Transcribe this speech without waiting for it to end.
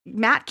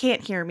Matt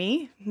can't hear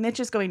me. Mitch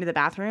is going to the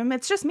bathroom.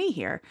 It's just me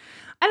here.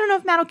 I don't know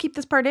if Matt will keep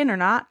this part in or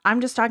not. I'm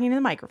just talking to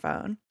the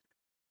microphone.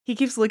 He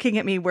keeps looking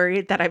at me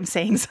worried that I'm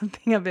saying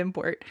something of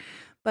import.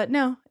 But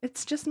no,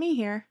 it's just me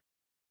here.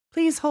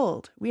 Please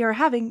hold. We are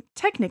having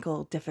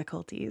technical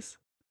difficulties.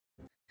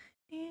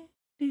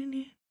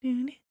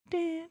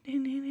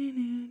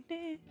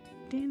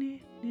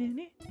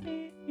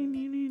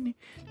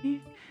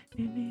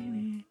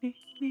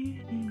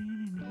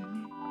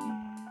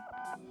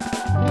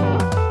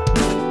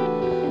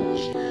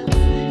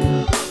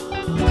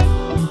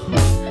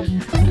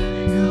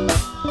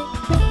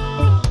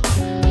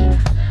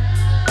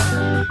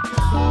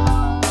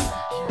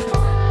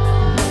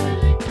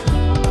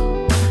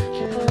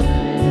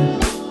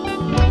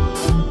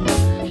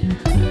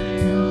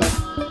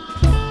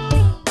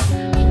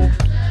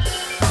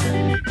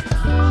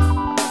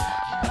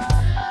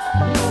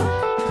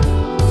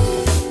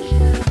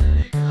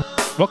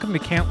 Welcome to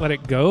Can't Let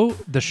It Go,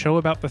 the show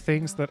about the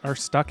things that are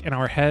stuck in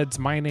our heads.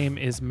 My name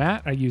is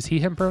Matt. I use he,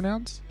 him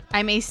pronouns.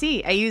 I'm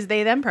AC. I use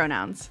they, them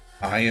pronouns.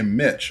 I am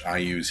Mitch. I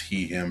use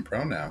he, him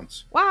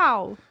pronouns.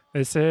 Wow.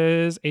 This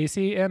is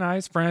AC and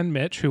I's friend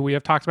Mitch, who we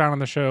have talked about on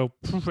the show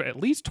at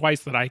least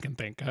twice that I can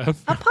think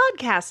of. A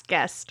podcast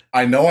guest.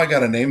 I know I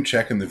got a name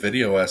check in the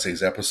video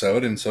essays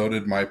episode, and so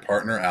did my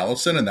partner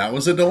Allison, and that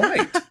was a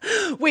delight.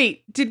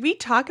 Wait, did we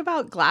talk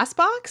about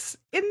Glassbox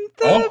in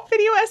the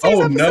video essays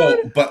episode?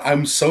 No, but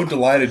I'm so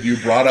delighted you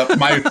brought up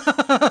my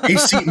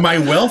AC, my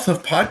wealth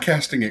of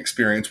podcasting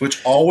experience,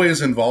 which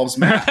always involves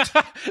Matt.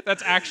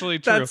 That's actually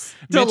true. That's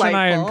Mitch delightful. and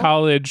I in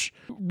college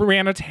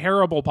ran a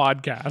terrible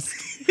podcast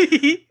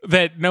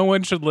that no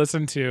one should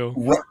listen to.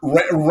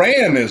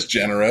 Ran is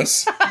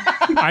generous.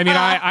 I mean,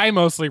 I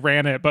mostly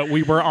ran it, but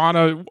we were on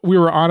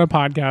a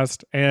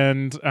podcast,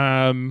 and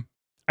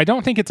I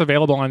don't think it's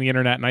available on the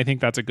internet, and I think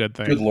that's a good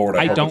thing. Good Lord,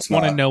 I hope don't it's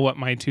want to not. know what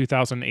my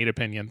 2008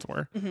 opinions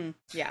were. Mm-hmm.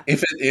 Yeah.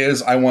 If it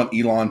is, I want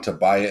Elon to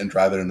buy it and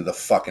drive it into the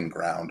fucking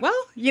ground.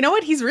 Well, you know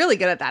what? He's really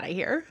good at that, I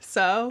hear.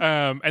 So.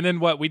 And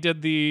then what? We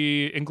did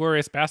the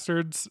Inglourious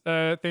Bastards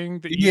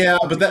thing. Yeah,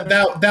 but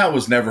that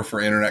was never for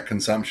internet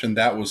consumption.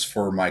 That was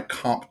for my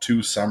Comp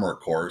 2 summer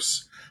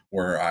course,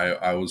 where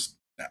I was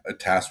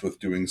tasked with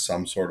doing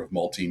some sort of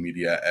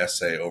multimedia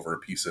essay over a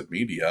piece of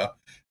media.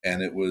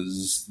 And it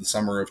was the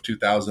summer of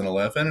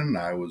 2011, and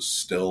I was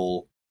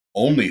still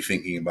only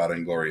thinking about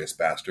Inglourious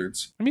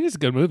Bastards. I mean, it's a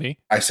good movie.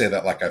 I say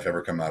that like I've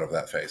ever come out of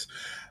that phase.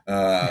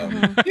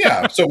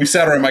 Yeah, so we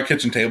sat around my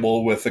kitchen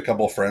table with a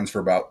couple of friends for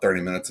about 30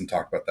 minutes and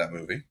talked about that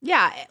movie.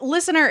 Yeah,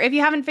 listener, if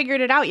you haven't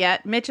figured it out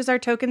yet, Mitch is our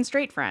token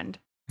straight friend.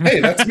 Hey,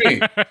 that's me.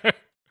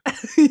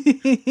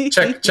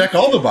 Check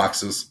all the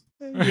boxes.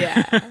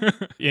 Yeah.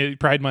 Yeah,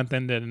 Pride Month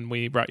ended, and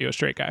we brought you a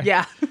straight guy.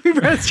 Yeah, we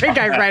brought a straight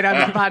guy right on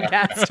the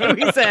podcast.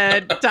 We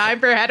said, time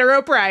for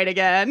hetero pride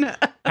again.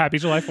 Happy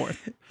July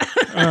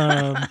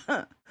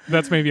 4th.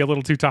 That's maybe a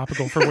little too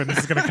topical for when this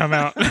is going to come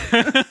out.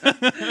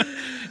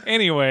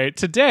 Anyway,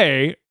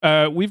 today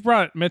we've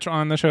brought Mitch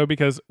on the show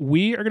because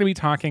we are going to be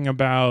talking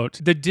about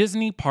the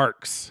Disney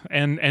parks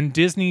and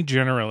Disney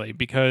generally,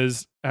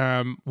 because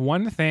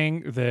one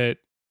thing that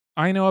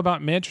I know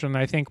about Mitch, and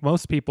I think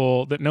most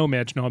people that know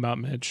Mitch know about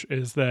Mitch,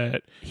 is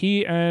that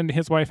he and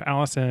his wife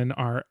Allison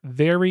are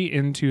very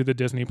into the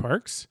Disney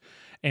parks,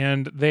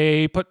 and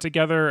they put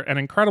together an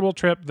incredible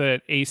trip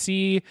that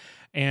AC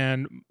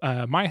and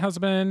my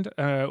husband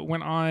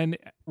went on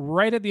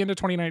right at the end of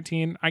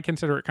 2019. I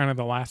consider it kind of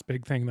the last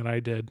big thing that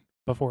I did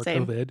before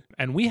Same. COVID,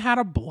 and we had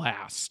a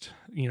blast.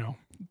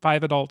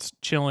 5 adults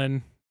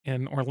chilling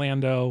in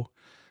Orlando,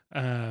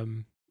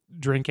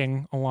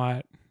 drinking a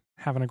lot.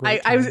 Having a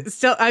great time.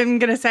 I'm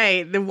going to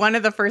say one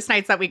of the first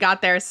nights that we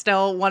got there,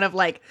 still one of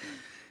like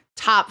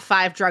top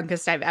 5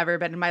 drunkest I've ever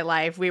been in my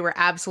life. We were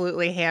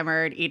absolutely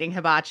hammered, eating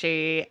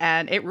hibachi,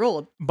 and it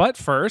ruled. But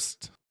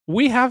first,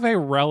 we have a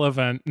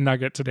relevant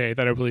nugget today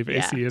that I believe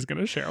AC is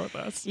going to share with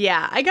us.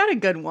 Yeah, I got a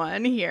good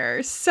one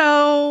here.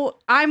 So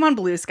I'm on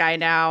Blue Sky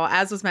now,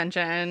 as was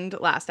mentioned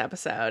last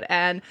episode.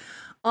 And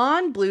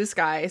on Blue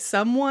Sky,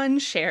 someone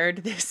shared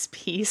this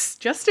piece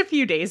just a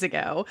few days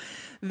ago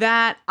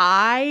that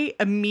I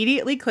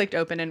immediately clicked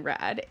open and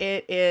read.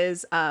 It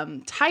is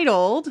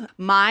titled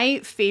My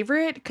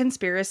Favorite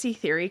Conspiracy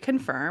Theory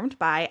Confirmed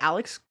by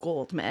Alex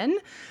Goldman.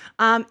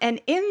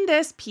 And in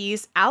this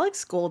piece,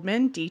 Alex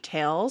Goldman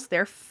details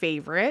their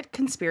favorite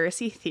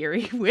conspiracy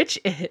theory, which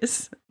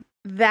is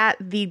that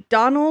the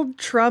Donald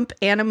Trump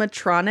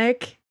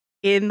animatronic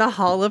in the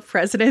Hall of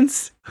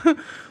Presidents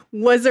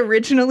was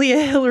originally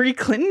a Hillary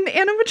Clinton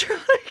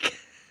animatronic,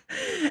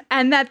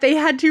 and that they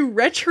had to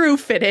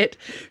retrofit it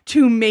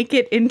to make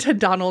it into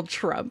Donald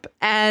Trump.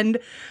 And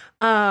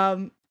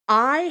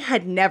I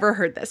had never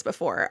heard this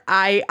before.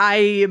 I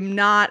am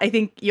not, I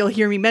think you'll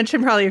hear me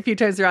mention probably a few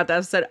times throughout the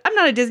episode, I'm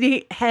not a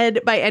Disney head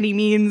by any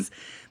means.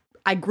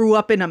 I grew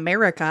up in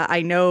America.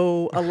 I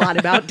know a lot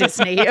about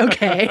Disney,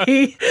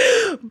 okay?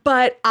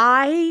 But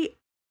I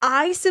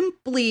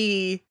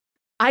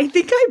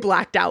think I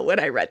blacked out when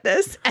I read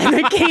this, and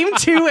I came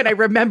to and I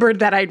remembered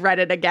that I'd read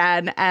it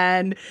again,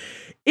 and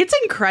it's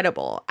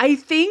incredible. I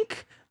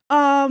think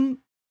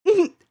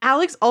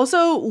Alex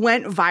also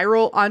went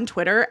viral on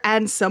Twitter,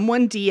 and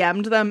someone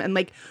DM'd them and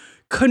like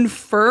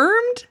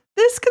confirmed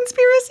this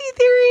conspiracy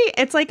theory.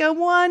 It's like a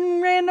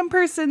one random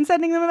person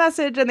sending them a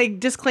message, and they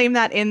disclaim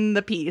that in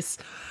the piece.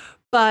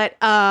 But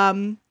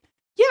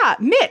yeah,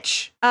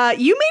 Mitch,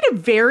 you made a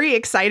very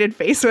excited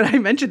face when I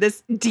mentioned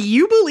this. Do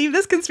you believe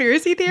this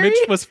conspiracy theory?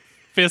 Mitch was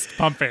fist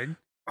pumping.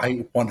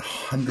 I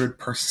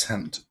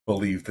 100%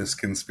 believe this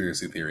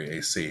conspiracy theory,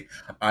 AC.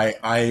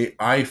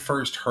 I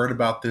first heard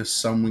about this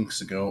some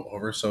weeks ago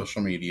over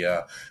social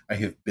media. I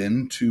have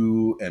been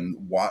to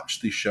and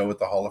watched the show at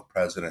the Hall of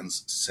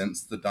Presidents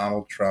since the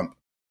Donald Trump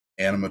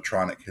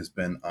animatronic has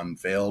been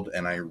unveiled,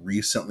 and I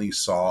recently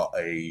saw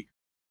a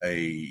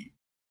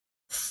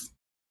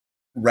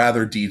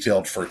rather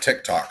detailed, for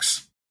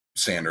TikTok's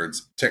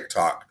standards,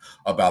 TikTok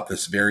about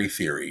this very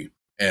theory.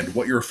 And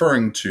what you're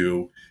referring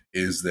to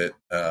is that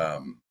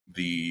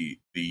the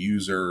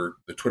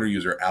Twitter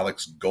user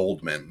Alex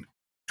Goldman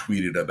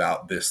tweeted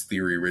about this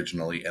theory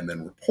originally, and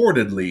then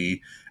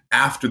reportedly,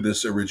 after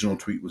this original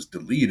tweet was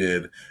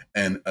deleted,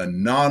 an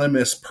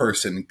anonymous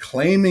person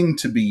claiming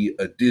to be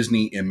a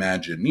Disney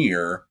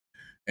Imagineer,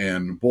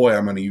 and boy,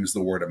 I'm going to use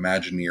the word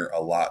Imagineer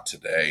a lot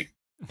today,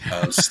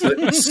 slid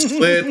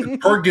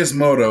per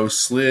Gizmodo,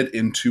 slid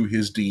into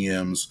his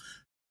DMs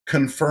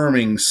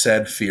confirming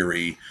said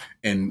theory.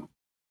 And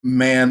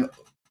man,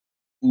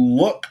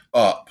 look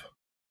up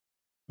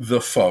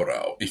the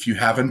photo if you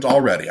haven't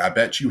already. I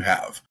bet you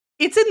have.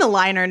 It's in the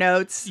liner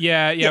notes.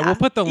 Yeah. We'll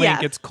put the link. Yeah.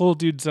 It's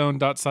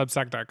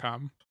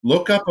cooldudezone.substack.com.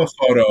 Look up a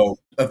photo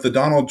of the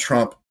Donald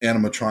Trump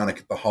animatronic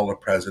at the Hall of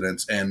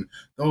Presidents, and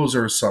those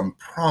are some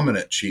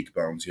prominent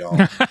cheekbones, y'all.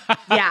 Yeah,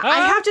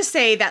 I have to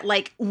say that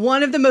like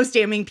one of the most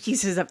damning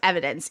pieces of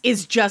evidence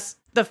is just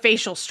the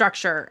facial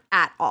structure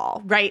at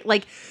all, right?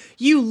 Like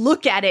you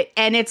look at it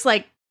and it's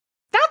like,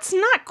 that's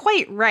not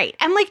quite right.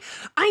 And like,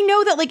 I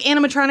know that like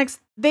animatronics,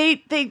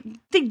 they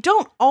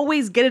don't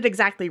always get it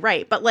exactly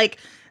right, but like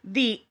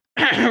the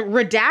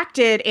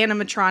redacted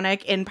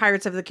animatronic in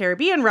Pirates of the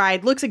Caribbean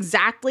ride looks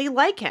exactly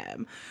like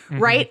him,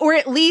 right? Or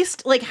at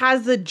least like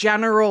has the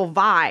general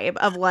vibe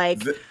of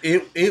like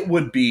it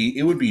would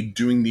be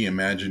doing the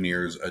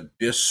Imagineers a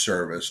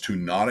disservice to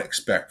not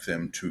expect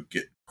them to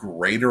get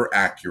greater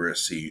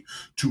accuracy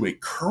to a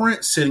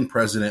current sitting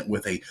president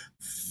with a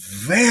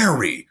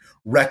very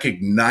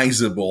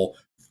recognizable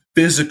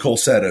physical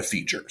set of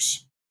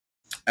features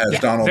as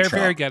Donald Trump. They're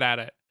very good at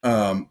it.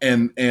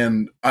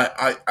 And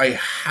I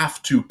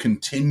have to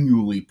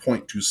continually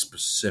point to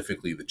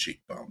specifically the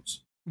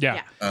cheekbones.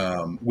 Yeah.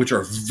 Which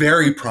are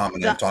very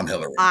prominent on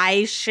Hillary.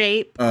 Eye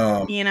shape,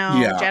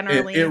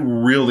 generally. It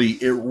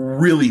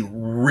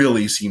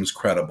really seems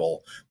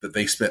credible that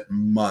they spent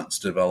months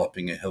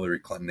developing a Hillary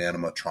Clinton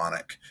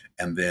animatronic.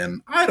 And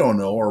then, I don't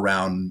know,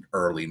 around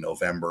early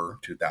November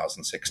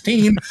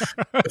 2016,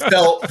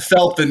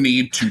 felt the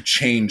need to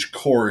change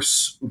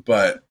course,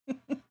 but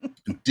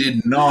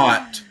did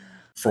not,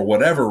 for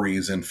whatever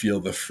reason, feel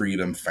the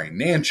freedom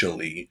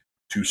financially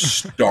to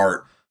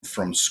start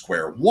from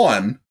square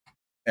one,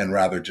 and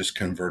rather just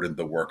converted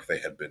the work they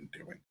had been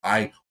doing.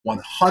 I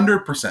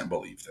 100%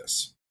 believe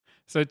this.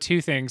 So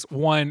two things.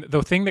 One,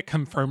 the thing that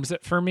confirms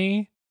it for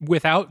me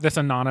without this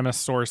anonymous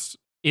source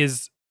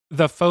is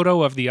the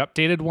photo of the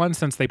updated one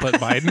since they put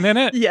Biden in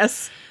it.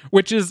 Yes.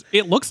 Which is,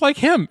 it looks like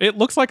him. It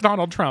looks like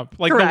Donald Trump.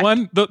 Like Correct.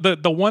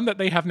 the one that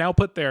they have now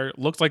put there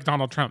looks like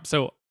Donald Trump.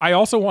 So I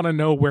also want to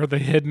know where the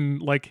hidden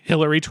like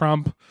Hillary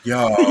Trump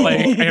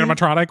like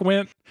animatronic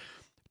went.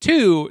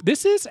 Two,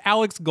 this is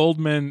Alex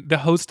Goldman, the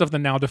host of the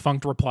now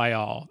defunct Reply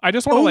All. I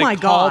just want to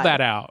call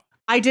that out.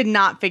 I did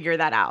not figure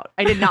that out.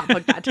 I did not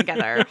put that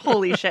together.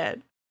 Holy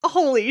shit.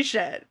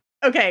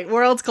 Okay,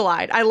 Worlds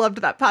Collide. I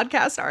loved that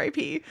podcast,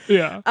 RIP.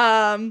 Yeah.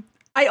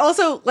 I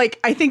also,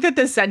 I think that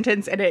this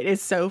sentence in it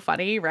is so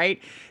funny, right?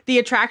 The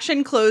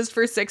attraction closed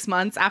for 6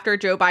 months after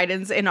Joe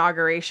Biden's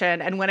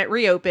inauguration, and when it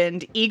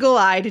reopened,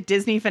 eagle-eyed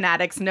Disney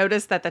fanatics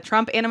noticed that the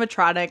Trump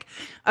animatronic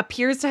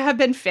appears to have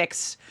been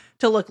fixed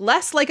to look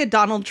less like a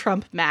Donald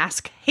Trump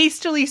mask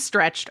hastily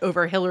stretched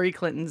over Hillary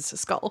Clinton's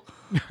skull.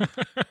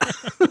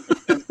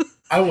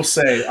 I will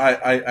say,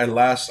 I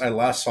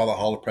last saw the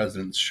Hall of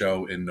Presidents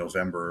show in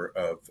November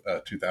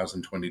of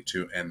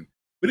 2022, and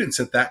we didn't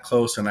sit that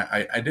close, and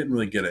I didn't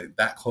really get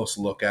that close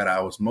look at it.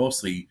 I was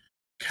mostly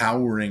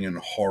cowering in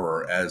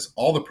horror as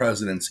all the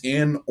presidents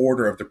in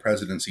order of the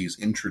presidencies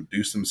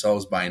introduced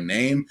themselves by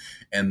name,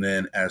 and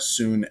then as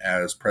soon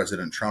as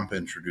President Trump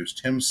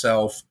introduced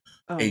himself,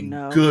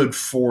 good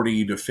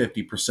 40 to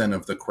 50%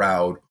 of the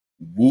crowd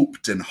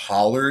whooped and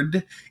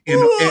hollered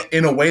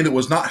in a way that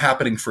was not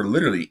happening for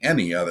literally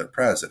any other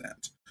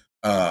president.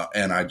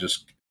 And I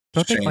just...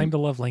 Don't they claim to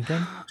love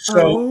Lincoln?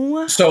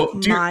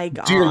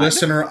 Dear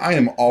listener, I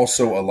am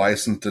also a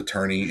licensed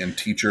attorney and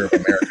teacher of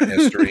American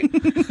history.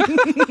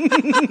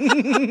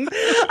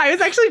 I was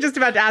actually just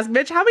about to ask,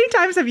 Mitch, how many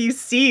times have you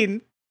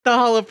seen the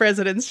Hall of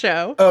Presidents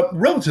show?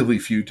 Relatively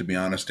few, to be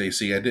honest,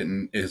 Stacey. I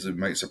didn't, as it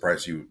might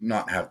surprise you,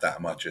 not have that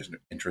much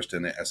interest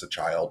in it as a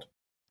child.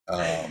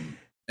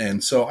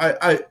 And so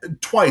I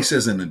twice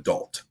as an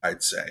adult,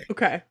 I'd say.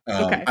 Okay.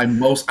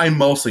 I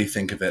mostly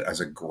think of it as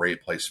a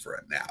great place for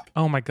a nap.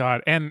 Oh my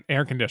God. And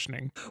air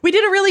conditioning. We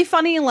did a really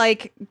funny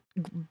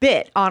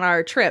bit on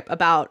our trip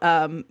about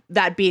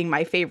that being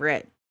my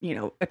favorite,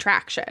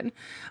 attraction,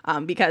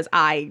 because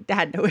I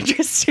had no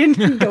interest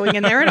in going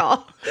in there at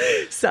all.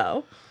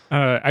 So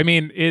I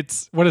mean,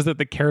 it's, what is it?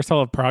 The Carousel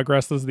of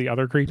Progress is the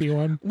other creepy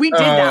one. we did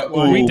that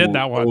one. We did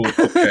that one.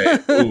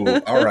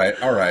 Okay.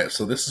 All right.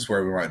 So this is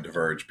where we want to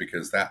diverge,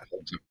 because that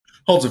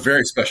holds a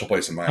very special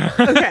place in my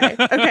heart.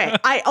 Okay.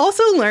 I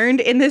also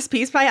learned in this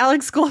piece by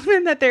Alex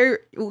Goldman that there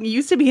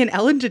used to be an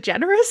Ellen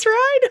DeGeneres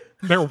ride.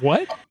 There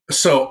what?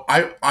 So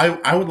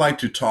I would like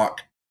to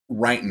talk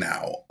right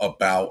now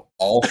about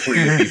all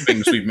three of the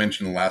things we've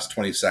mentioned in the last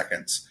 20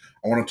 seconds.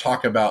 I want to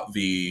talk about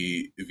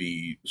the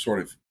sort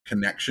of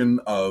connection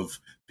of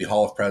the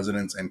Hall of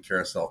Presidents and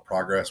Carousel of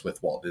Progress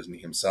with Walt Disney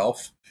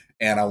himself.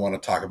 And I want to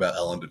talk about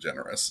Ellen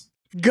DeGeneres.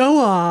 Go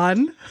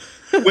on.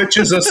 Which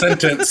is a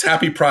sentence.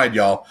 Happy Pride,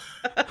 y'all.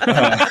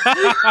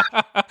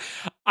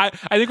 I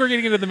think we're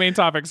getting into the main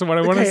topic. So what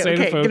I want to say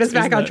to folks, get us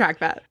back on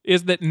track, Matt,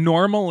 is that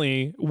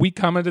normally we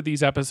come into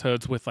these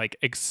episodes with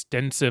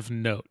extensive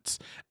notes.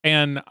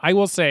 And I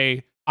will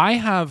say, I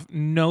have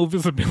no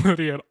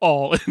visibility at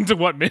all into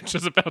what Mitch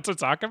is about to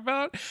talk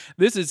about.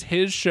 This is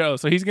his show,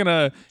 so he's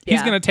gonna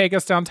take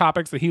us down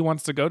topics that he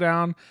wants to go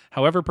down,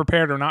 however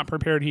prepared or not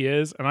prepared he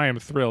is, and I am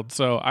thrilled.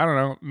 So I don't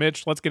know,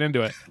 Mitch, let's get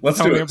into it.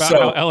 Tell me about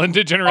how Ellen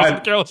DeGeneres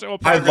and Carousel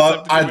of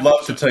Progress. I'd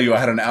love to tell you I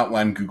had an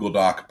outline Google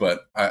Doc,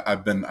 but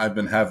I've been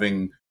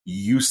having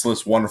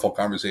useless, wonderful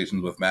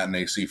conversations with Matt and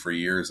AC for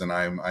years, and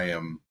I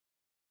am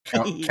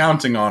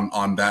counting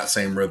on that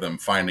same rhythm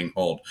finding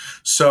hold.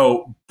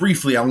 So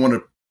briefly, I want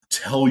to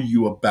tell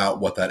you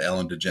about what that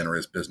Ellen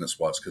DeGeneres business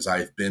was, because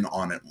I've been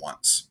on it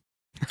once.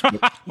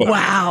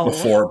 Wow.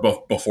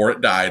 Before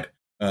it died.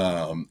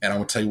 And I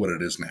will tell you what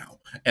it is now.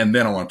 And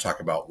then I want to talk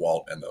about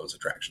Walt and those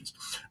attractions.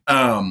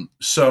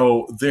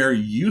 So there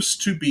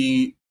used to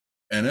be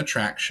an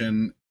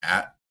attraction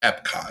at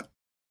Epcot.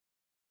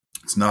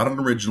 It's not an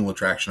original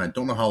attraction. I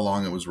don't know how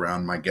long it was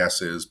around. My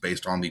guess is,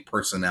 based on the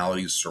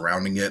personalities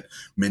surrounding it,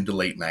 mid to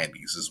late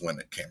 90s is when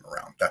it came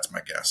around. That's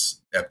my guess.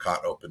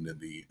 Epcot opened in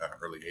the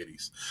early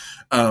 80s.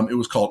 It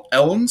was called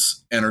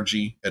Ellen's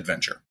Energy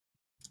Adventure.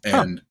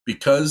 And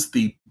because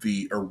the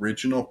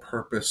original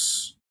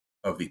purpose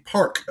of the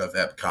park of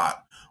Epcot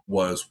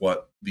was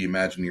what the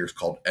Imagineers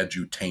called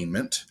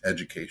edutainment,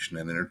 education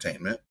and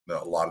entertainment.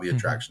 A lot of the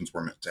attractions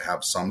were meant to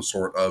have some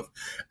sort of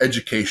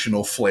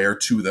educational flair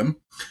to them.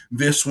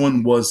 This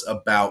one was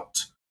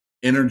about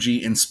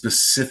energy, and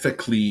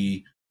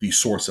specifically the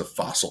source of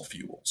fossil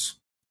fuels,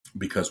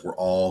 because we're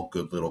all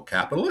good little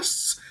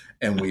capitalists,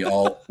 and we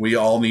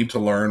all need to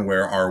learn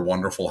where our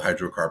wonderful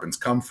hydrocarbons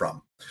come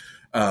from.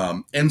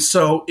 And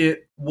so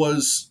it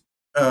was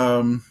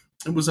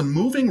a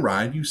moving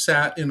ride. You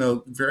sat in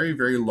a very,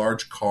 very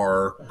large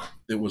car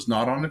that was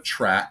not on a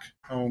track.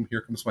 Oh,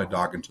 here comes my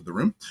dog into the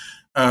room.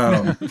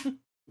 It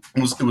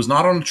was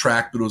not on a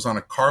track, but it was on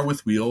a car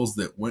with wheels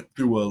that went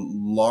through a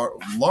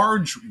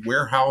large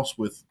warehouse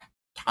with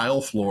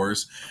tile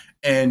floors,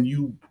 and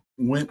you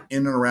went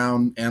in and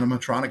around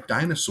animatronic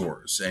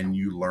dinosaurs, and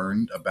you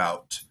learned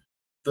about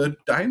the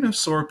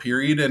dinosaur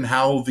period and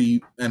how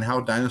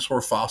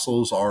dinosaur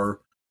fossils are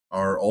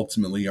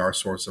ultimately our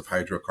source of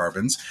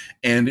hydrocarbons.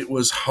 And it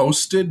was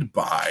hosted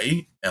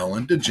by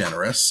Ellen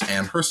DeGeneres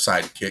and her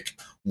sidekick,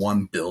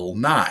 one Bill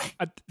Nye.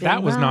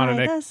 That was not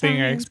a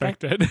thing I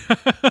expected.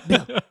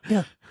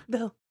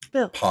 Bill.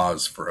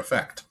 Pause for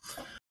effect.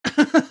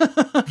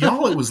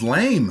 Y'all, it was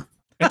lame.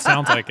 It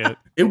sounds like it.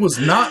 It was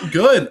not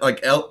good.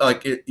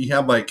 You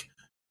have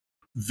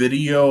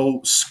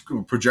video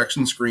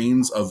projection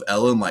screens of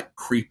Ellen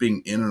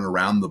creeping in and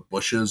around the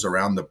bushes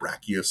around the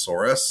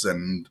Brachiosaurus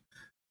and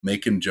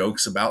making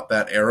jokes about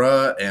that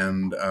era.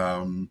 And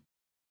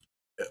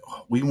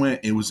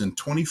it was in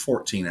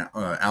 2014.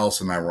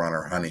 Alice and I were on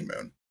our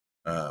honeymoon,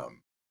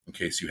 in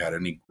case you had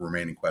any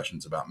remaining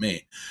questions about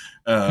me.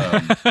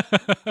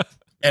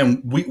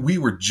 And we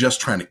were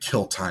just trying to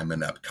kill time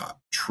in Epcot,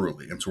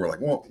 truly. And so we're like,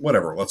 well,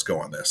 whatever, let's go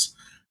on this.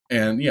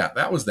 And yeah,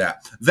 that was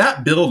that.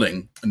 That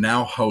building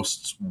now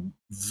hosts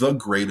the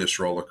greatest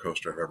roller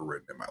coaster I've ever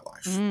ridden in my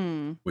life,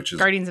 which is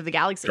Guardians of the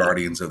Galaxy.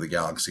 Guardians of the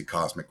Galaxy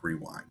Cosmic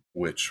Rewind,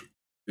 which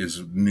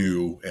is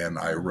new, and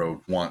I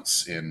rode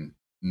once in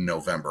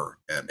November,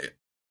 and it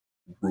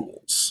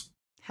rules.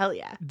 Hell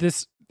yeah.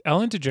 This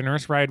Ellen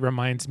DeGeneres ride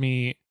reminds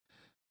me,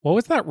 what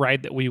was that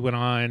ride that we went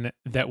on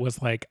that was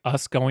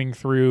us going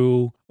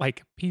through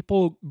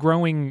people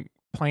growing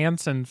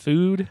plants and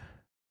food?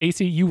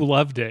 AC, you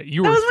loved it.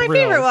 That was my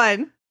favorite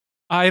one.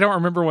 I don't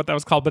remember what that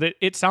was called, but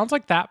it sounds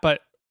like that,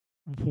 but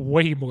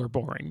way more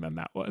boring than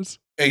that was.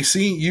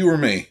 AC, you or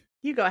me?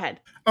 You go ahead.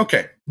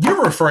 Okay.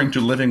 You're referring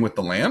to Living with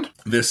the Land.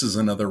 This is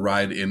another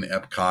ride in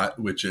Epcot,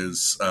 which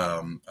is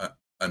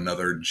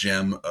another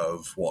gem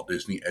of Walt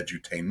Disney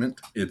edutainment.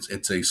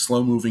 It's a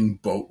slow-moving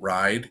boat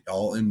ride,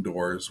 all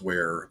indoors,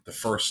 where the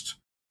first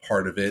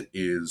part of it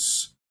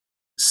is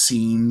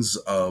scenes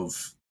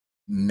of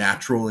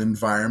natural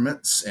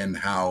environments and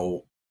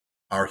how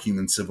our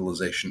human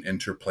civilization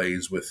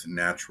interplays with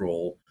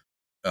natural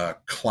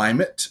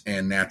climate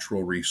and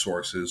natural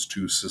resources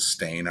to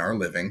sustain our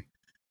living.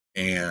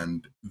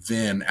 And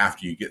then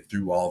after you get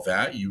through all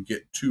that, you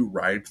get to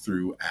ride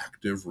through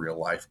active real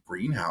life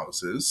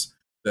greenhouses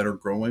that are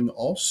growing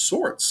all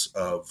sorts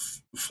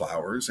of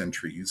flowers and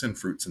trees and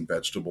fruits and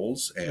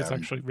vegetables. And it's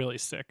actually really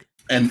sick.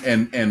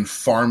 And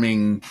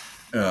farming,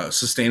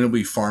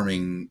 sustainably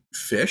farming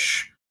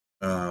fish,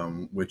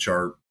 which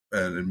are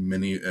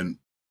many and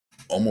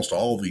almost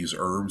all of these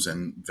herbs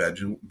and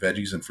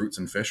veggies and fruits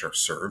and fish are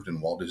served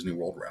in Walt Disney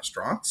World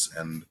restaurants.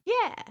 And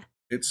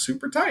it's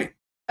super tight.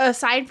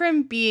 Aside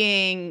from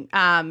being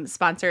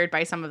sponsored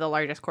by some of the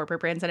largest corporate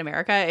brands in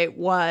America, it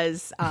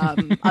was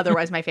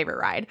otherwise my favorite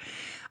ride.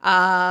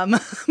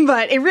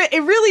 But it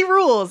really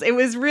rules. It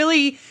was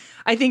really,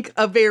 I think,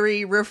 a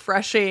very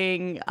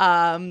refreshing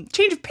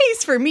change of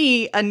pace for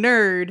me, a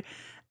nerd.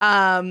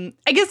 I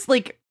guess,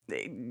 like,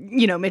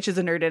 you know, Mitch is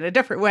a nerd in a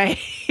different way.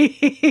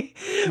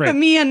 Right. But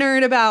me, a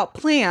nerd about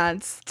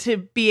plants, to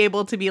be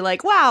able to be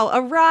like, wow,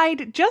 a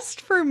ride just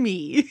for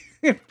me,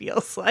 it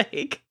feels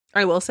like.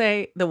 I will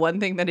say the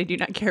one thing that I do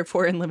not care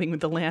for in Living with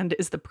the Land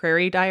is the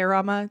prairie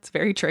diorama. It's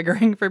very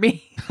triggering for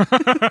me.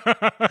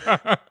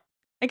 I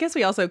guess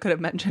we also could have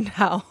mentioned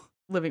how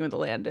Living with the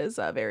Land is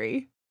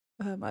very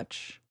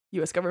much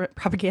U.S. government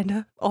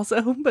propaganda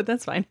also, but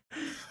that's fine.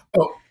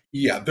 Oh,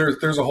 yeah.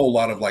 There's a whole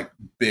lot of like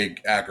big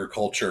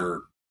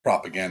agriculture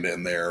propaganda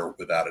in there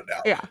without a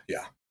doubt.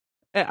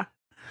 Yeah.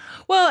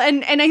 Well,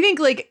 and I think,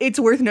 like, it's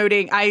worth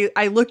noting,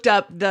 I looked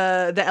up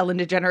the Ellen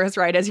DeGeneres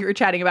ride as you were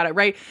chatting about it,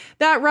 right?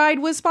 That ride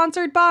was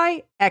sponsored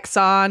by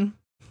Exxon,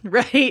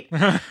 right?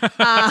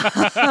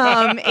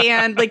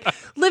 And, like,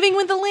 Living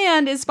with the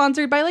Land is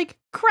sponsored by, like,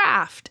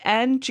 Kraft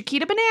and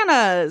Chiquita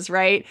Bananas,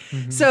 right?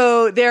 Mm-hmm.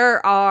 So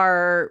there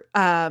are,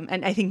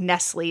 and I think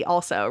Nestle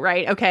also,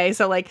 right? Okay,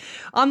 so, like,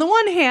 on the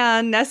one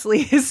hand,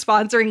 Nestle is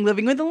sponsoring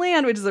Living with the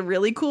Land, which is a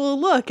really cool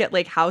look at,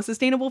 like, how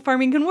sustainable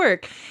farming can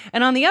work.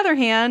 And on the other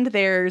hand,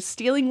 they're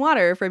stealing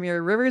water from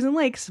your rivers and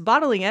lakes,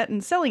 bottling it,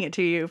 and selling it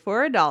to you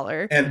for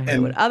 $1, and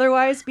it would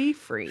otherwise be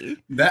free.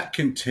 That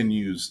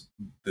continues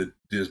the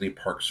Disney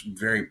Parks'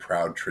 very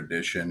proud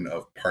tradition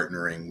of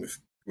partnering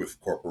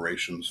with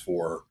corporations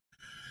for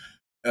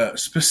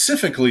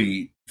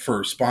specifically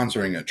for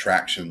sponsoring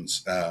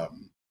attractions.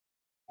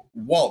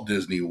 Walt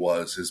Disney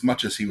was, as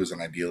much as he was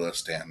an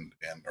idealist and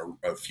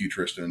a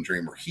futurist and a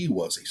dreamer, he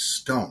was a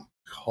stone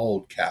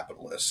cold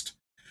capitalist.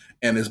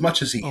 And as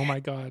much as he, oh my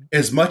God,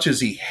 as much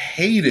as he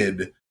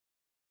hated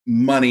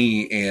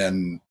money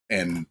and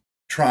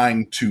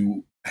trying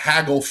to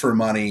haggle for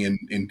money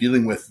and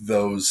dealing with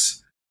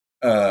those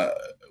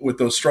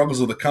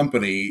struggles of the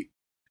company,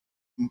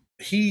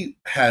 he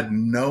had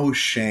no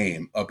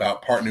shame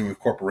about partnering with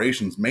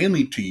corporations,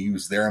 mainly to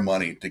use their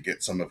money to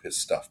get some of his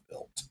stuff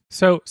built.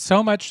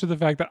 So much to the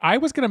fact that I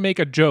was going to make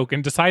a joke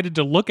and decided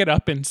to look it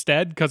up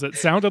instead because it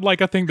sounded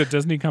like a thing the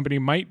Disney company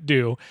might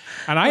do.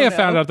 And I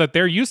found out that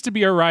there used to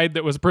be a ride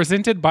that was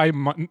presented by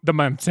the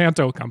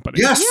Monsanto company.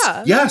 Yes.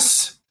 Yeah.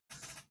 Yes.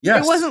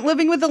 It wasn't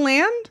Living with the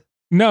Land?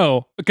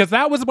 No, because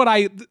that was what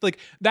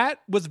that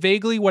was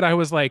vaguely what I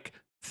was like,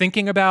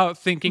 thinking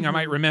mm-hmm. I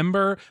might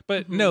remember,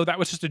 but mm-hmm. no, that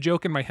was just a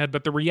joke in my head.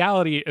 But the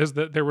reality is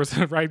that there was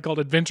a ride called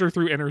Adventure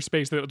Through Inner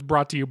Space that was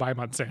brought to you by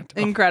Monsanto.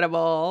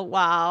 Incredible.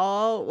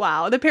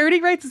 Wow. The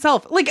parody writes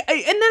itself. Like,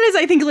 and that is,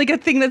 I think, like a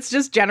thing that's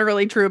just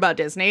generally true about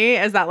Disney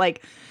is that,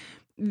 like,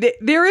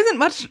 there isn't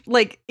much,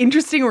 like,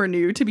 interesting or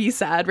new to be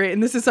said, right?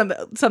 And this is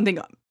something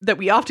that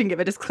we often give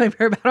a disclaimer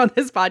about on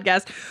this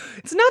podcast.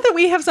 It's not that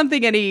we have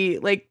something any,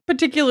 like,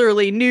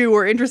 particularly new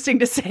or interesting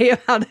to say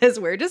about this.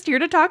 We're just here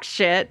to talk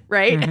shit,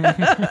 right?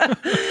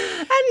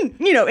 Mm-hmm.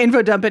 And, you know,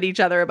 info dump at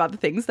each other about the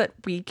things that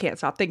we can't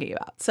stop thinking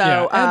about.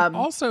 So, and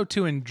also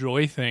to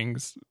enjoy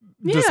things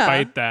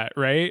despite that,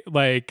 right?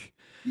 Like,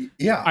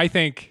 yeah, I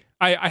think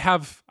I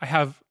have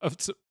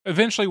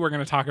eventually we're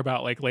going to talk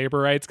about, like, labor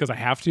rights because I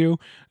have to.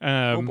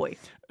 Oh boy.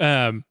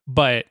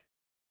 But,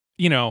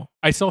 you know,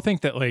 I still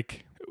think that,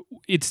 like,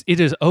 it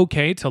is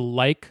okay to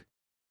like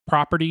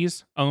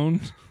properties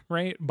owned,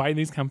 right, by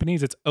these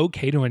companies. It's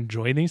okay to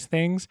enjoy these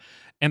things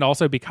and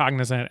also be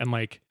cognizant and,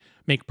 like,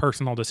 make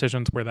personal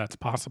decisions where that's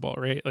possible,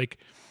 right? Like,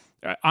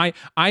 I,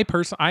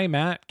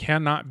 Matt,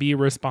 cannot be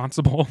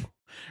responsible,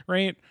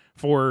 right,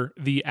 for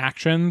the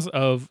actions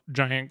of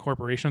giant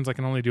corporations. I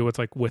can only do what's,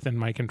 like, within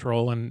my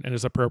control and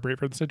is appropriate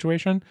for the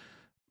situation.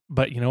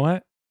 But you know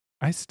what?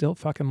 I still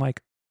fucking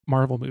like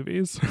Marvel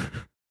movies.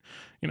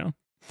 You know?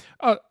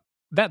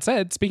 That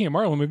said, speaking of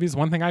Marvel movies,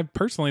 one thing I've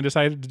personally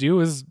decided to do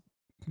is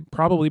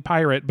probably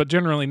pirate, but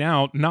generally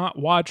now not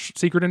watch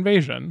Secret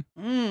Invasion.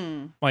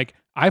 Like,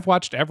 I've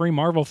watched every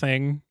Marvel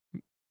thing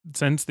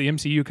since the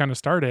MCU kind of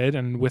started,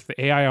 and with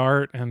the AI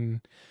art,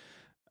 and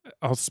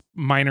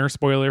minor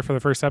spoiler for the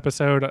first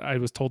episode, I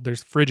was told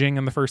there's fridging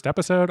in the first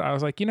episode. I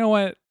was like, you know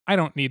what? I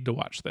don't need to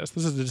watch this.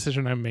 This is a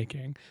decision I'm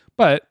making.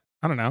 But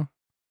I don't know.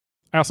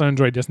 I also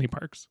enjoy Disney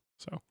parks.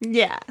 So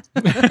yeah.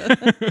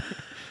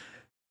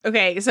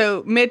 Okay,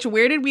 so Mitch,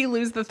 where did we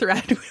lose the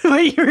thread with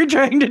what you were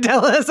trying to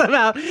tell us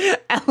about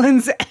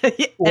Ellen's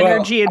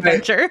energy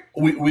adventure?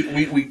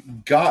 We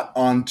got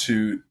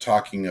onto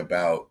talking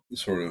about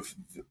sort of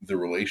the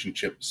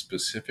relationship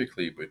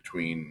specifically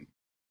between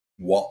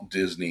Walt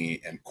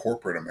Disney and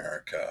corporate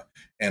America.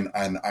 And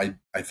I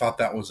thought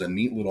that was a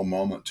neat little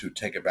moment to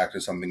take it back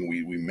to something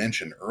we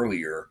mentioned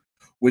earlier,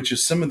 which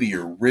is some of the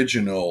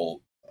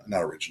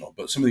not original,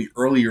 but some of the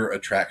earlier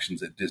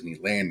attractions at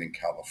Disneyland in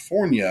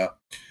California,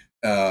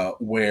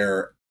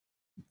 where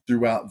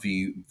throughout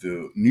the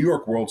New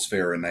York World's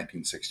Fair in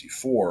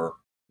 1964,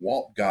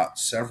 Walt got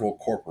several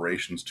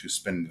corporations to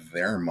spend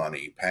their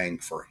money paying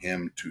for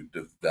him to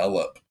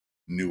develop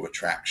new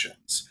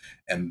attractions.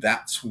 And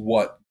that's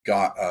what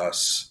got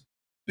us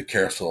the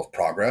Carousel of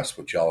Progress,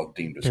 which y'all have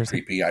deemed as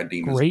creepy. I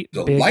deem as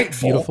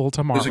delightful. Big, beautiful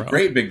tomorrow. There's a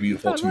great, big,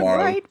 beautiful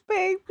tomorrow. Great,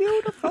 big,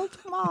 beautiful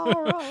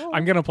tomorrow.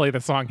 I'm going to play the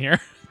song here.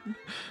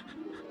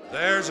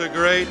 There's a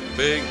great,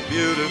 big,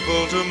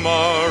 beautiful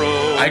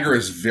tomorrow. Iger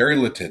is very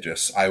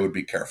litigious. I would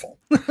be careful.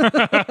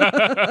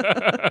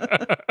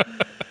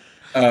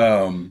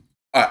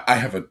 I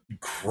have a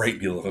great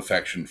deal of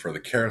affection for the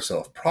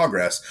Carousel of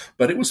Progress,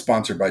 but it was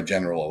sponsored by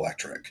General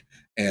Electric.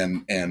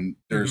 And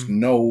there's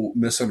no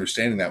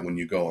misunderstanding that when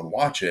you go and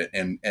watch it.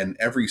 And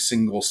every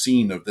single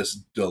scene of this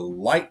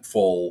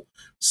delightful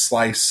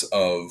slice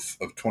of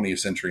 20th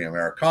century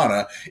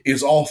Americana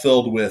is all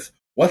filled with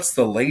what's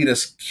the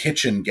latest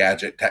kitchen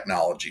gadget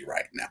technology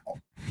right now.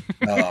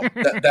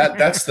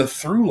 That's the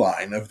through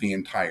line of the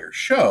entire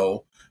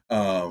show.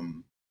 But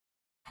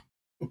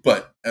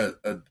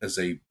as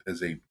a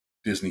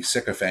Disney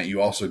sycophant, you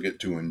also get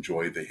to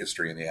enjoy the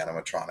history and the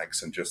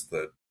animatronics and just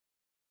the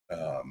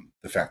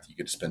fact that you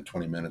get to spend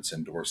 20 minutes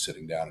indoors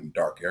sitting down in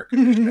dark air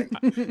conditioning.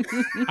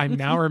 I'm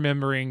now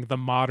remembering the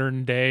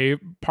modern day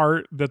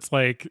part that's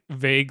like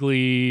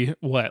vaguely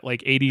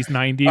like 80s,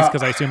 90s,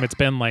 because I assume it's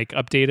been like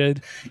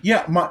updated.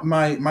 Yeah,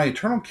 my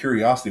eternal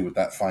curiosity with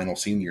that final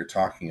scene you're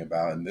talking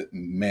about, and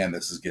man,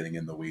 this is getting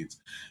in the weeds,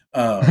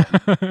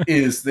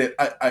 is that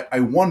I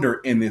wonder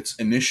in its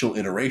initial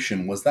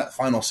iteration, was that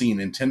final scene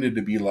intended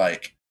to be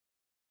like,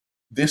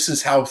 this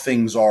is how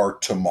things are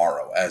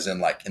tomorrow, as in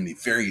like in the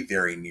very,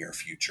 very near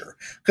future?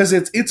 Because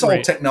it's all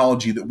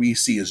technology that we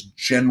see as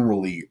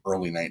generally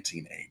early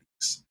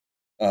 1980s.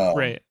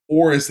 Right.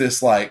 Or is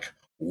this like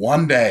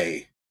one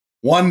day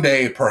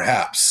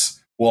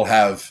perhaps we'll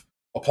have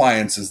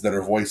appliances that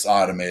are voice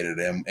automated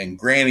and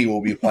Granny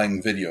will be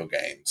playing video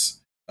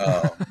games.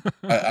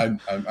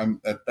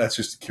 That's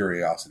just a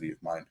curiosity of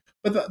mine.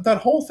 But that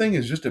whole thing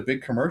is just a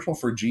big commercial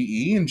for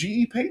GE, and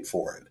GE paid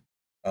for it.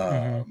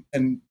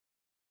 And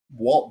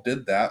Walt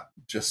did that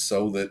just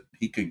so that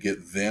he could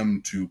get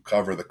them to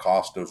cover the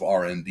cost of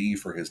R&D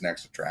for his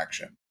next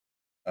attraction.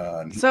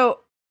 So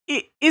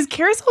is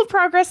Carousel of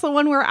Progress the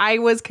one where I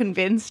was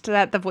convinced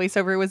that the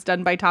voiceover was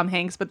done by Tom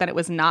Hanks, but then it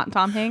was not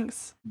Tom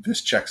Hanks?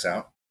 This checks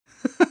out.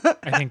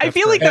 I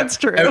feel like that's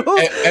true.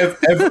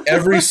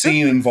 Every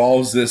scene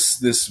involves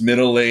this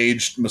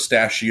middle-aged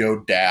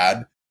mustachioed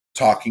dad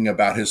talking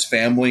about his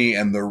family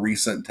and the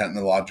recent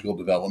technological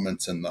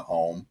developments in the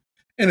home.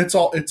 And it's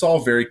all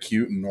very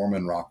cute and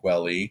Norman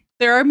Rockwell-y.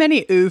 There are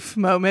many oof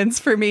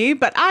moments for me,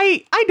 but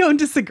I don't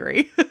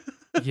disagree.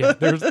 Yeah,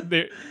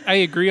 I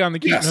agree on the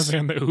cuteness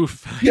and the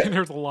oof. Yeah.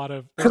 There's a lot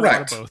of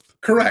both.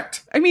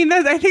 Correct. I mean,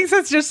 I think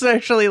that's just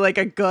actually like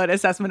a good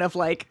assessment of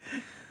like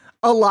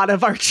a lot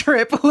of our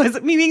trip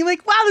was meaning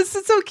like, wow, this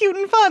is so cute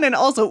and fun. And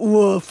also,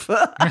 woof.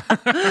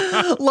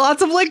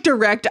 Lots of like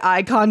direct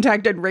eye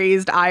contact and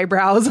raised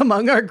eyebrows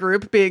among our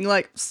group being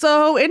like,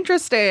 so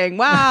interesting.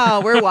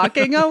 Wow, we're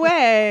walking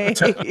away.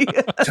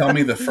 Tell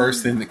me the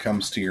first thing that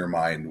comes to your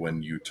mind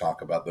when you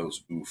talk about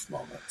those oof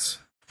moments.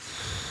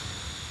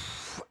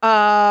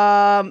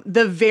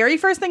 The very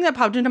first thing that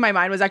popped into my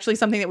mind was actually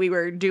something that we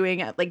were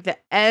doing at like the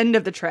end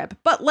of the trip.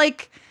 But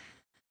like,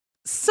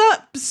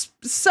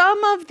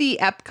 some of the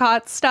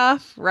Epcot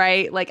stuff,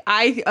 right? Like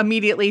I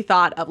immediately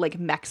thought of like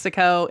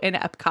Mexico in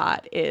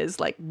Epcot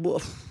is like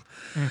woof.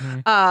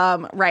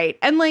 Right.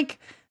 And like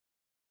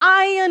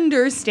I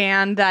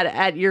understand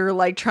that you're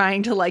like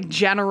trying to like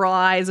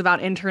generalize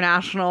about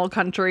international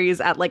countries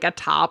at like a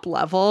top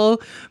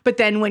level, but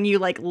then when you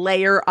like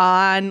layer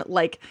on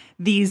like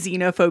the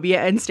xenophobia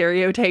and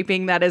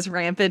stereotyping that is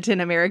rampant in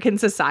American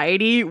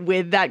society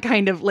with that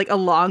kind of like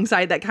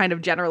alongside that kind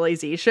of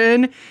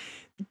generalization,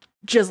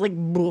 just like,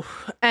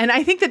 and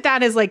I think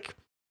that is like,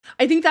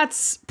 I think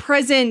that's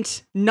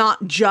present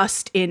not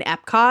just in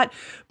Epcot,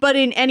 but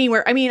in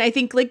anywhere. I mean, I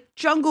think like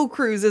Jungle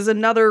Cruise is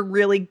another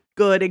really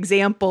good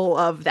example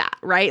of that,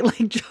 right?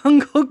 Like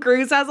Jungle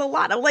Cruise has a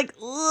lot of like,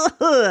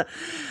 and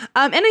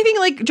I think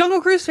like Jungle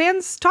Cruise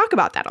fans talk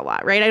about that a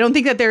lot, right? I don't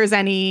think that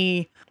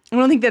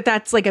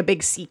that's like a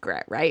big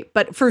secret, right?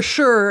 But for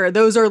sure,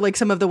 those are like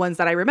some of the ones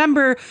that I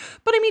remember.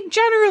 But I mean,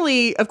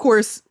 generally, of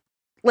course,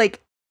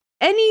 like,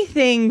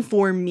 anything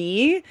for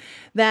me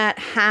that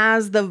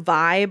has the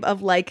vibe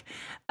of like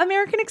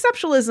American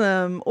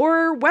exceptionalism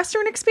or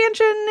Western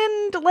expansion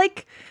and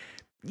like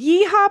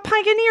yeehaw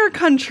pioneer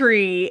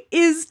country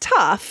is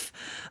tough.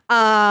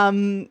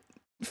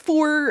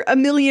 for a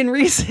million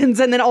reasons.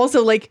 And then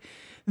also like,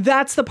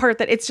 that's the part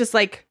that it's just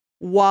like,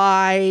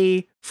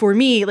 why for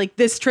me, like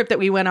this trip that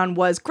we went on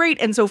was great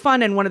and so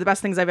fun and one of the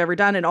best things I've ever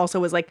done. And also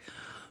was like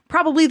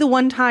probably the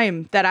one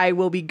time that I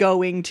will be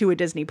going to a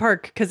Disney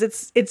park, because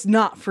it's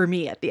not for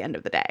me at the end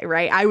of the day,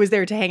 right? I was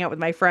there to hang out with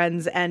my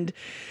friends and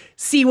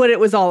see what it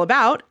was all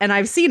about, and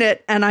I've seen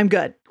it and I'm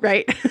good,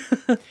 right?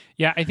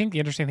 Yeah, I think the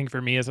interesting thing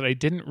for me is that I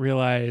didn't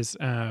realize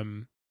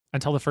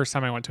until the first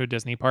time I went to a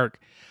Disney park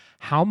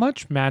how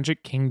much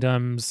Magic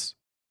Kingdom's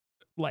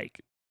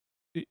like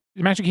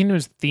Magic Kingdom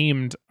is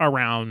themed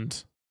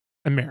around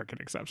American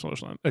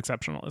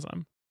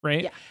exceptionalism,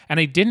 right? Yeah. And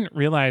I didn't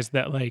realize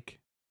that like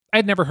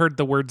I'd never heard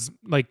the words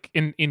like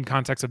in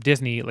context of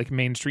Disney, like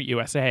Main Street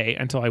USA,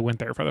 until I went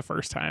there for the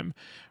first time,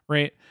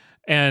 right?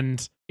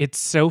 And it's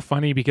so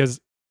funny because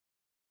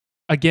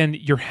again,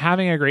 you're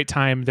having a great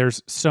time.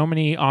 There's so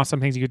many awesome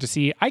things you get to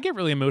see. I get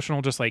really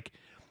emotional just like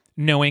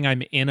knowing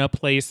I'm in a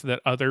place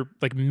that other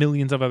like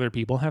millions of other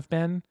people have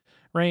been.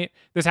 Right.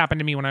 This happened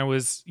to me when I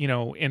was,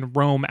 in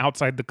Rome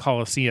outside the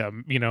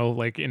Colosseum,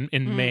 like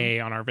in May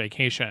on our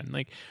vacation.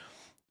 Like,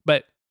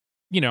 but,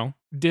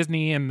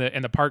 Disney and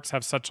the parks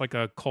have such like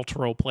a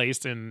cultural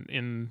place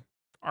in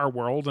our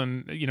world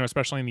and,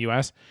 especially in the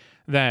US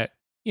that,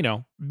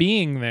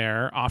 being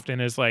there often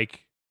is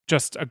like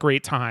just a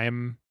great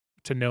time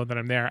to know that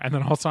I'm there. And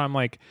then also I'm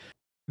like,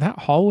 that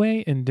hallway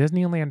in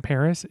Disneyland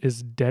Paris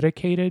is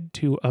dedicated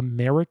to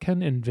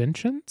American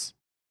inventions.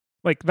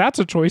 Like that's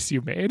a choice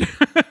you made.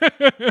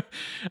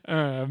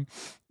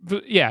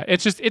 But yeah,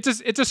 it's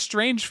a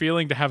strange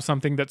feeling to have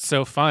something that's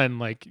so fun,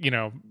 like,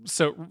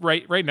 so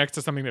right next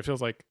to something that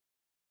feels like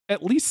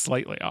at least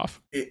slightly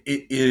off. It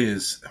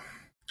is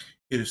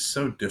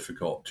so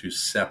difficult to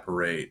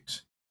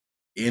separate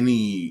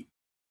any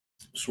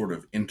sort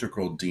of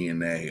integral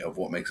DNA of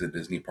what makes a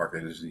Disney park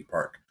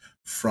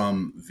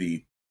from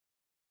the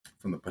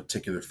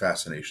particular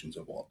fascinations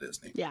of Walt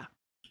Disney. Yeah.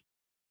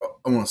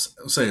 I want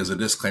to say as a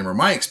disclaimer,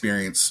 my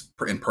experience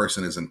in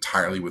person is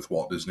entirely with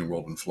Walt Disney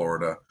World in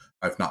Florida.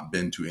 I've not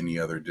been to any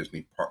other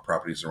Disney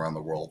properties around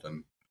the world,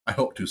 and I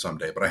hope to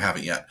someday, but I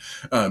haven't yet.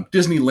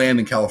 Disneyland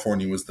in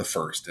California was the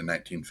first in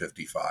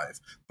 1955,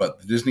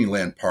 but the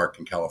Disneyland Park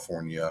in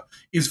California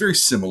is very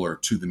similar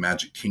to the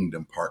Magic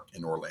Kingdom Park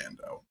in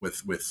Orlando,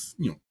 with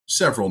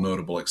several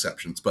notable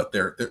exceptions, but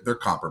they're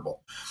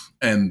comparable.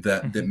 And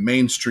that the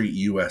Main Street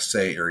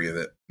USA area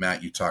that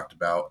Matt you talked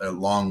about,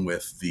 along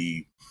with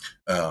the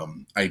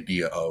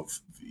idea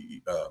of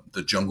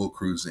the Jungle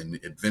Cruise in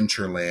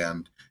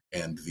Adventureland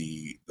and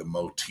the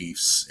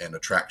motifs and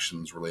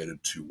attractions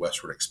related to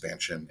Westward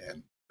Expansion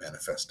and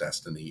Manifest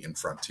Destiny in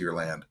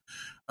Frontierland.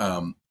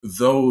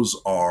 Those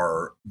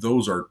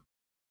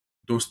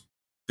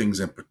things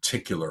in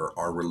particular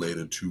are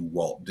related to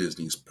Walt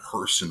Disney's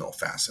personal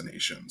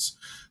fascinations.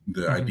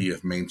 The idea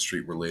of Main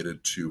Street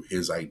related to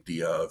his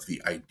idea of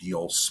the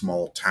ideal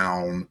small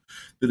town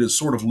that is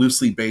sort of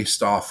loosely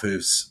based off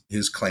his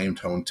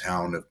claimed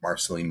hometown of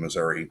Marceline,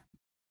 Missouri.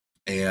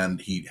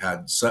 And he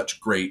had such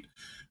great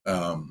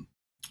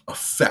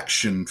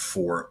affection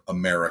for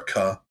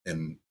America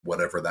and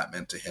whatever that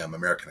meant to him.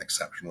 American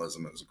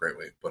exceptionalism is a great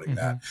way of putting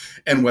that.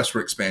 And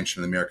Westward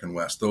Expansion in the American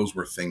West, those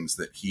were things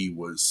that he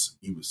was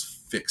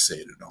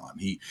fixated on.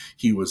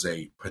 He was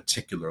a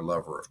particular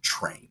lover of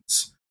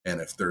trains. And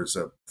if there's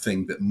a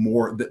thing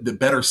that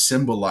better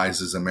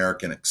symbolizes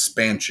American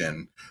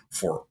expansion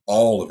for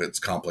all of its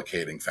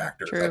complicating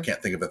factors, True. I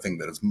can't think of a thing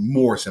that is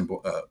more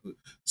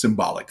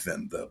symbolic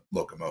than the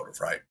locomotive,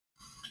 right?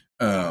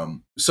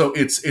 So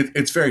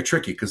it's very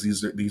tricky because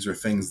these are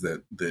things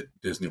that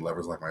Disney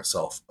lovers like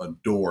myself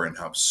adore and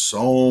have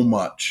so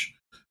much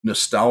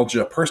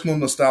nostalgia, personal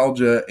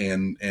nostalgia,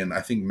 and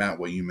I think, Matt,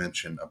 what you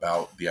mentioned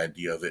about the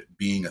idea of it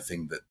being a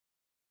thing that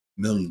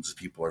millions of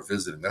people are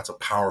visiting, that's a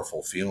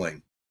powerful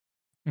feeling.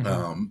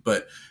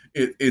 But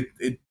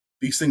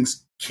these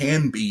things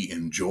can be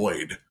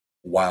enjoyed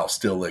while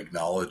still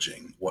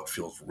acknowledging what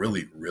feels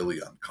really, really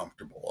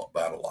uncomfortable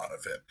about a lot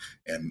of it.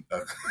 And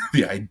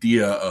the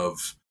idea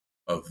of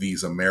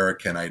these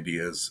American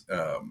ideas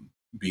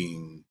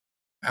being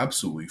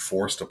absolutely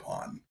forced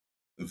upon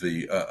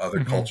the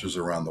other cultures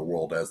around the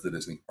world as the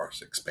Disney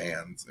parks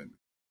expands, and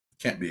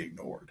can't be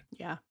ignored.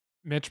 Yeah.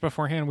 Mitch,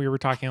 beforehand, we were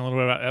talking a little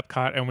bit about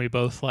Epcot, and we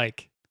both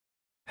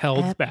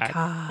held back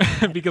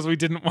because we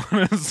didn't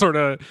want to sort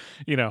of,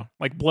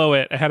 blow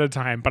it ahead of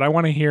time. But I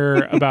want to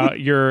hear about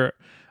I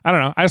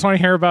just want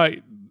to hear about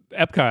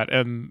Epcot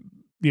and,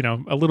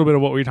 a little bit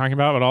of what we were talking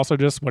about, but also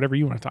just whatever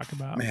you want to talk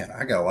about. Man,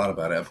 I got a lot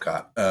about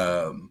Epcot.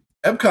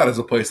 Epcot is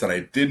a place that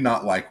I did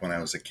not like when I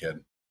was a kid.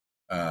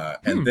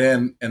 And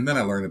then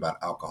I learned about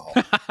alcohol.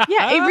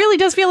 Yeah, it really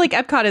does feel like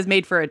Epcot is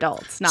made for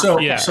adults, not for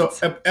kids. So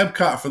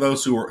Epcot, for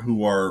those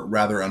who are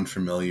rather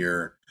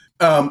unfamiliar,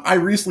 I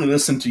recently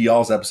listened to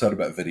y'all's episode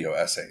about video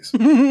essays,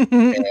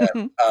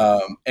 and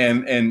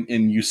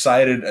you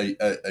cited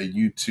a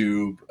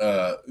YouTube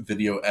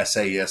video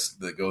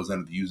essayist that goes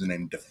under the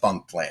username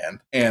Defunctland,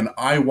 and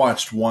I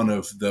watched one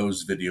of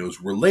those videos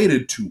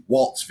related to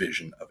Walt's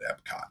vision of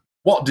Epcot.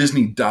 Walt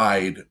Disney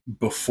died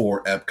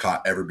before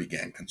Epcot ever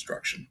began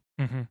construction.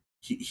 Mm-hmm.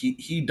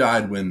 He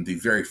died when the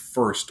very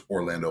first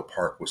Orlando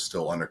park was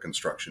still under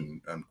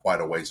construction and quite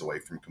a ways away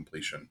from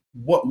completion.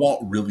 What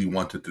Walt really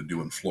wanted to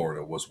do in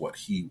Florida was what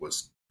he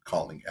was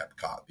calling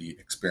Epcot, the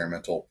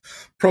experimental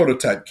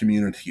prototype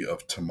community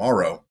of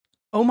tomorrow.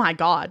 Oh my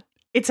God.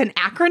 It's an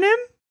acronym?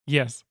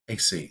 Yes.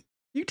 AC.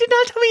 You did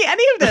not tell me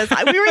any of this.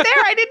 We were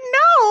there. I didn't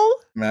know.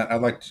 Matt,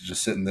 I'd like to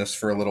just sit in this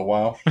for a little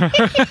while.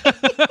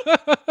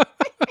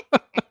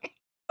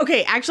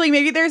 Okay, actually,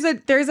 maybe there's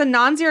a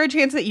non-zero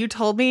chance that you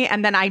told me,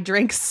 and then I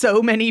drank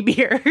so many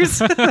beers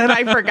that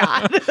I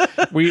forgot.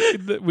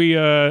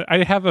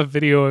 I have a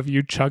video of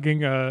you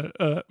chugging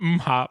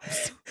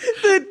hops.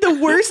 The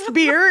worst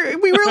beer.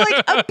 We were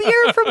like, a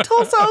beer from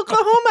Tulsa,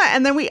 Oklahoma,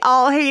 and then we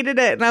all hated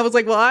it. And I was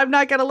like, well, I'm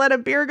not gonna let a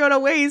beer go to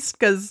waste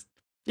because,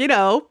 you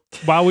know.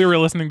 While we were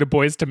listening to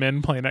Boyz II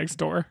Men play next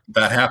door.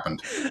 That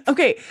happened.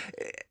 Okay,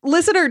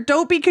 listener,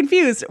 don't be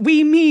confused.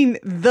 We mean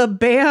the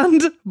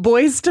band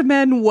Boyz II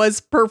Men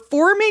was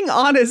performing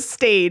on a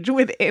stage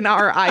within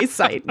our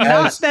eyesight,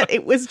 not that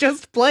it was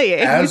just playing.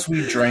 As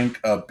we drank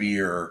a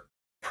beer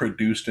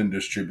produced and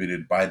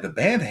distributed by the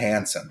band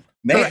Hanson,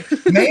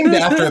 named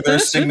after their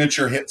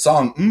signature hit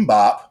song,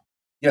 Mbop.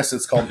 Yes,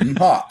 it's called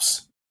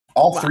Mhops.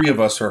 All three of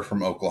us are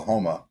from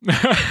Oklahoma.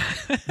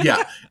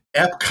 Yeah,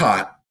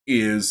 Epcot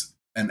is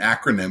an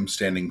acronym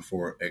standing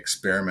for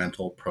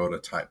Experimental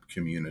Prototype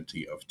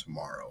Community of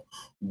Tomorrow.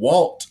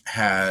 Walt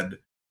had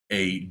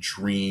a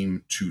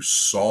dream to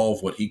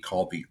solve what he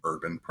called the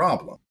urban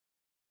problem.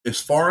 As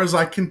far as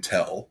I can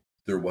tell,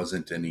 there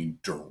wasn't any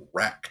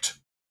direct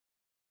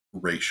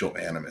racial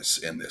animus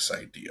in this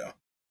idea,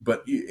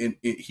 but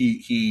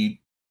he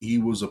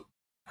was a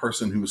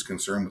person who was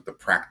concerned with the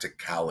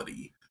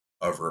practicality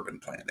of urban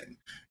planning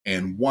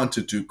and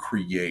wanted to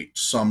create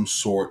some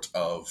sort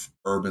of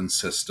urban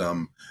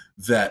system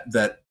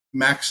that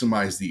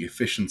maximized the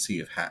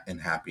efficiency and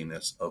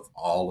happiness of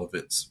all of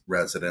its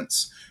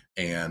residents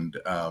and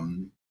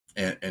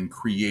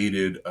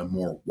created a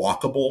more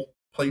walkable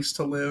place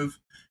to live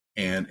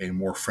and a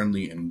more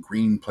friendly and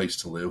green place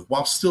to live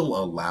while still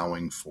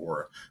allowing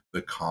for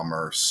the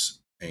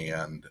commerce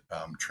and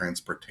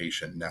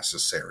transportation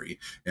necessary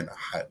in a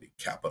highly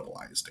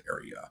capitalized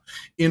area.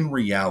 In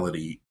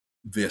reality,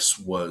 this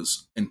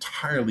was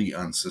entirely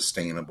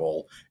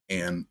unsustainable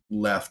and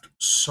left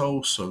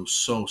so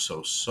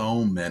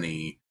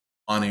many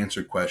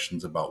unanswered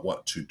questions about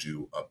what to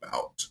do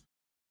about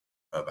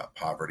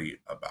poverty,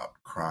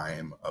 about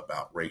crime,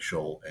 about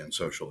racial and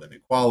social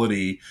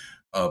inequality,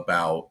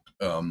 about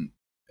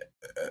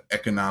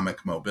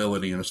economic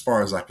mobility. And as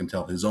far as I can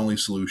tell, his only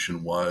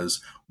solution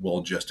was,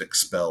 we'll just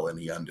expel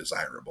any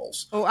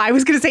undesirables. Oh, I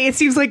was going to say, it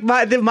seems like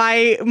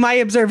my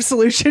observed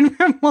solution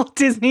from Walt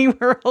Disney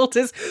World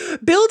is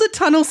build a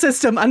tunnel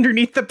system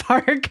underneath the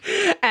park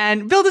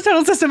and build a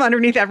tunnel system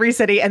underneath every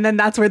city. And then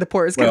that's where the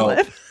poor is going to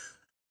live.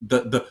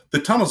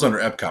 The tunnels under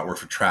Epcot were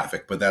for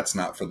traffic, but that's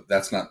not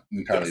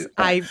entirely.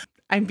 Yes,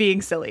 I'm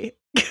being silly.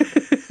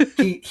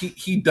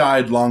 he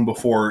died long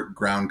before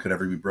ground could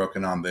ever be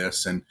broken on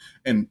this,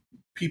 and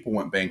people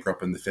went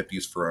bankrupt in the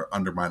 50s for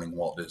undermining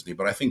Walt Disney,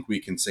 but I think we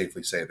can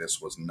safely say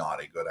this was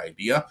not a good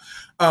idea.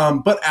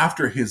 But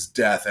after his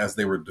death, as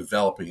they were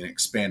developing and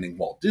expanding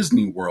Walt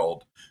Disney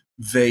World,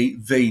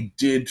 they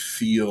did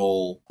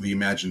feel, the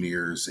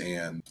Imagineers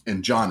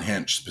and John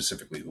Hench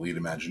specifically, the lead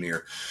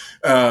Imagineer,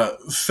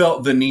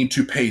 felt the need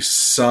to pay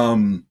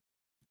some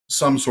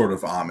sort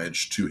of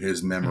homage to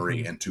his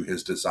memory and to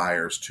his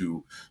desires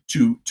to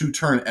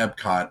turn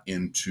Epcot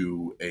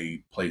into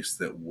a place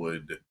that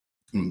would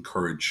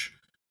encourage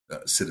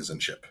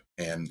citizenship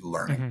and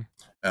learning.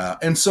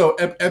 And so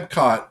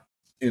Epcot,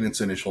 in its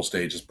initial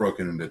stage, is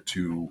broken into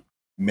two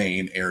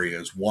main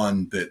areas.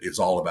 One that is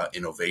all about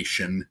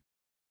innovation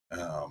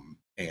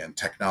and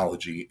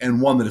technology,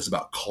 and one that is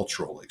about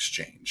cultural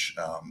exchange.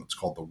 It's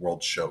called the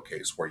World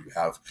Showcase, where you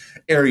have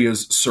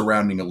areas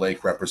surrounding a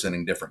lake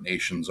representing different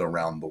nations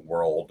around the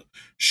world,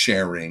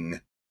 sharing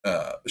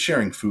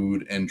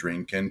food and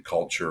drink and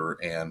culture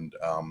and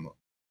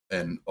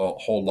a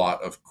whole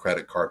lot of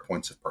credit card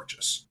points of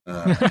purchase.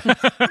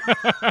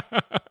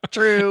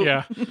 True.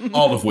 Yeah.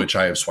 All of which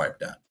I have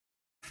swiped at.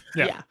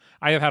 Yeah.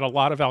 I have had a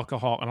lot of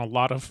alcohol and a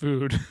lot of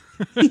food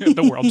at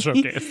the World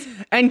Showcase.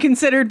 And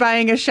considered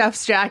buying a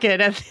chef's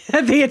jacket at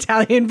the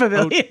Italian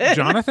Pavilion. Oh,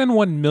 Jonathan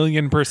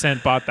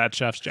 1,000,000% bought that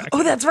chef's jacket.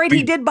 Oh, that's right.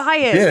 He did buy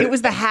it. Did. It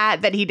was the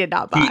hat that he did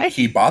not buy.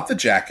 He bought the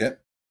jacket,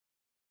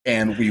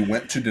 and we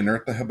went to dinner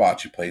at the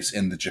hibachi place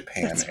in the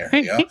Japan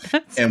area.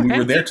 And we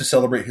were there to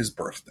celebrate his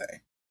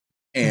birthday.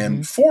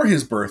 And for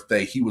his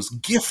birthday, he was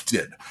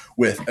gifted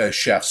with a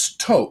chef's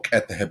toque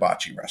at the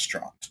hibachi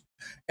restaurant.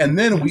 And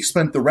then we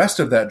spent the rest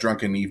of that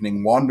drunken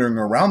evening wandering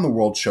around the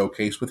World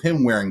Showcase with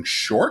him wearing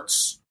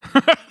shorts,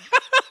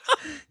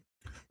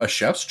 a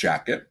chef's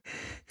jacket,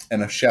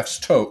 and a chef's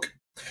toque,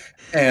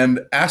 and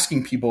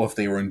asking people if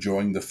they were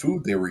enjoying the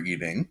food they were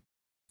eating,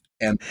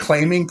 and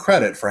claiming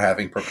credit for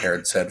having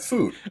prepared said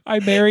food. I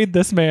married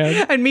this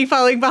man. And me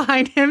following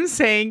behind him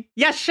saying,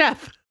 yes,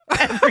 chef,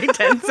 every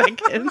 10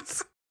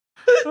 seconds.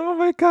 Oh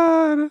my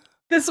God.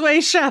 This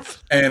way,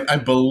 chef. And I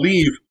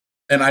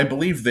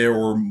believe there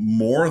were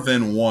more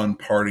than one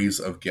parties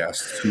of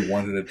guests who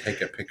wanted to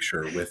take a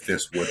picture with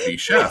this would-be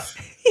chef.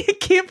 I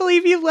can't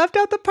believe you left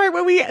out the part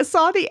where we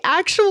saw the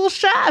actual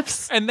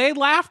chefs. And they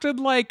laughed and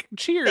like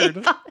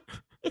cheered.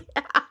 Yeah,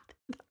 that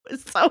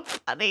was so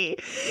funny.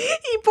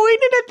 He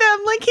pointed at them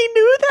like he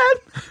knew them.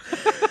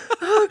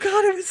 Oh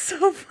God, it was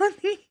so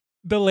funny.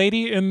 The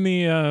lady in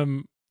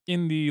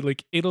the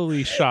like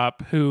Italy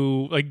shop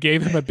who like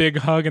gave him a big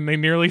hug and they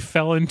nearly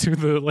fell into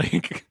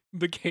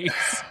the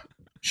case.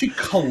 She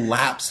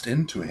collapsed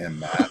into him,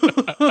 Matt.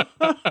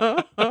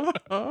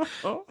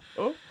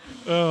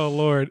 Oh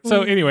Lord.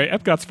 So anyway,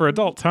 Epcot's for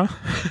adults, huh?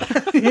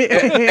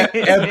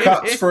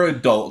 Epcot's for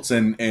adults,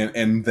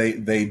 and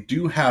they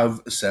do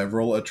have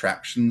several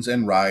attractions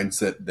and rides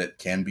that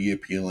can be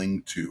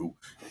appealing to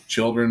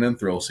children and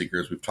thrill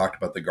seekers. We've talked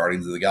about the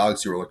Guardians of the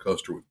Galaxy roller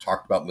coaster. We've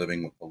talked about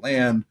Living with the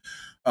Land.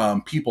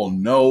 People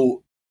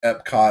know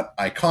Epcot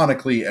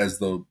iconically as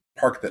the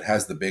park that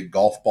has the big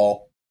golf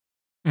ball.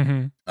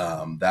 Mm-hmm.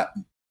 That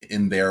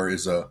in there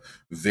is a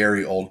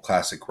very old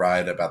classic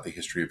ride about the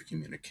history of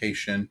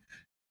communication.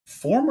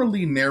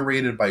 Formerly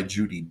narrated by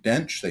Judi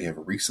Dench. They have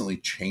recently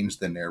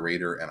changed the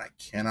narrator, and I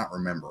cannot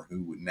remember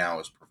who now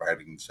is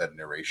providing said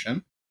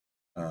narration.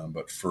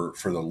 But for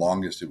the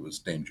longest, it was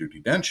Dame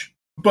Judi Dench.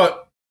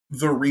 But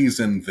the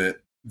reason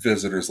that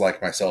visitors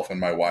like myself and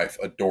my wife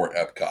adore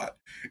Epcot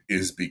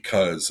is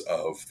because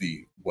of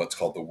what's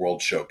called the World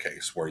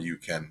Showcase, where you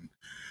can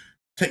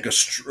take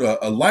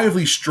a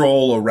lively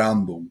stroll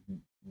around the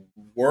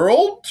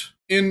world,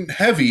 in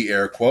heavy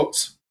air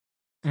quotes,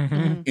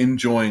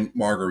 enjoying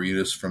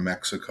margaritas from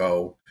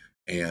Mexico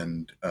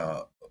and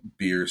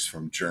beers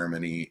from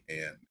Germany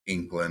and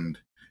England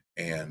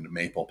and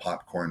maple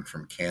popcorn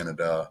from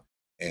Canada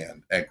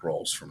and egg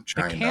rolls from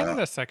China. The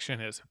Canada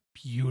section is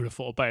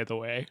beautiful, by the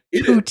way.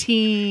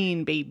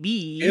 Poutine,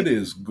 baby. It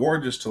is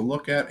gorgeous to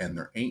look at, and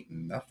there ain't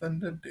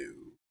nothing to do.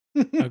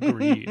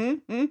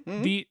 Agreed.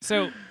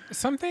 So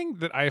something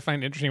that I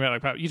find interesting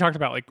about you talked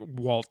about like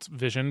Walt's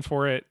vision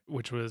for it,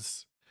 which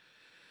was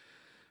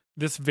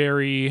this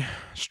very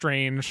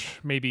strange,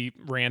 maybe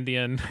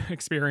Randian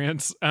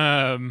experience.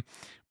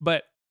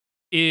 But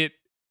it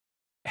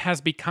has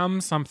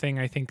become something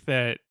I think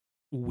that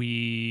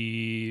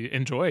we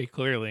enjoy,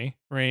 clearly,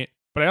 right?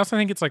 But I also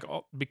think it's like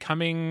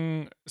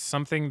becoming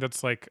something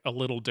that's like a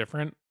little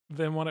different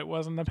than what it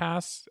was in the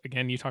past.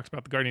 Again, you talked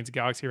about the Guardians of the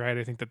Galaxy ride.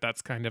 I think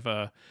that's kind of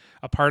a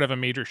part of a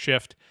major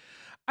shift.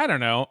 I don't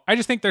know. I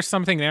just think there's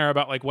something there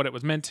about like what it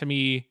was meant to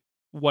be,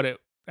 what it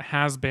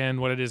has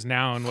been, what it is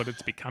now, and what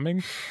it's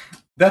becoming.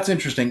 That's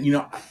interesting. You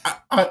know,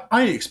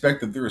 I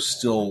expect that there is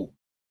still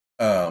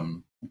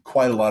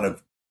quite a lot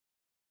of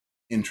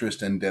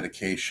interest and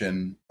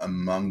dedication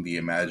among the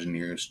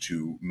Imagineers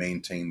to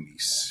maintain the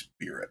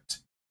spirit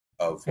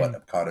of what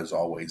Epcot has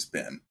always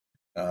been.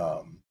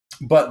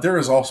 But there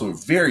is also a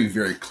very,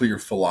 very clear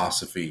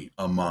philosophy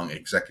among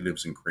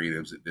executives and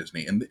creatives at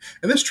Disney. And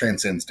this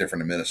transcends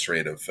different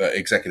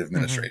executive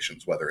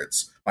administrations, whether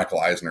it's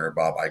Michael Eisner or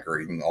Bob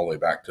Iger, even all the way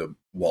back to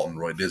Walt and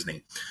Roy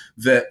Disney,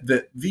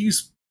 that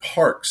these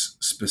parks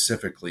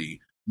specifically,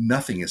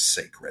 nothing is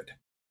sacred.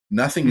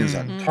 Nothing is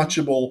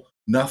untouchable.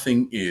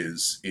 Nothing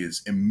is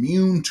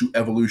immune to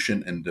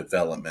evolution and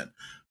development.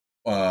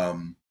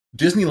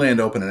 Disneyland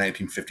opened in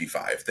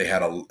 1955. They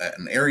had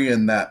an area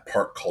in that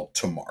park called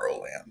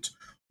Tomorrowland,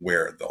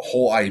 where the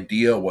whole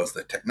idea was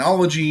the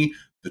technology,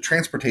 the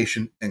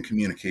transportation, and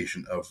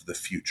communication of the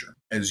future.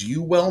 As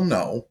you well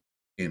know,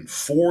 in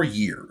 4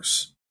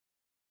 years,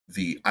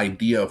 the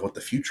idea of what the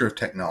future of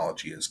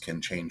technology is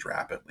can change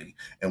rapidly.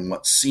 And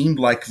what seemed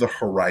like the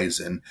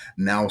horizon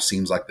now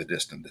seems like the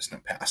distant,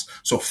 distant past.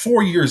 So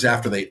 4 years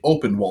after they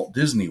opened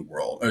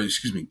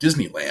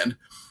Disneyland,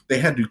 they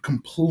had to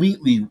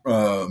completely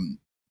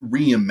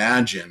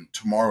reimagine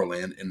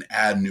Tomorrowland and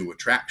add new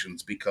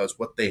attractions because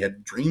what they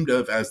had dreamed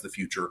of as the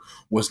future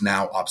was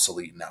now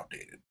obsolete and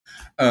outdated.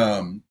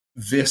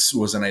 This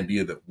was an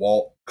idea that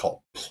Walt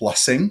called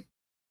plussing.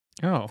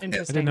 Oh, interesting.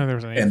 I didn't know there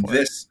was an name for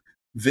it.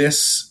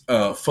 This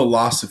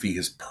philosophy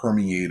has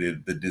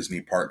permeated the Disney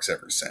parks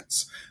ever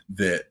since.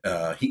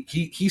 That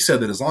he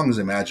said that as long as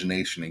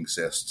imagination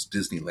exists,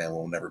 Disneyland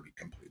will never be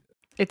completed.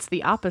 It's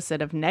the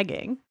opposite of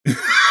negging.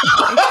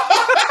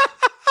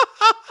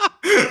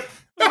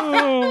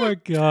 Oh my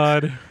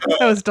God.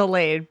 That was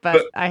delayed,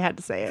 but I had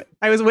to say it.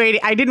 I was waiting.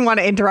 I didn't want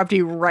to interrupt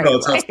you right No,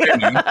 away.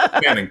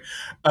 it's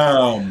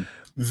outstanding.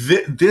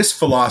 This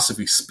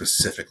philosophy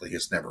specifically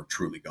has never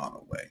truly gone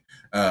away.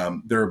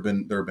 There have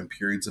been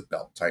periods of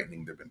belt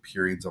tightening. There have been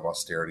periods of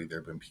austerity. There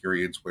have been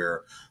periods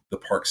where the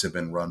parks have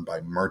been run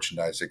by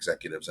merchandise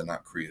executives and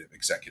not creative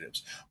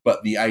executives.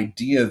 But the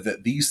idea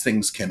that these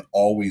things can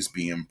always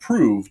be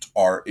improved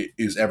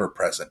is ever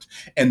present.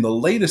 And the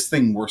latest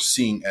thing we're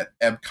seeing at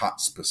Epcot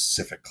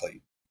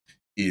specifically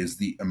is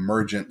the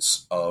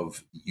emergence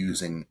of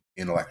using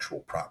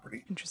intellectual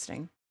property.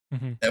 Interesting.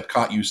 Mm-hmm.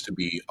 Epcot used to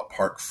be a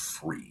park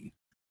free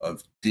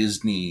of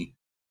Disney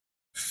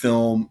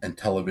film and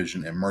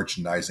television and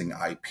merchandising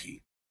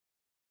IP.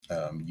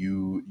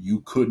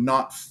 You could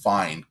not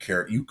find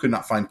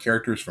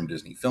characters from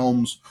Disney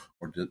films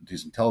or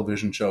Disney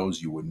television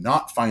shows. You would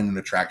not find an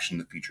attraction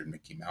that featured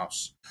Mickey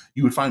Mouse.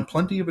 You would find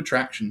plenty of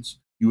attractions.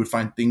 You would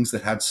find things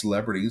that had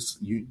celebrities.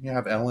 You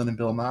have Ellen and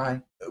Bill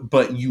Nye,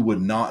 but you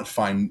would not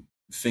find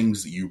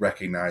things that you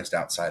recognized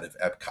outside of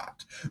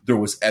Epcot. There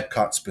was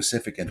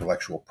Epcot-specific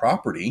intellectual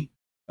property.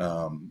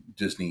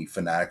 Disney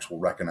fanatics will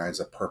recognize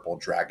a purple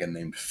dragon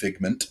named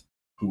Figment,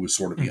 who was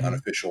sort of the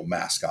unofficial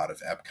mascot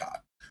of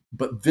Epcot.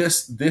 But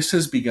this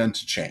has begun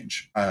to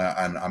change,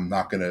 and I'm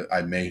not gonna.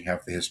 I may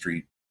have the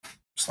history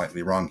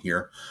slightly wrong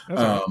here,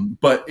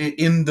 but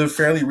in the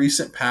fairly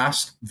recent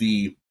past,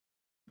 the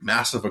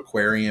massive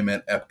aquarium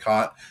at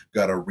Epcot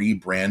got a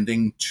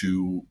rebranding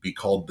to be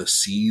called the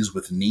Seas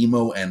with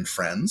Nemo and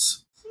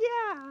Friends.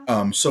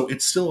 Yeah. So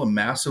it's still a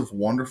massive,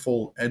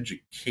 wonderful,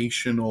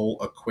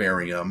 educational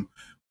aquarium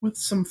with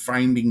some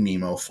Finding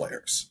Nemo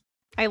flares.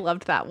 I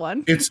loved that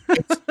one. It's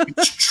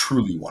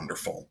truly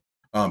wonderful.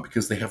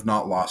 Because they have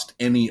not lost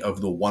any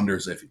of the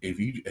wonders.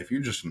 If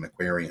you're just an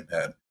aquarium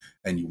head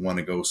and you want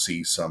to go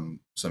see some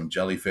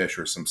jellyfish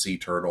or some sea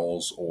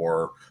turtles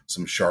or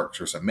some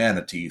sharks or some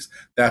manatees,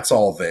 that's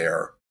all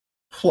there.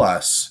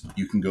 Plus,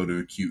 you can go to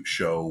a cute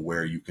show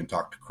where you can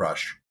talk to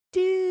Crush.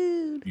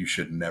 Dude, You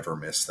should never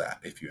miss that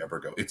if you ever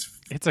go.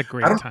 It's a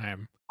great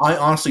time. I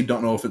honestly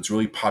don't know if it's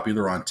really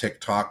popular on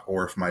TikTok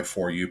or if my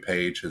For You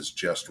page has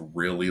just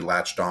really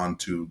latched on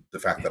to the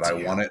fact that I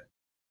want it.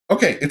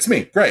 Okay, it's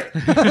me. Great.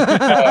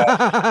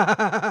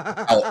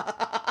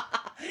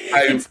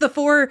 It's the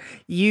For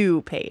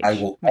You page. I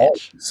will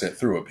always sit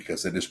through it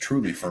because it is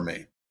truly for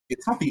me.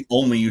 It's not the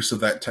only use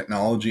of that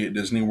technology at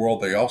Disney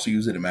World. They also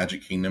use it at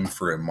Magic Kingdom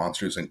for a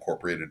Monsters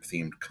Incorporated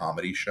themed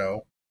comedy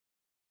show,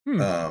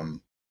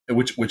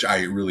 which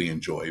I really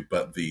enjoy.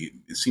 But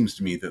it seems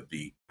to me that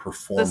the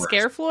performers, the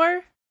scare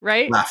floor,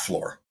 right? Laugh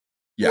floor.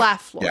 Yeah.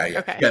 Laugh floor. Yeah.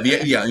 Okay.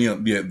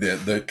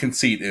 The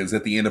conceit is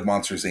at the end of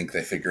Monsters Inc.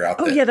 they figure out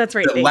that, that's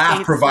right. that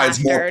laugh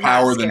provides more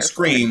power than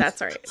scream. That's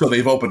right. So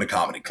they've opened a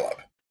comedy club.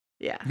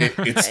 Yeah.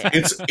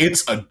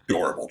 It's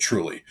adorable,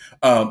 truly.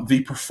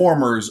 The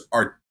performers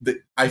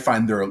I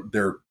find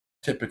they're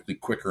typically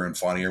quicker and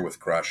funnier with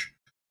Crush.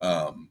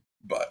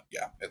 But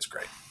yeah, it's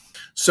great.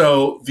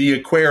 So the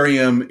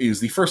aquarium is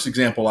the first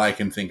example I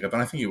can think of,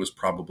 and I think it was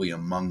probably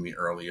among the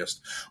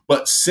earliest.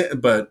 But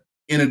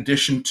in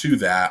addition to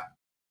that,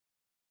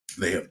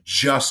 they have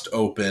just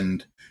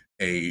opened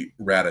a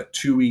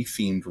Ratatouille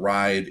themed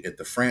ride at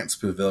the France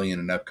Pavilion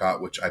in Epcot,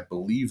 which I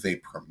believe they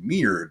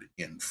premiered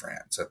in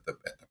France at the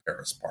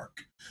Paris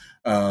Park.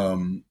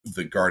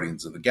 The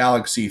Guardians of the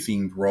Galaxy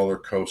themed roller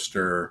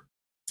coaster.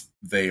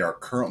 They are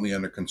currently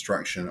under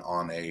construction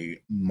on a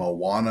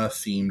Moana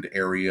themed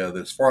area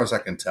that, as far as I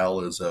can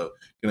tell, is going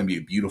to be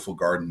a beautiful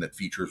garden that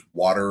features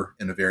water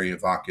in a very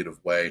evocative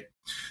way.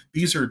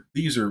 These are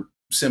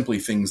simply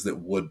things that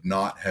would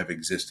not have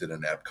existed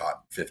in Epcot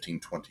 15,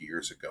 20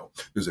 years ago.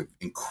 There's an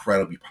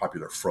incredibly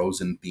popular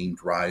Frozen themed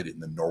ride in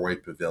the Norway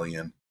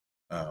Pavilion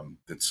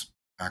that's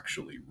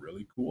actually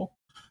really cool.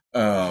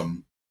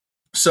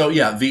 So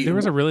yeah, there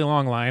was a really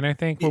long line, I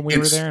think, when we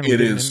were there, and we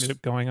ended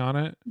up going on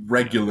it.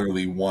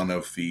 Regularly one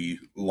of the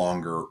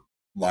longer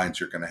lines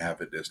you're going to have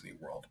at Disney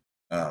World.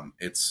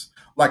 It's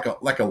like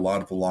a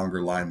lot of the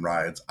longer line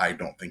rides. I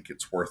don't think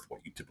it's worth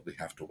what you typically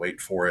have to wait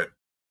for it,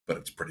 but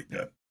it's pretty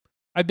good.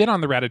 I've been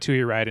on the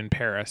Ratatouille ride in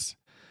Paris.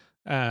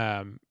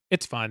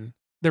 It's fun.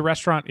 The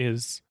restaurant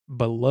is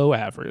below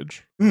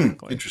average.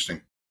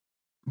 Interesting.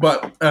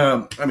 But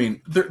I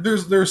mean,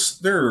 there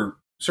are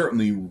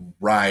certainly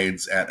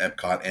rides at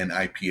Epcot and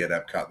IP at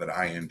Epcot that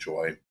I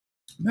enjoy.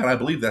 And I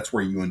believe that's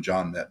where you and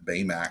John met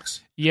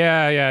Baymax.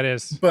 Yeah, it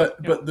is. But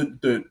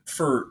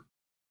for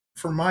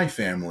my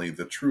family,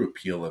 the true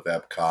appeal of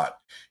Epcot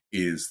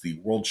is the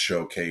World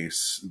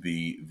Showcase,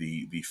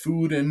 the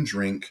food and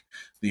drink,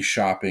 the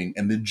shopping,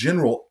 and the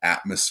general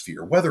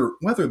atmosphere. Whether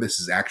this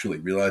is actually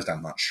realized,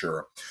 I'm not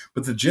sure,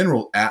 but the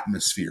general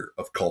atmosphere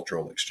of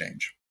cultural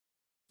exchange.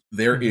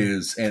 There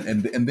is,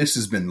 and this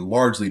has been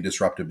largely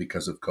disrupted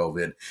because of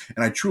COVID,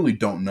 and I truly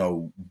don't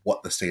know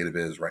what the state of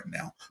it is right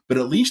now. But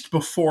at least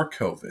before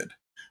COVID,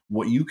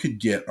 what you could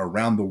get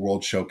around the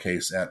World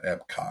Showcase at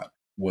Epcot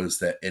was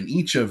that in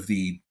each of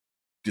the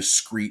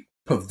discrete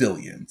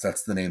pavilions,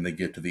 that's the name they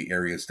give to the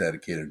areas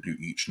dedicated to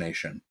each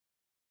nation,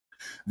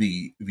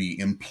 the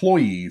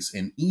employees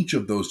in each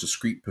of those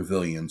discrete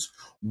pavilions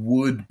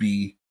would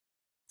be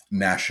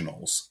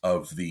nationals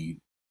of the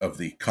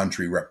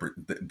country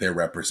they're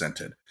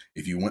represented.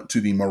 If you went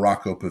to the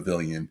Morocco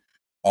pavilion,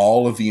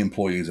 all of the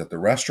employees at the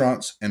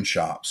restaurants and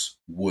shops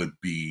would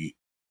be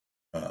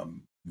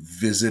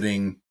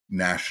visiting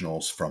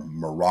nationals from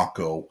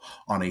Morocco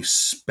on a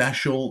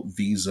special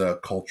visa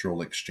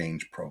cultural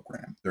exchange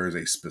program. There is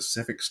a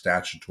specific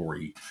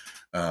statutory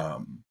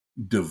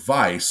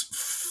device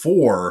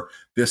for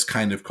this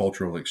kind of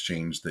cultural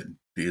exchange that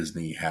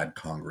Disney had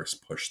Congress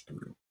push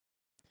through.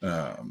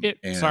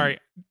 Sorry,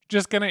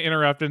 just gonna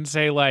interrupt and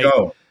say,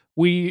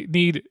 we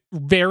need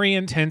very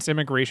intense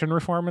immigration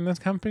reform in this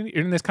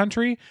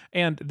country,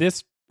 and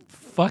this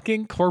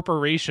fucking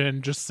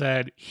corporation just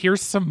said,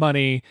 here's some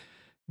money,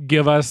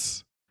 give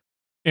us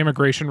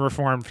immigration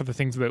reform for the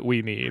things that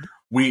we need.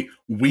 We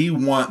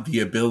want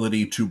the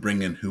ability to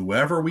bring in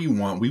whoever we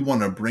want. We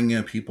want to bring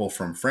in people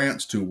from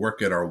France to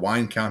work at our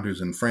wine counters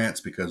in France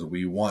because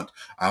we want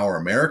our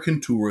American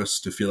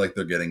tourists to feel like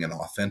they're getting an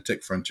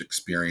authentic French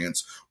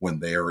experience when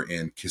they are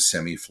in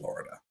Kissimmee,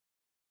 Florida.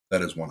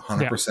 That is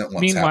 100% what's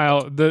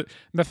Meanwhile, happened.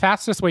 the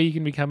fastest way you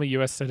can become a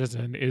U.S.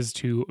 citizen is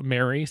to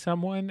marry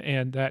someone,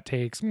 and that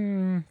takes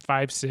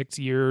 5-6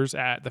 years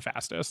at the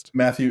fastest.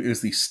 Matthew,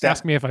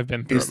 Ask me if I've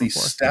been through it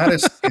before.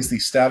 Is the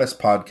status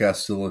podcast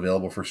still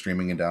available for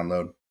streaming and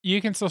download?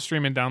 You can still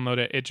stream and download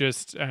it. It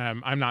just,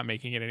 I'm not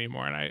making it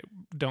anymore, and I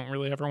don't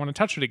really ever want to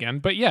touch it again.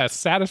 But yes,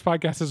 Status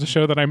Podcast is a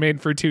show that I made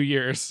for 2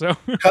 years. So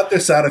cut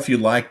this out if you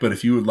like, but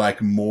if you would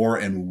like more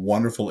and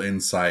wonderful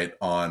insight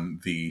on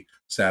the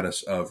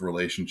status of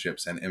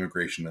relationships and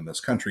immigration in this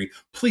country,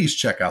 please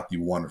check out the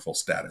wonderful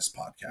Status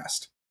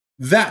Podcast.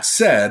 That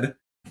said,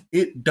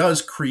 it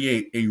does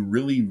create a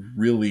really,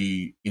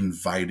 really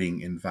inviting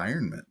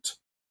environment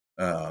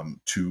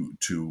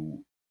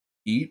to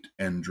eat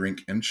and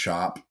drink and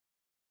shop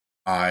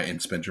and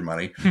spend your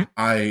money.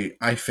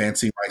 I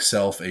fancy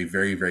myself a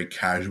very, very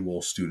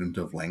casual student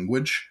of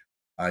language.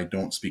 I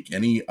don't speak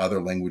any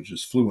other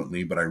languages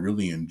fluently, but I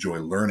really enjoy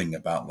learning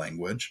about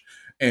language.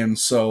 And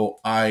so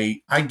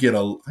I get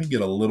a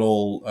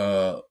little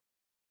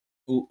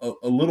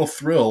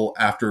thrill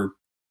after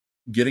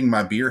getting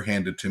my beer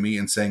handed to me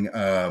and saying,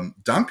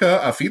 "Danke,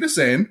 auf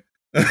Wiedersehen."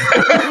 And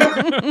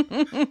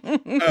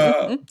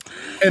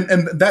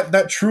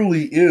that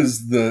truly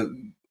is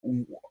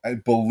I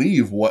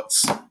believe what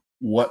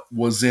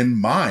was in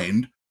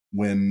mind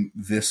when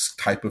this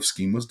type of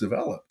scheme was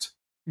developed.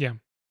 Yeah,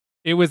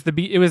 it was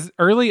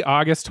early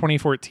August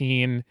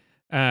 2014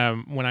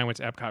 when I went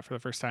to Epcot for the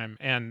first time.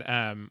 And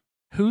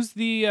who's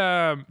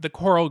the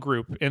choral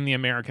group in the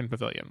American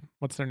Pavilion?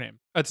 What's their name?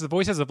 It's the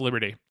Voices of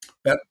Liberty.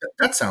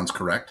 That sounds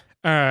correct.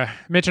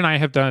 Mitch and I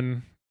have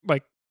done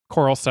like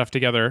choral stuff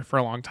together for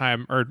a long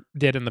time, or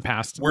did in the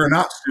past. We're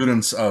not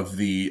students of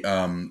the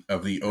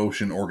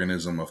ocean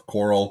organism of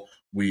choral.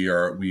 We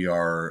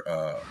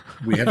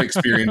have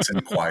experience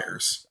in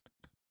choirs.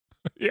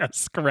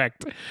 Yes,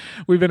 correct.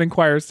 We've been in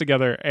choirs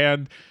together,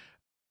 and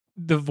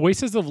the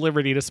Voices of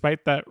Liberty,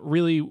 despite that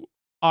really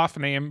off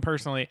name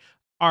personally,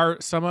 are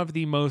some of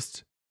the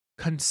most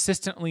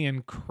consistently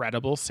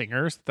incredible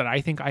singers that I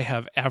think I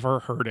have ever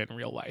heard in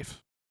real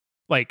life.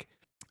 Like,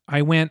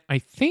 I went, I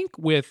think,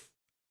 with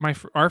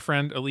our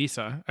friend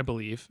Elisa, I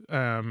believe.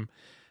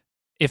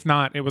 If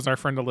not, it was our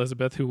friend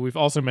Elizabeth, who we've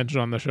also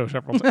mentioned on the show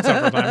several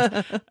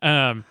times,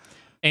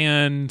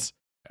 and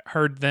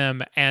heard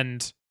them.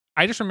 And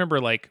I just remember,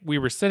 like, we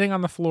were sitting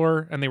on the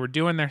floor and they were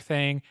doing their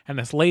thing, and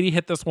this lady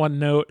hit this one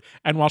note.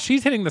 And while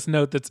she's hitting this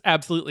note that's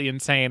absolutely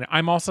insane,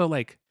 I'm also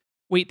like,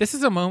 wait, this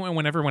is a moment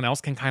when everyone else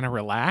can kind of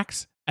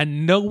relax.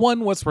 And no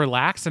one was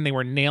relaxed, and they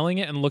were nailing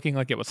it and looking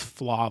like it was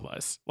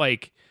flawless.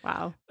 Like,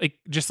 wow. Like,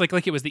 just like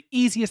it was the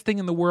easiest thing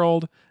in the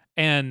world.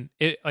 And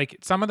it, like,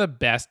 some of the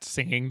best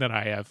singing that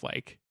I have,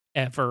 like,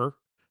 ever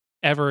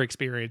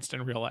experienced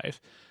in real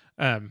life.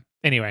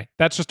 Anyway,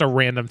 that's just a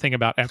random thing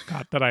about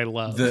Epcot that I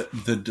love.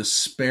 The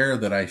despair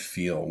that I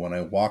feel when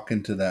I walk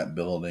into that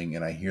building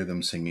and I hear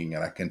them singing,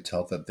 and I can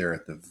tell that they're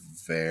at the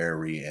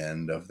very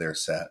end of their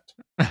set.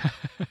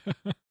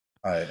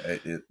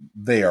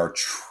 They are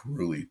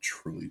truly,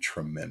 truly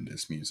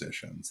tremendous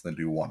musicians that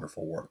do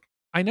wonderful work.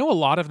 I know a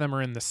lot of them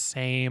are in the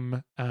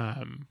same,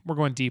 we're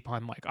going deep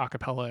on like a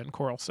cappella and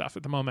choral stuff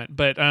at the moment,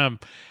 but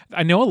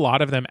I know a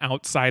lot of them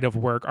outside of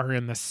work are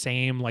in the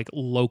same like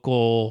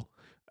local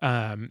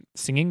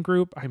singing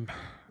group. I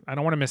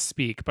don't want to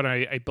misspeak, but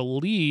I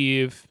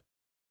believe,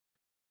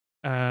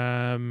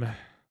 yeah,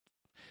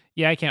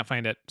 I can't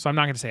find it, so I'm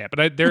not going to say it,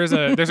 but there's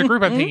a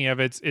group I'm thinking of.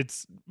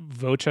 It's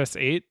Voces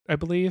 8, I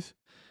believe.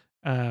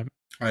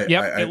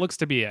 It looks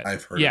to be it.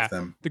 I've heard of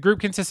them. The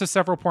group consists of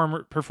several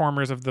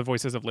performers of the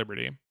Voices of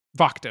Liberty.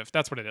 Voctive,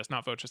 that's what it is,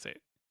 not Voces 8.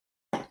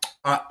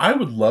 I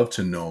would love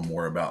to know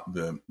more about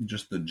the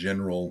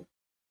general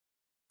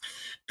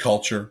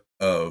culture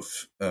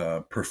of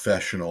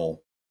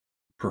professional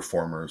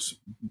performers,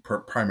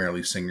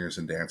 primarily singers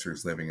and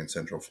dancers living in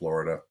Central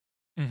Florida.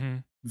 Mm-hmm.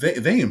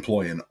 They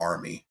employ an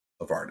army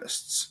of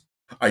artists.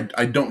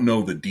 I don't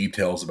know the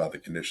details about the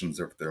conditions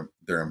of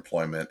their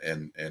employment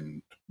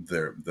and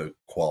the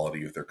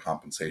quality of their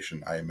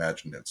compensation. I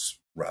imagine it's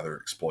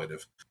rather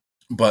exploitive,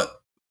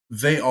 but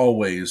they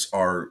always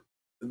are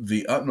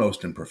the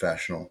utmost in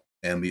professional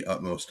and the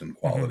utmost in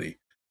quality.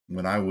 Mm-hmm.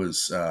 When I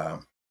was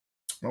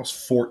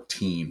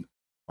 14,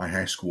 my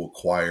high school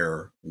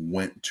choir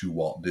went to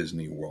Walt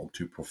Disney World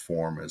to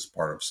perform as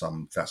part of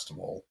some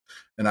festival.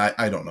 And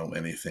I don't know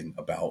anything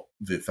about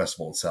the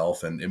festival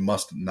itself, and it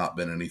must have not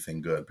been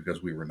anything good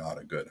because we were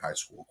not a good high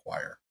school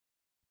choir.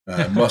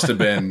 It must have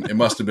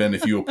been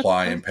if you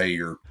apply and pay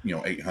your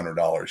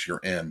 $800, you're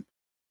in.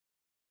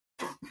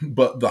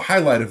 But the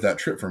highlight of that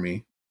trip for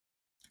me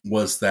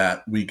was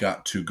that we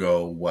got to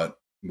go what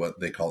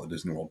they call at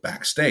Disney World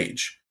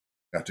backstage.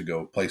 got to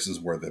go places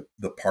where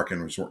the park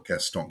and resort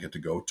guests don't get to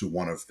go, to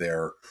one of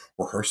their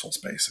rehearsal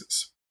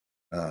spaces,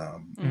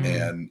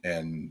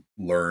 and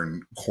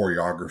learn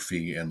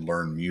choreography and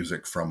learn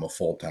music from a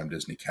full-time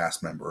Disney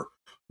cast member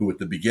who at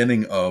the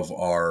beginning of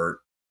our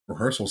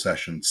rehearsal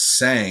session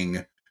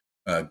sang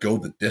Go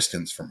the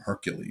Distance from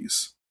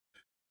Hercules.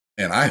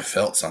 And I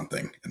felt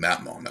something in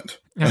that moment.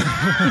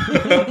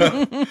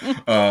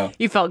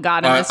 You felt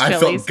God in this I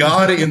Chili's. felt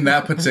God in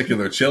that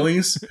particular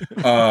Chili's.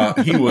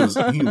 He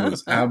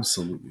was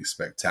absolutely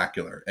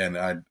spectacular, and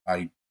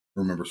I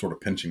remember sort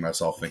of pinching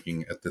myself,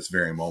 thinking at this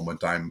very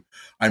moment I'm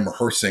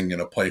rehearsing in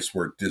a place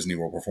where Disney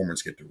World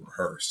performers get to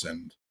rehearse,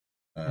 and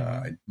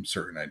I'm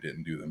certain I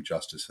didn't do them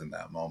justice in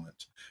that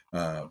moment.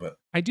 But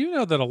I do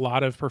know that a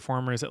lot of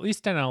performers, at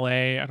least in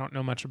LA, I don't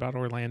know much about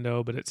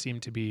Orlando, but it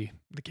seemed to be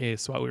the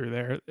case while we were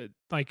there,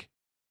 like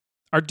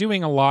are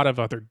doing a lot of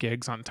other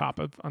gigs on top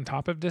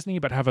of Disney,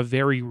 but have a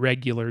very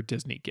regular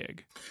Disney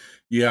gig.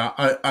 Yeah,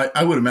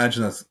 I would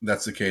imagine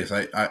that's the case.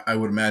 I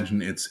would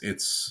imagine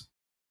it's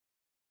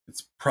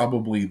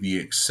probably the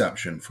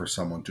exception for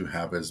someone to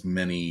have as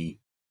many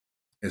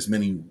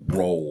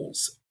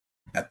roles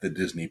at the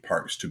Disney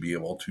parks to be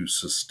able to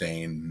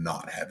sustain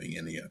not having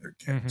any other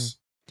gigs.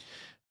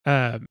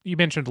 You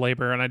mentioned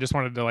labor, and I just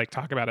wanted to like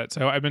talk about it.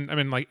 So I've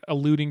been like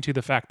alluding to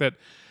the fact that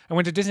I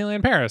went to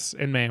Disneyland Paris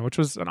in May, which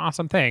was an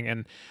awesome thing.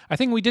 And I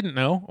think we didn't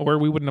know, or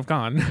we wouldn't have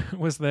gone,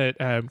 was that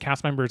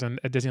cast members at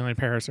Disneyland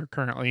Paris are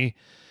currently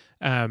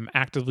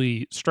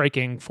actively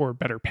striking for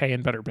better pay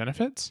and better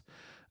benefits.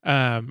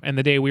 And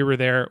the day we were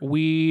there,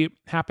 we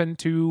happened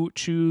to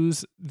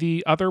choose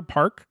the other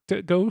park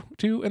to go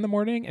to in the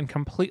morning and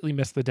completely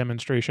missed the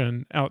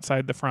demonstration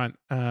outside the front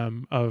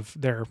of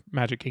their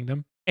Magic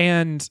Kingdom.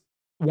 And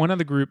one of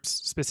the groups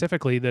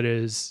specifically that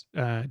is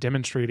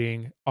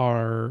demonstrating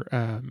are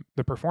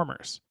the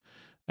performers.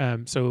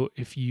 So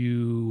if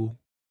you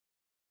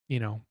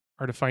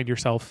are to find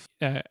yourself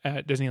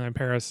at Disneyland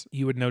Paris,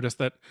 you would notice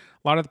that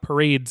a lot of the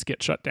parades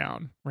get shut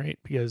down, right?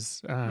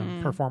 Because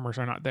performers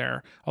are not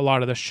there. A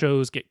lot of the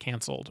shows get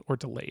canceled or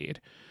delayed.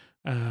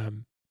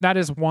 That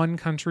is one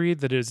country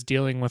that is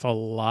dealing with a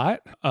lot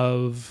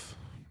of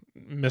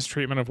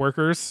mistreatment of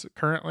workers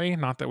currently.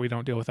 Not that we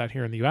don't deal with that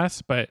here in the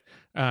US, but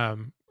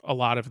a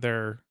lot of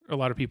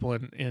people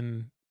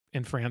in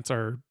France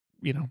are,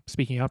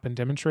 speaking up and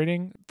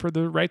demonstrating for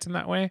the rights in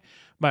that way.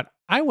 But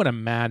I would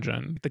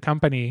imagine the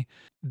company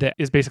that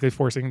is basically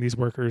forcing these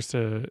workers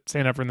to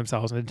stand up for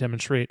themselves and to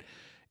demonstrate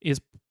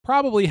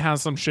probably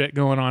has some shit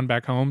going on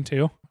back home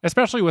too,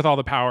 especially with all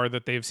the power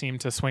that they've seemed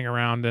to swing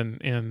around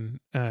in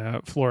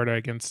Florida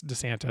against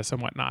DeSantis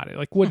and whatnot.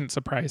 It wouldn't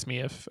surprise me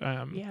if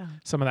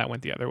some of that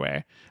went the other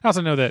way. I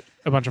also know that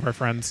a bunch of our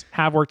friends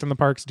have worked in the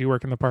parks, do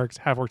work in the parks,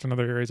 have worked in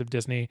other areas of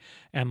Disney,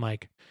 and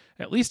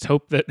at least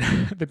hope that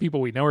the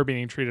people we know are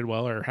being treated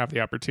well or have the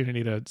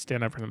opportunity to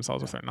stand up for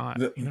themselves if they're not.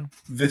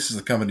 This is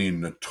a company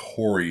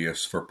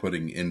notorious for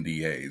putting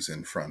NDAs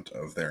in front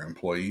of their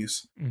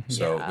employees. Mm-hmm.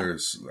 So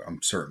there's,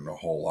 I'm certain, a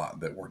whole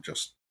lot that we're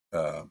just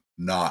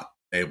not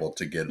able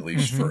to get, at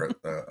least for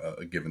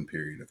a given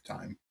period of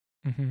time.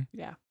 Mm-hmm.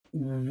 Yeah.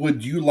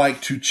 Would you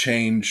like to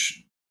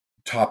change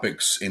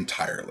topics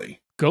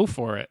entirely? Go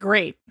for it.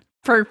 Great.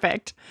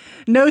 Perfect.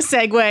 No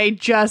segue,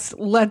 just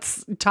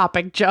let's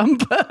topic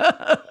jump.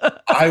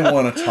 I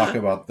want to talk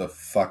about the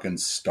fucking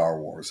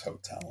Star Wars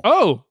hotel.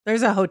 Oh,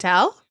 there's a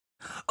hotel?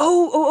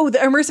 Oh, the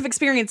immersive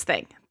experience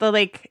thing. The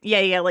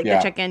you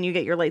check in, you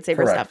get your lightsaber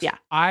Correct. stuff. Yeah.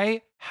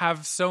 I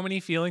have so many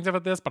feelings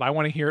about this, but I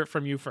want to hear it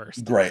from you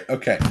first. Great.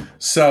 Okay.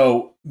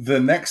 So the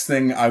next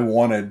thing I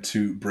wanted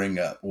to bring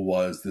up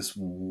was this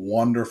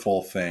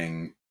wonderful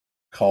thing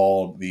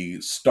called the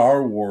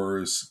Star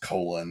Wars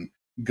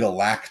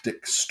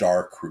Galactic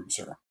Star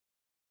Cruiser.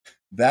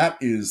 That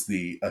is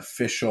the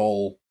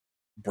official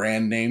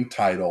brand name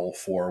title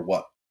for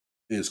what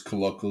is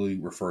colloquially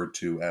referred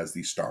to as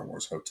the Star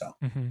Wars Hotel.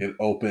 Mm-hmm. It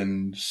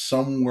opened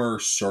somewhere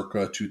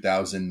circa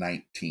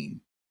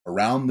 2019,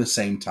 around the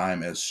same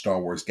time as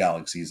Star Wars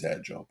Galaxy's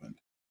Edge opened.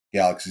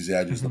 Galaxy's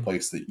Edge is the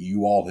place that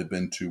you all have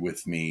been to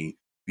with me,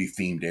 the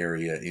themed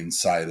area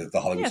inside of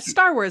the Hollywood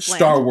Star Wars Land.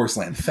 Star Wars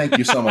Land. Thank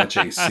you so much,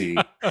 AC.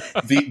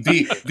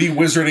 the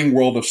Wizarding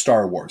World of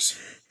Star Wars.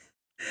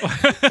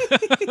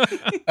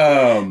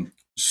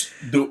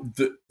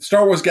 The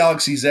Star Wars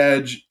Galaxy's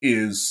Edge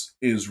is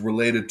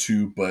related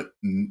to, but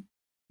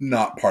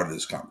not part of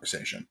this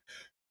conversation.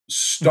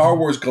 Star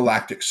Wars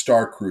Galactic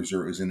Star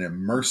Cruiser is an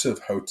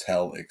immersive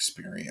hotel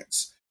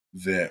experience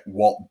that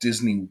Walt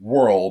Disney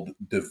World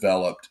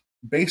developed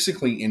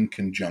basically in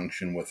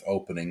conjunction with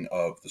opening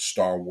of the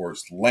Star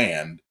Wars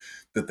Land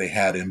that they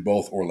had in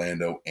both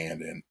Orlando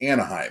and in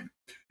Anaheim.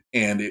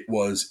 And it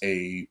was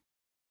a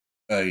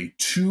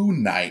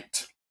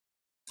 2-night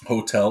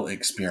hotel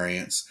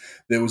experience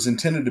that was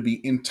intended to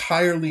be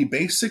entirely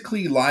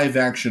basically live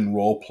action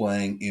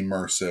role-playing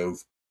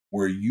immersive,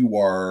 where you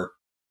are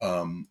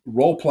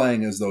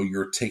role-playing as though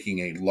you're taking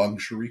a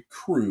luxury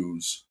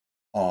cruise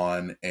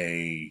on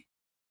a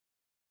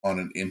on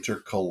an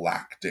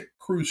intergalactic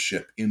cruise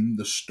ship in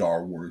the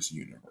Star Wars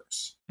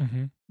universe,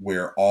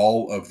 where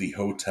all of the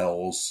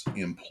hotel's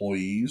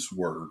employees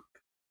were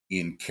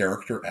in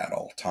character at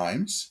all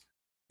times,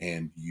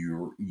 and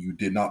you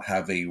did not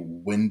have a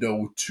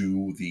window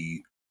to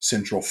the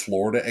Central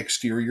Florida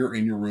exterior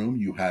in your room.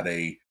 You had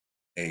a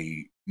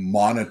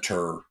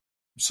monitor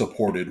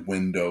supported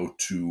window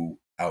to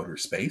outer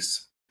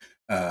space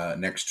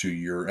next to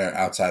your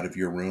outside of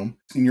your room.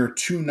 And your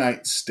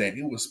 2-night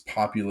stay was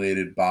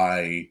populated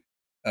by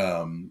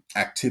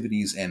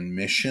activities and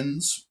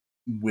missions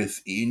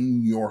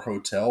within your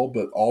hotel,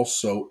 but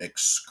also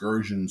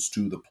excursions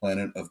to the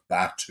planet of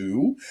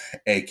Batuu,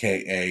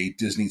 aka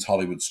Disney's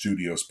Hollywood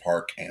Studios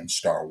Park and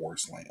Star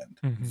Wars Land.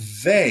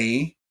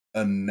 They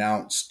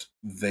announced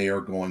they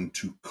are going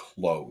to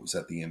close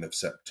at the end of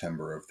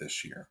September of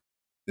this year.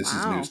 This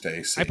is news to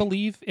AC. I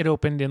believe it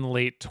opened in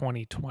late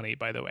 2020,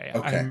 by the way.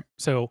 Okay.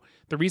 So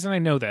the reason I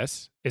know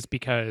this is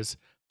because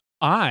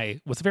I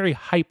was very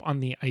hype on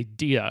the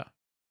idea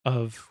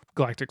of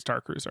Galactic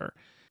Star Cruiser.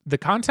 The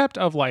concept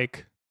of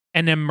like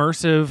an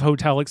immersive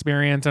hotel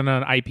experience and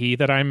an IP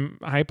that I'm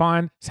hype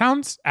on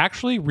sounds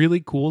actually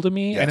really cool to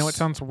me. Yes. I know it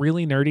sounds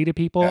really nerdy to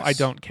people. Yes. I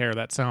don't care.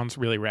 That sounds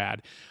really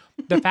rad.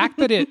 The fact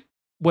that it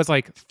was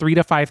like $3,000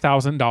 to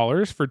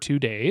 $5,000 for 2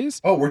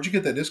 days. Oh, where'd you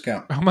get that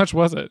discount? How much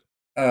was it?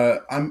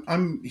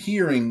 I'm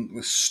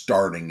hearing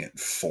starting at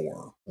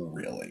 4,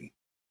 really.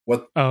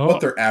 What Oh.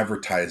 they're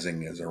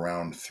advertising is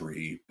around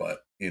 3, but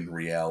in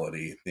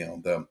reality,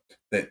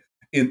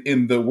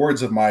 in the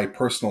words of my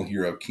personal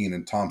hero,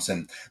 Kenan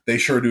Thompson, they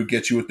sure do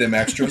get you with them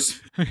extras.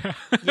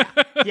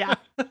 Yeah.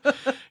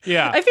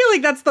 Yeah. I feel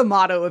like that's the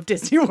motto of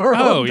Disney World.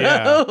 Oh,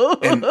 yeah. though.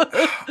 And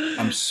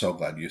I'm so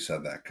glad you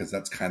said that, because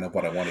that's kind of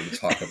what I wanted to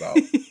talk about.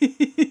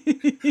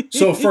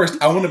 So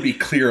first, I want to be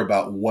clear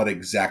about what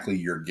exactly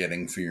you're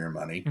getting for your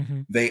money.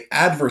 They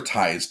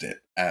advertised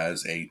it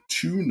as a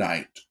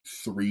 2-night,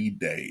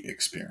 3-day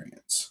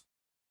experience.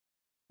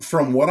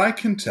 From what I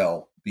can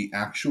tell, the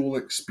actual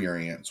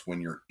experience when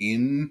you're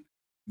in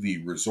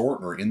the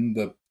resort or in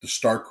the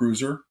Star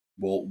Cruiser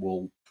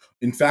will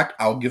in fact,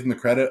 I'll give them the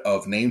credit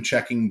of name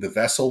checking the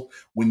vessel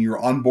when you're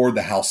on board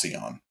the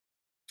Halcyon.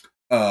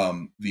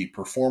 The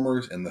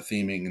performers and the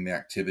theming and the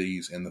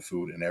activities and the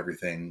food and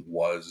everything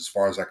was, as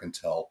far as I can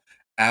tell,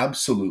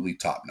 absolutely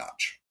top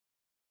notch.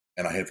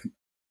 And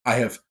I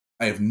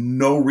have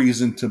no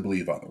reason to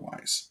believe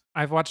otherwise.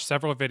 I've watched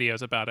several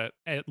videos about it.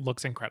 It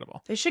looks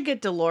incredible. They should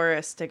get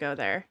Dolores to go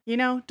there. You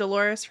know,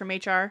 Dolores from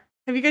HR.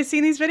 Have you guys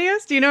seen these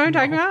videos? Do you know what I'm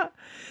talking about?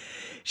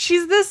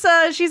 She's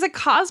she's a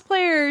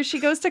cosplayer.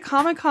 She goes to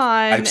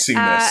Comic-Con. I've seen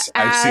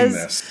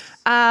this.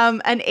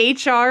 An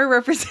HR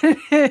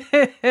representative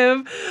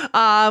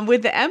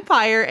with the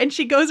Empire, and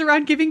she goes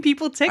around giving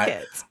people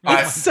tickets.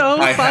 It's so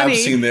funny. I have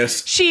seen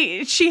this.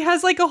 She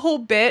has like a whole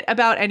bit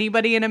about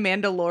anybody in a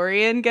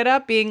Mandalorian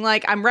getup being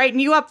like, I'm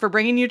writing you up for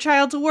bringing your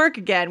child to work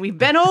again. We've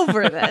been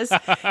over this.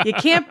 You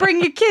can't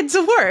bring your kid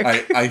to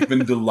work. I've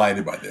been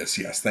delighted by this.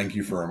 Yes, thank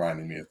you for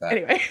reminding me of that.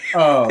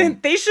 Anyway,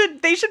 they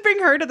should bring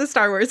her to the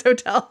Star Wars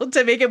hotel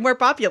to make it more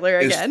popular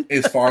again.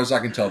 As far as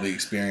I can tell, the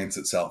experience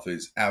itself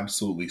is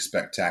absolutely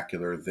spectacular.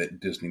 That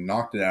Disney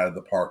knocked it out of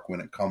the park when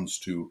it comes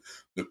to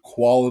the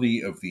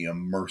quality of the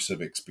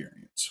immersive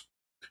experience.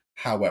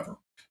 However,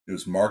 it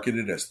was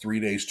marketed as 3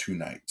 days, 2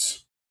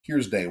 nights.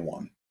 Here's day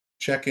 1.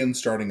 Check-in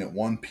starting at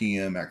 1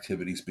 p.m.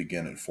 Activities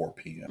begin at 4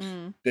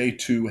 p.m. Day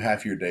 2,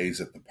 half your days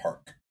at the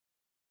park.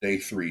 Day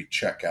 3,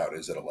 checkout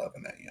is at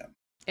 11 a.m.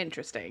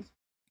 Interesting.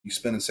 You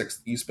spending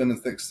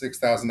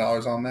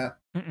 $6,000 on that?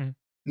 Mm-mm.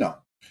 No.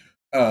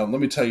 Let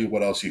me tell you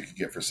what else you could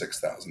get for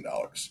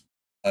 $6,000.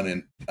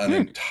 An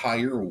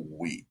entire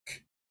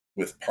week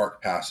with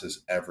park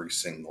passes every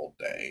single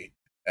day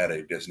at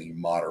a Disney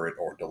moderate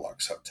or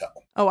deluxe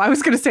hotel. Oh, I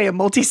was going to say a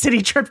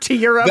multi-city trip to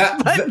Europe,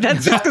 but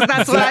that's just because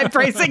that's what I'm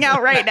pricing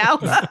out right now.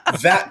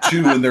 That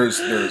too, and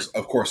there's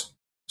of course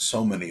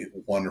so many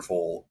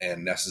wonderful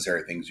and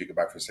necessary things you can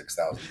buy for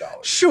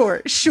 $6,000.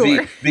 Sure.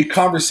 The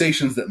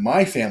conversations that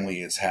my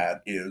family has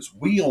had is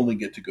we only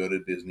get to go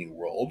to Disney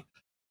World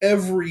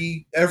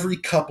every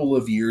couple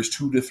of years,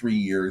 2 to 3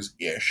 years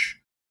ish.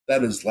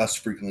 That is less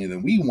frequently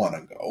than we want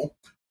to go.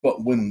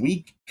 But when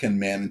we can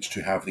manage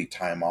to have the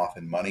time off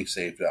and money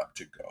saved up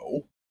to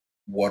go,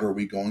 what are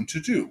we going to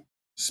do?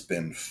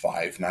 Spend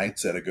 5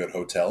 nights at a good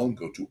hotel and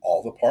go to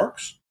all the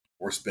parks?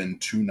 Or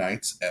spend 2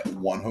 nights at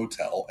one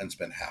hotel and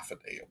spend half a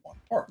day at one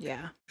park?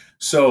 Yeah.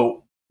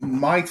 So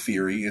my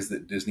theory is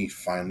that Disney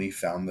finally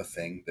found the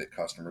thing that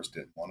customers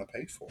didn't want to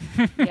pay for.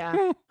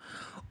 Yeah.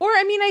 Or,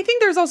 I mean, I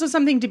think there's also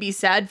something to be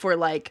said for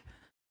like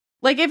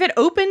if it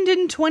opened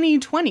in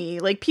 2020,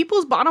 like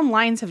people's bottom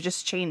lines have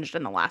just changed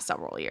in the last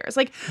several years.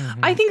 Like,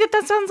 I think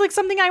that sounds like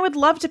something I would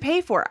love to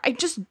pay for. I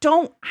just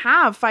don't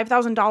have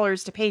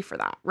 $5,000 to pay for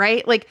that,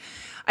 right? Like,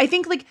 I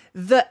think like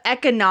the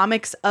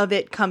economics of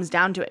it comes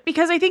down to it,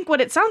 because I think what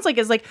it sounds like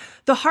is like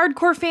the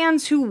hardcore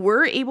fans who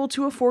were able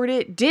to afford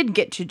it did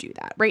get to do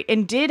that, right?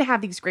 And did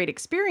have these great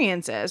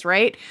experiences,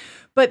 right?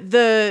 But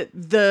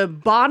the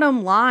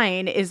bottom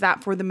line is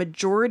that for the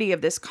majority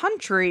of this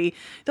country,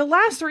 the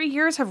last 3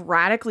 years have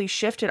radically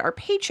shifted our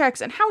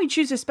paychecks and how we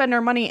choose to spend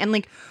our money, and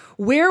like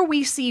where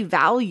we see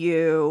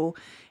value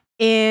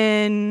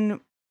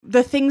in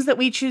the things that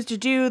we choose to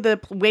do,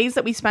 the ways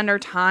that we spend our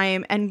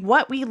time, and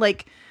what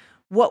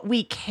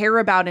we care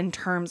about in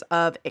terms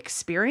of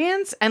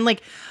experience. And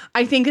like,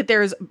 I think that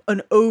there's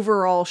an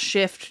overall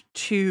shift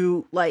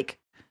to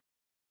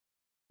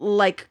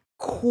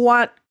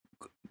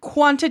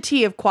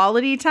quantity of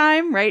quality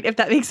time, right? If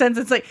that makes sense.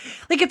 It's like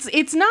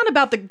it's not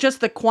about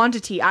just the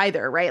quantity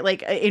either, right?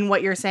 Like in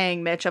what you're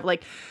saying, Mitch, of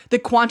like the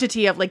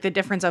quantity of like the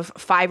difference of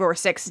 5 or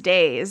 6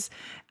 days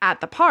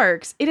at the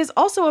parks. It is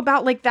also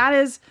about like, that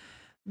is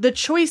the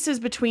choices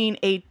between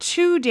a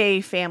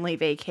 2-day family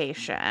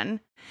vacation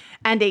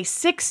and a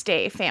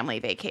 6-day family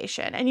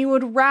vacation. And you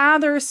would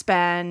rather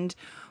spend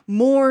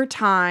more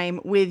time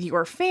with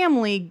your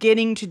family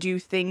getting to do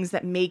things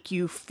that make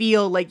you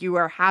feel like you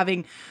are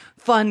having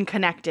fun,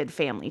 connected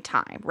family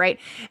time, right?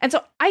 And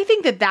so I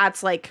think that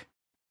that's like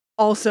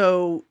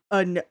also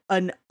an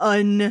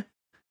unignorable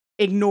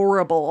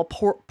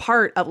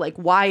part of like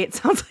why it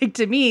sounds like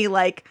to me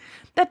like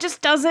that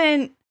just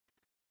doesn't,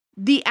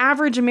 the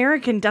average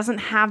American doesn't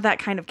have that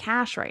kind of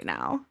cash right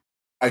now.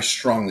 I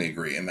strongly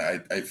agree. And I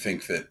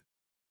think that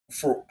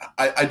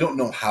I don't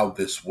know how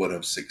this would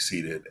have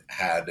succeeded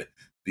had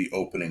the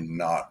opening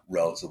not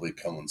relatively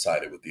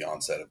coincided with the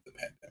onset of the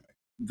pandemic.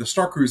 The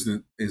Star Cruise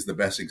is the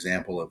best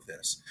example of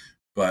this,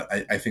 but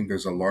I think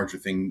there's a larger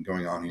thing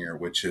going on here,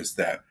 which is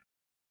that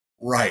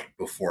right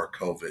before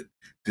COVID,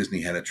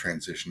 Disney had a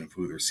transition of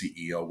who their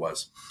CEO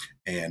was,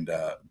 and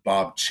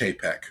Bob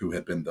Chapek, who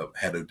had been the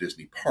head of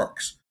Disney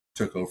Parks,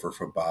 took over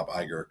for Bob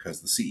Iger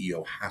because the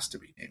CEO has to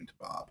be named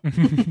Bob.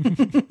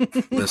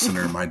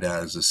 Listener, my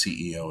dad is a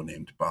CEO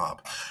named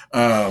Bob.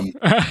 And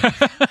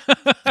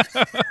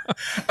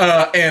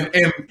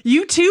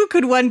you too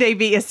could one day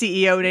be a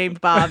CEO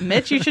named Bob.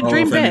 Mitch, you should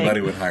dream if big.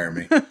 Anybody would hire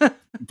me.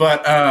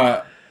 But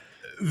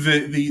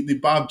the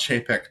Bob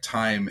Chapek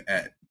time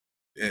at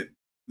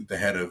the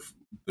head of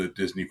the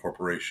Disney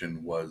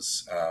Corporation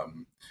was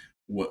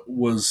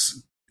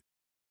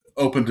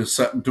open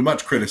to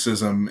much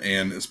criticism,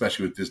 and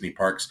especially with Disney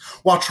Parks,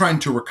 while trying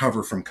to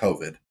recover from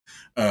COVID,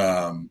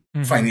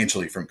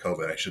 financially from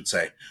COVID, I should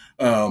say,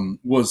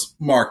 was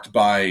marked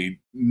by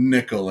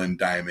nickel and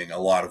diming, a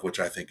lot of which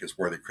I think is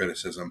worthy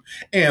criticism.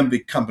 And the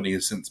company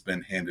has since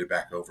been handed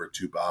back over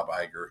to Bob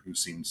Iger, who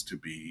seems to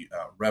be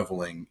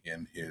reveling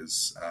in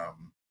his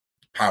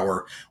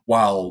power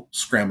while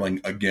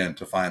scrambling again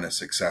to find a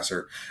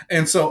successor.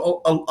 And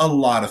so a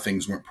lot of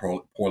things went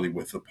poorly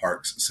with the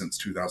parks since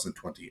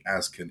 2020,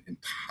 as can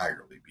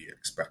entirely be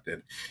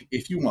expected.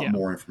 If you want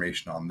more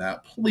information on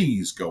that,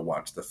 please go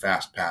watch the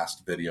Fast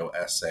Pass video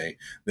essay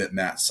that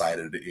Matt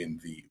cited in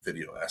the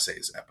video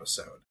essays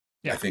episode.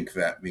 I think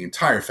that the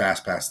entire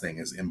Fast Pass thing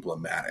is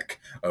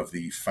emblematic of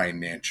the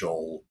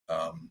financial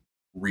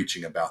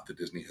reaching about that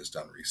Disney has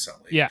done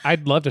recently. Yeah,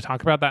 I'd love to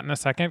talk about that in a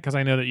second, because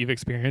I know that you've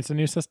experienced a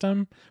new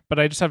system, but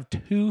I just have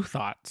 2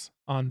 thoughts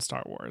on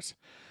Star Wars.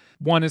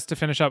 One is to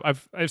finish up.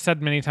 I've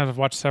said many times, I've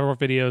watched several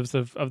videos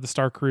of the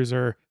Star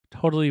Cruiser,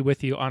 totally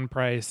with you on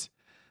price.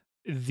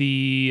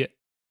 The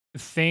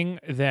thing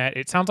that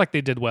it sounds like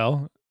they did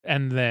well,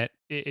 and that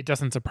it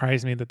doesn't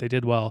surprise me that they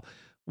did well,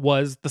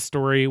 was the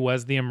story,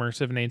 was the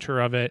immersive nature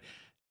of it.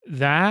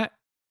 That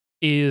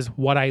is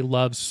what I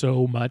love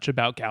so much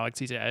about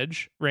Galaxy's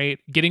Edge, right?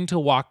 Getting to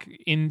walk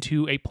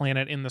into a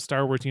planet in the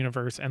Star Wars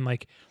universe, and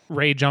like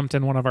Rey jumped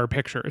in one of our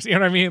pictures. You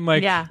know what I mean?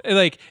 Like,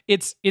 like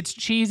it's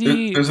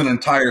cheesy. There's an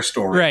entire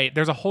story. Right.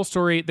 There's a whole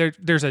story.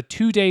 There's a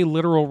 2-day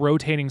literal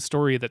rotating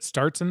story that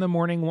starts in the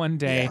morning one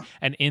day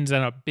and ends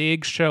in a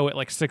big show at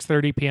like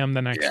 6:30 p.m.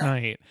 the next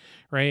night.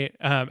 Right.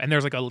 And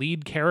there's like a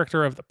lead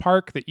character of the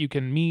park that you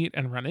can meet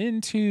and run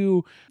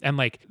into. And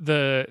like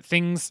the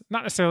things,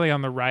 not necessarily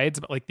on the rides,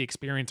 but like the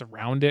experience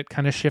around it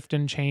kind of shift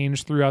and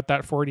change throughout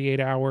that 48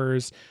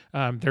 hours.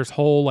 There's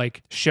whole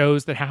like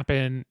shows that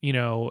happen, you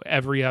know,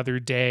 every other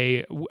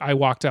day. I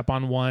walked up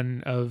on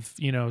one of,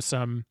 you know,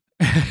 some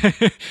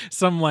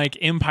like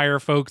Empire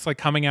folks like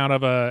coming out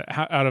of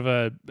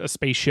a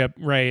spaceship,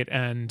 right?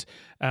 And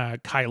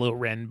Kylo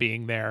Ren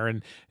being there,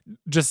 and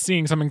just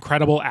seeing some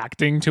incredible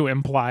acting to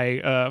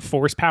imply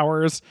force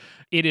powers.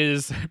 It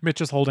is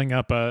Mitch is holding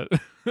up a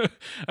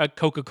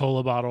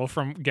Coca-Cola bottle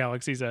from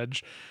Galaxy's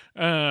Edge,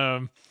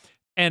 and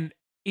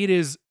it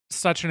is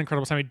such an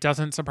incredible time. It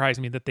doesn't surprise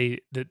me that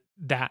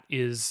that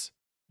is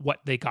what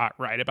they got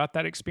right about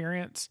that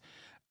experience.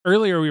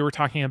 Earlier we were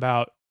talking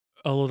about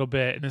a little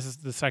bit, and this is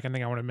the second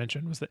thing I want to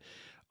mention, was that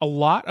a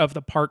lot of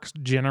the parks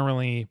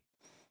generally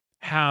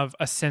have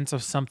a sense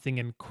of something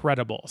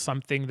incredible,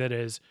 something that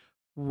is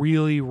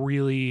really,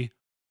 really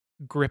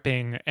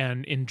gripping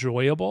and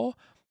enjoyable,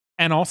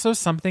 and also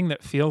something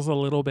that feels a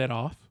little bit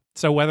off,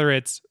 So whether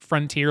it's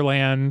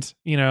Frontierland,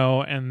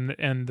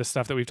 and the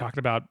stuff that we've talked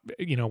about,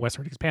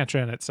 westward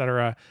expansion,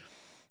 etc.,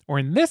 or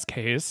in this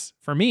case,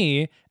 for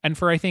me, and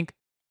for I think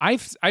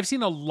I've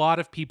seen a lot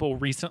of people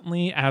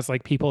recently, as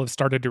like people have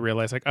started to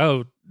realize like,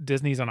 oh,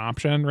 Disney's an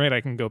option, right? I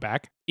can go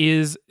back.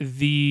 Is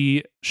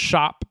the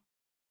shop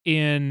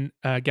in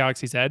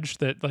Galaxy's Edge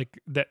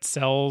that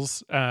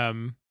sells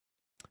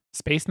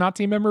space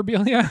Nazi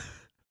memorabilia,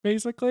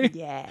 basically.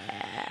 Yeah.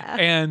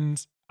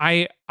 And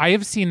I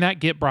have seen that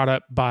get brought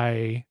up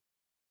by,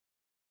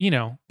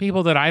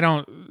 people that I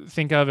don't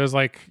think of as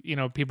like,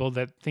 people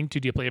that think too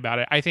deeply about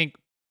it. I think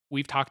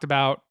we've talked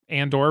about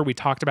Andor. We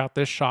talked about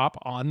this shop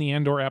on the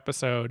Andor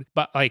episode,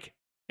 but like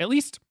at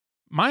least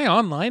my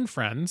online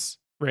friends,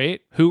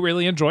 right, who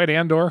really enjoyed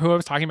Andor, who I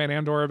was talking about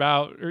Andor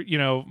about,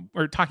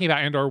 or talking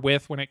about Andor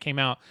with when it came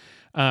out,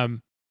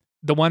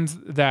 the ones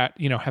that,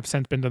 have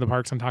since been to the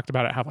parks and talked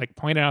about it have like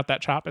pointed out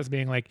that shop as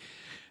being like,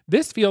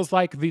 this feels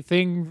like the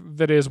thing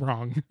that is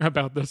wrong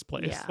about this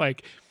place. Yeah.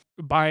 Like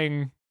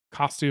buying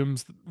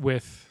costumes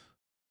with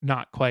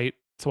not quite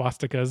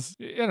swastikas,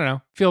 I don't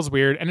know, feels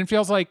weird. And it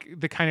feels like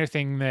the kind of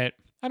thing that,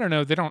 I don't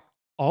know, they don't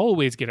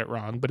always get it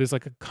wrong, but is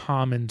like a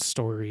common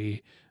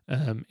story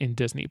in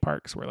Disney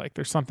parks where like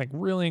there's something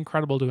really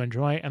incredible to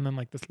enjoy and then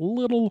like this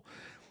little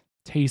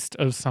taste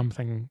of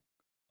something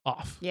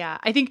off. Yeah,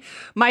 I think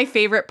my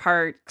favorite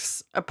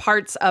parts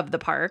of the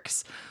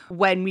parks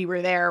when we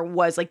were there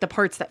was like the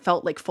parts that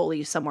felt like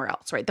fully somewhere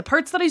else, right? The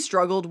parts that I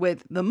struggled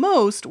with the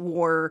most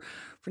were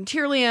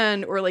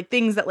Frontierland, or like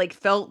things that like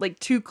felt like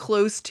too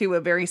close to a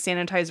very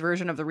sanitized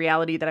version of the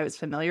reality that I was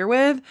familiar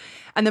with.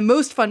 And the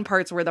most fun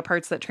parts were the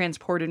parts that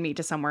transported me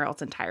to somewhere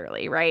else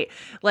entirely, right?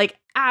 Like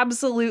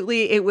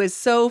absolutely, it was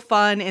so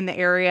fun in the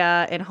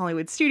area in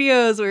Hollywood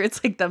Studios where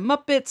it's like the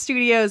Muppet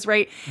Studios,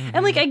 right?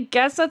 And like I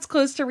guess that's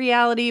close to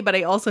reality, but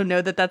I also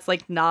know that that's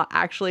like not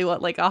actually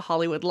what like a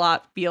Hollywood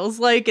lot feels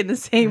like in the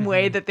same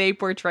way that they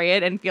portray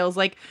it, and feels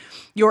like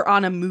you're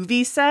on a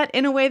movie set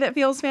in a way that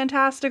feels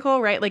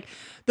fantastical, right? Like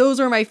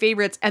those are my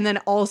favorites. And then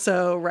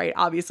also, right,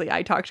 obviously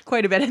I talked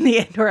quite a bit in the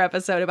Andor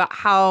episode about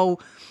how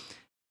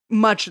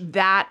much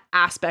that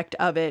aspect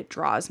of it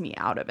draws me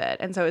out of it.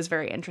 And so it's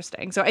very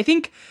interesting. So I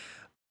think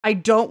I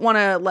don't want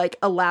to like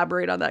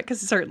elaborate on that,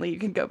 because certainly you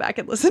can go back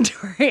and listen to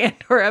our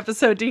Andor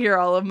episode to hear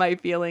all of my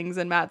feelings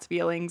and Matt's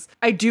feelings.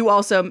 I do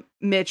also,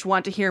 Mitch,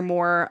 want to hear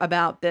more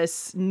about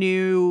this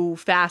new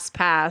Fast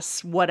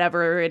Pass,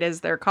 whatever it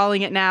is they're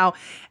calling it now.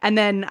 And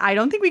then I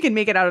don't think we can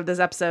make it out of this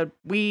episode.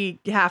 We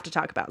have to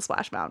talk about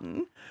Splash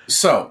Mountain.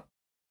 So,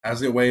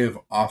 as a way of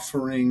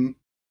offering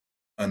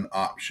an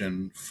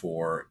option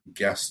for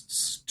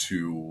guests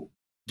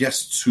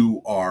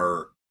who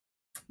are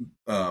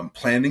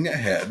planning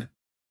ahead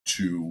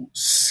to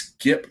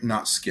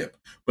not skip,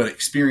 but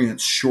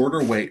experience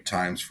shorter wait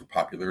times for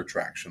popular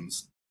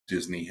attractions,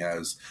 Disney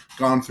has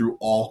gone through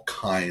all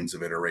kinds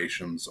of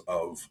iterations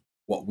of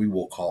what we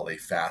will call a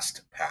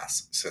Fast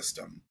Pass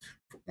system.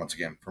 Once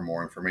again, for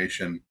more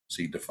information,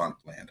 see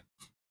Defunct Land.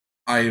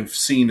 I've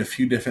seen a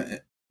few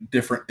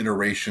different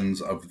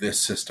iterations of this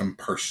system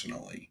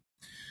personally.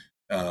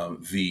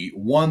 The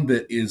one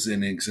that is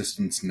in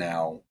existence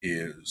now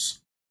is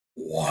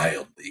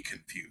wildly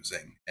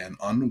confusing and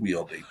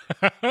unwieldy.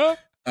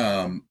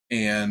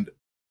 And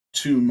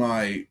to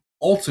my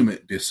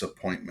ultimate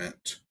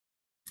disappointment,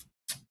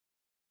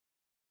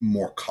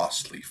 more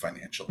costly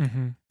financially.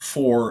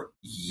 For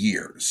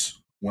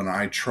years, when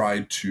I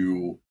tried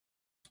to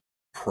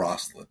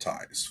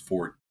proselytize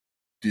for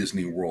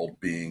Disney World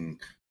being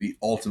the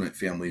ultimate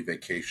family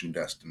vacation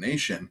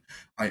destination,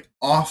 I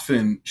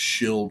often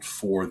shilled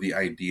for the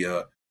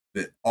idea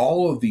that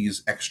all of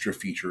these extra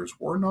features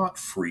were not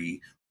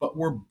free, but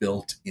were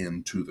built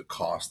into the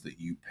cost that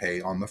you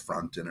pay on the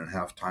front end and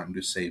have time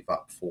to save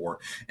up for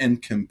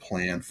and can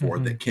plan for,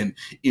 that can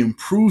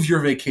improve your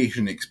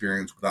vacation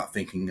experience without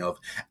thinking of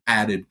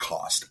added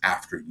cost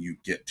after you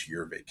get to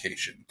your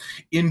vacation,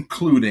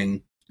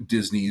 including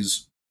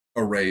Disney's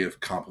array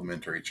of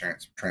complimentary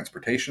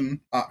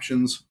transportation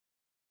options,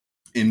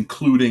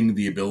 including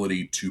the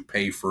ability to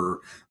pay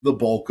for the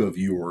bulk of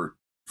your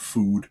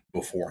food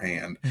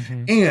beforehand,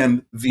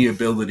 and the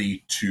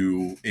ability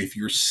to, if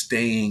you're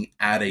staying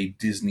at a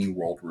Disney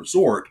World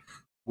resort,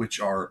 which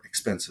are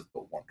expensive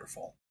but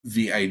wonderful,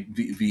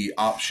 the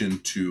option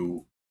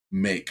to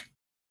make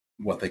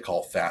what they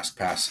call Fast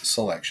Pass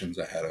selections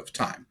ahead of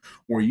time,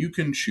 where you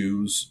can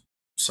choose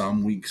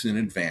some weeks in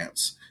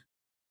advance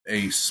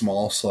a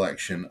small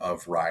selection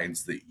of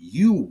rides that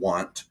you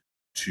want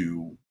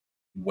to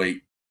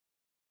wait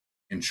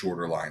in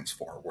shorter lines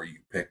for, where you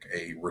pick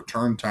a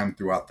return time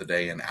throughout the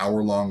day, an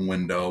hour-long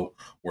window,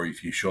 where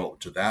if you show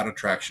up to that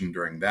attraction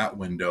during that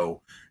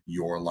window,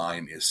 your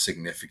line is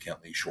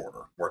significantly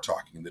shorter. We're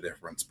talking the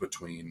difference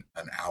between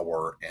an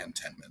hour and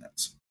 10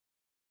 minutes.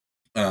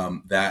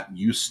 That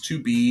used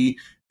to be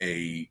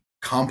a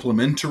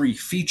complimentary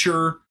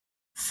feature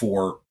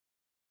for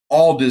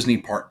all Disney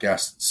park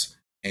guests,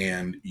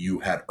 and you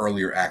had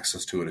earlier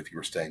access to it if you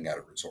were staying at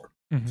a resort.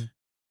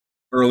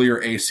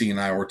 Earlier, AC and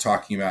I were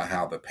talking about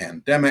how the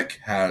pandemic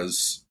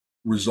has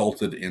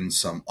resulted in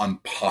some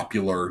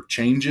unpopular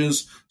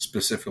changes,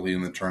 specifically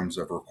in the terms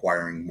of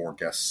requiring more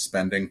guest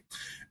spending.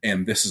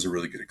 And this is a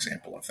really good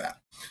example of that.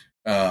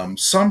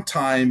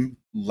 Sometime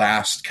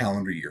last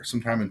calendar year,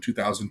 sometime in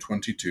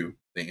 2022,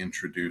 they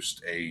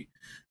introduced a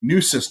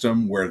new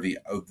system where the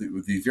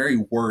very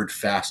word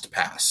Fast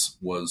Pass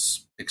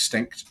was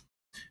extinct.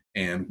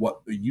 And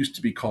what used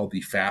to be called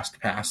the Fast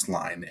Pass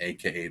line,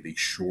 aka the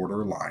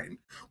shorter line,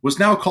 was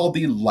now called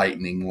the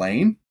Lightning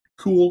Lane.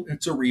 Cool,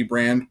 it's a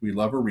rebrand. We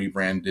love a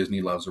rebrand.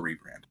 Disney loves a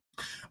rebrand.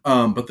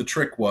 But the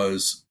trick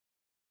was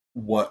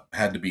what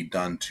had to be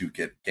done to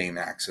gain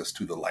access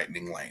to the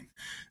Lightning Lane.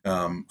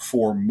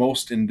 For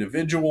most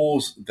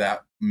individuals,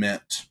 that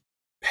meant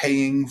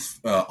paying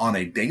on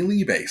a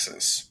daily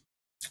basis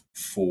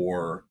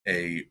for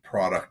a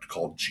product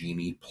called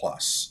Genie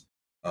Plus.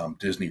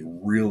 Disney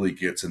really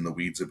gets in the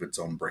weeds of its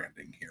own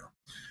branding here.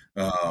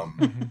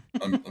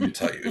 Let me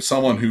tell you, as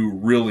someone who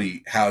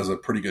really has a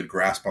pretty good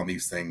grasp on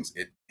these things,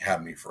 it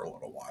had me for a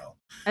little while.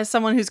 As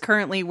someone who's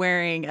currently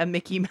wearing a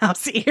Mickey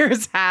Mouse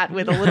ears hat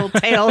with a little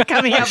tail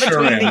coming out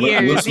between the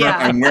ears. Listener, yeah.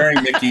 I'm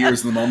wearing Mickey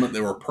ears in the moment.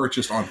 They were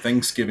purchased on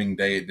Thanksgiving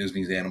Day at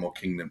Disney's Animal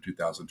Kingdom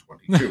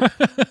 2022.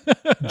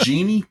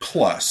 Genie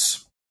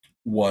Plus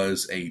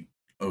was a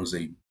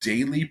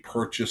daily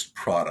purchased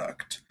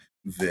product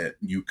that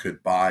you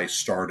could buy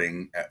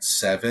starting at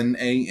 7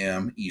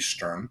 a.m.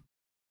 Eastern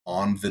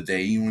on the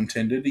day you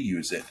intended to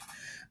use it,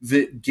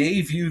 that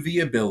gave you the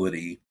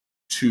ability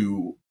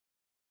to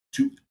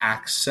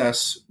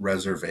access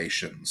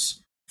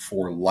reservations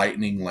for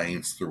Lightning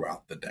Lanes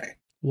throughout the day.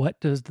 What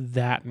does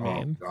that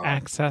mean?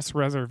 Access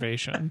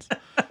reservations.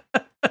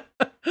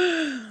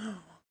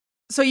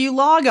 So you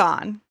log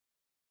on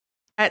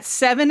at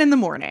 7 in the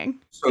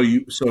morning.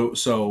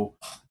 So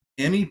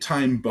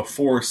anytime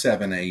before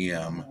 7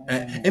 a.m.,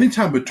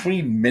 anytime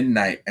between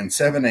midnight and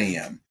 7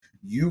 a.m.,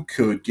 you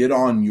could get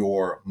on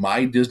your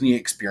My Disney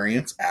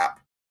Experience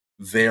app,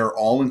 their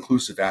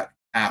all-inclusive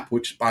app,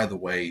 which, by the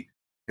way,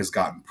 has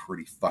gotten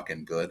pretty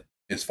fucking good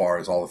as far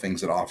as all the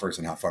things it offers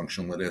and how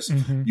functional it is.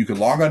 Mm-hmm. You could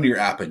log onto your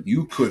app and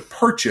you could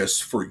purchase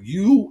for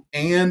you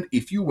and,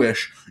 if you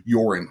wish,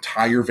 your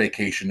entire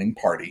vacationing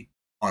party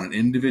on an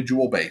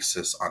individual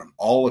basis, on an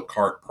a la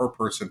carte per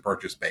person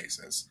purchase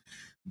basis,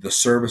 the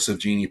service of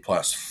Genie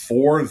Plus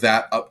for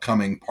that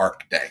upcoming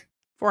park day.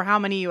 For how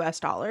many US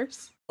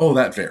dollars? Oh,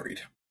 that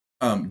varied.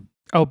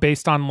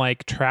 Based on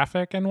like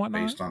traffic and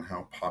whatnot? Based on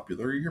how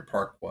popular your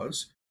park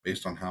was,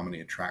 based on how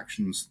many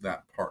attractions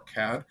that park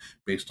had,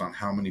 based on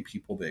how many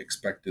people they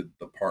expected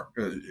the park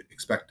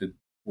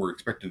were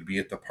expected to be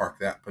at the park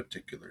that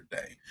particular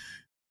day.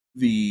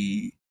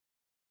 The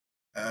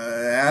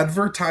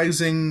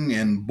advertising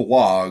and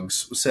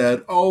blogs said,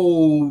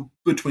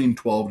 between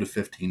 $12 to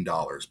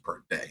 $15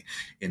 per day.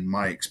 In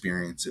my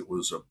experience, it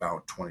was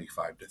about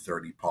 $25 to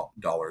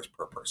 $30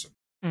 per person.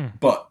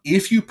 But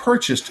if you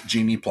purchased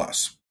Genie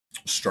Plus,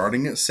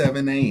 starting at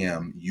 7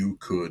 a.m., you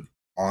could,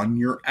 on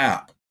your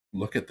app,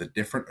 look at the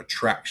different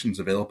attractions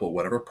available,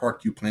 whatever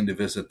park you plan to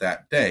visit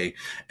that day,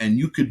 and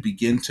you could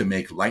begin to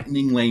make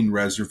Lightning Lane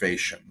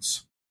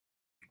reservations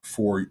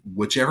for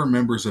whichever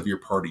members of your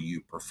party you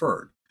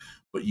preferred.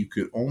 But you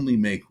could only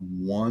make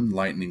one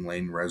Lightning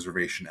Lane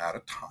reservation at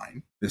a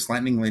time. This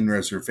Lightning Lane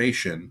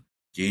reservation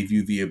gave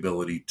you the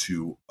ability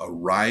to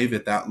arrive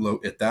at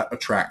that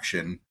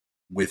attraction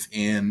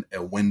within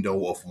a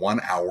window of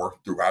 1 hour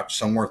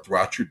somewhere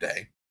throughout your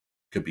day.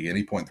 Could be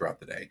any point throughout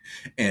the day.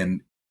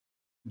 And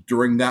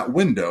during that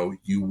window,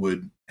 you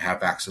would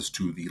have access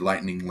to the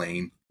Lightning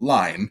Lane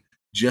line,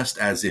 just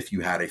as if you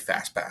had a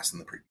Fast Pass in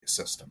the previous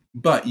system.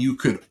 But you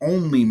could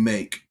only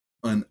make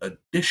an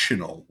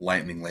additional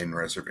Lightning Lane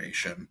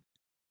reservation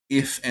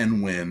if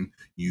and when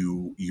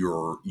you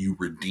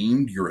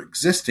redeemed your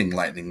existing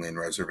Lightning Lane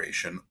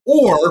reservation,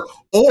 or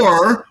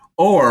by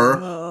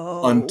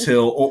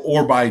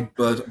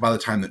the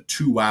time that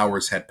 2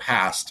 hours had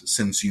passed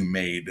since you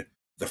made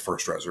the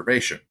first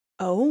reservation.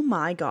 Oh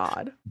my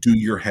God. Do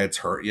your heads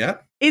hurt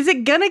yet? Is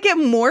it gonna get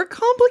more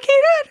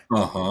complicated?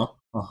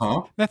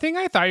 The thing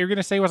I thought you were going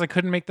to say was I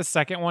couldn't make the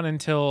second one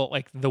until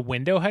like the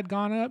window had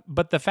gone up.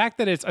 But the fact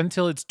that it's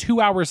until it's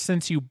 2 hours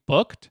since you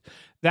booked,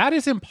 that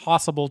is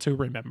impossible to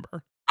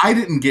remember. I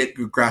didn't get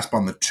a grasp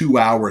on the 2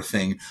 hour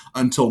thing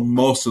until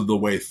most of the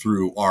way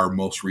through our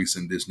most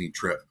recent Disney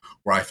trip,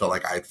 where I felt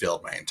like I had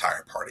failed my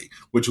entire party,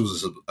 which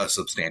was a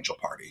substantial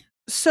party.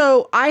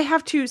 So I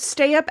have to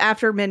stay up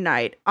after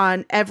midnight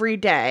on every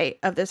day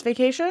of this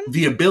vacation?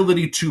 The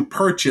ability to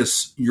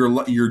purchase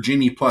your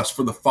Genie Plus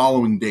for the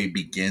following day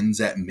begins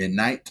at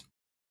midnight.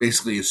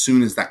 Basically, as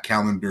soon as that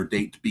calendar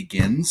date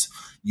begins,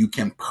 you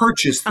can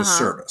purchase the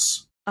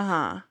service.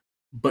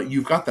 But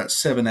you've got that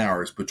 7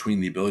 hours between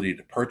the ability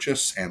to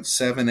purchase and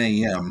 7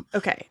 a.m.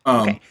 Okay.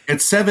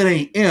 At 7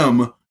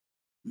 a.m.,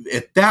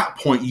 at that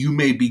point, you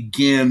may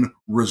begin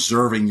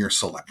reserving your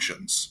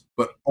selections,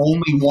 but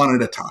only one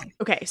at a time.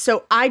 Okay,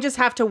 so I just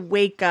have to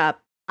wake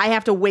up. I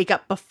have to wake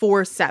up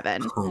before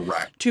 7.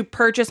 Correct. To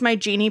purchase my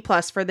Genie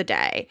Plus for the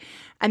day.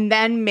 and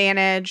then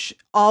manage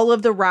all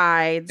of the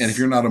rides. And if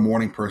you're not a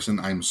morning person,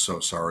 I'm so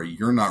sorry.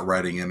 You're not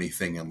riding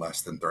anything in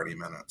less than 30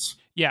 minutes.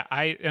 Yeah,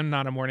 I am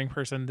not a morning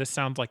person. This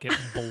sounds like it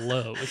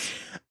blows.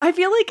 I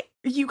feel like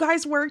you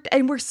guys worked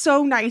and were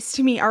so nice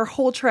to me our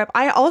whole trip.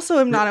 I also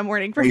am not a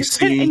morning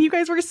person, and you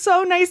guys were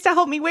so nice to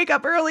help me wake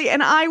up early,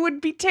 and I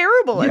would be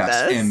terrible at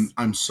this. And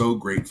I'm so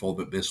grateful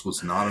that this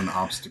was not an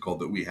obstacle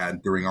that we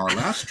had during our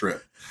last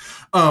trip.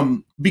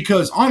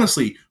 Because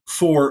honestly,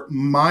 for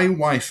my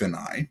wife and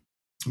I,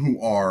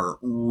 who are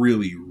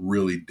really,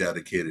 really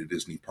dedicated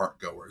Disney park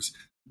goers,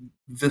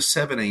 the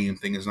 7 a.m.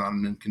 thing is not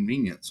an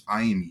inconvenience.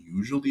 I am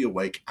usually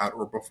awake at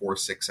or before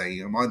 6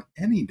 a.m. on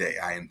any day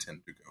I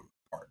intend to go to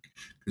the park,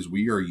 because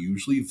we are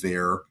usually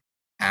there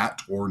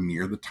at or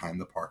near the time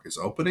the park is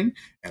opening,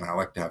 and I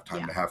like to have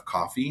time to have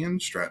coffee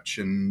and stretch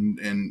and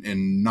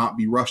not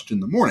be rushed in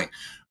the morning.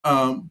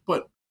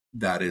 But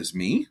that is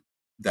me.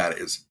 That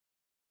is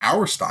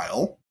our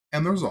style,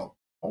 and there's a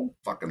whole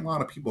fucking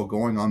lot of people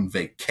going on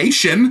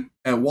vacation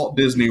at Walt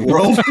Disney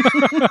World.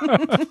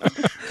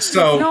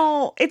 So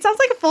no, it sounds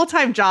like a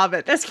full-time job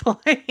at this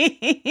point.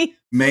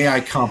 May I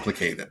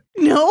complicate it?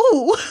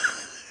 No,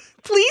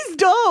 please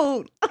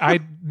don't.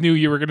 I knew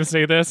you were going to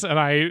say this, and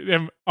I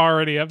am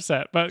already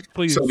upset. But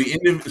please. So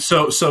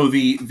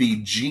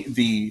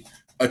the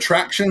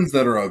attractions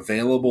that are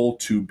available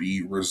to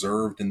be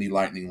reserved in the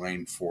Lightning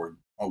Lane for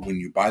when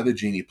you buy the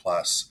Genie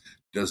Plus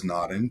does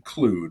not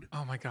include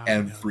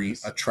every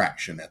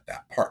attraction at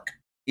that park.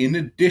 In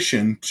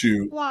addition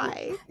to...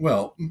 Why?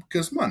 Well,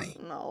 because money.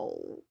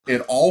 No.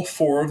 At all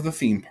 4 of the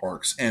theme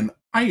parks, and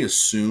I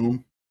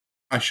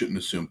shouldn't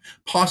assume,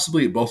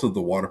 possibly at both of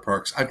the water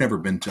parks. I've never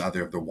been to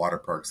either of the water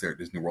parks there at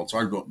Disney World, so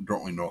I don't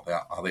really know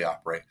how they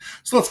operate.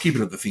 So let's keep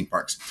it at the theme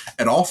parks.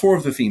 At all 4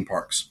 of the theme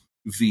parks,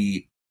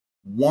 the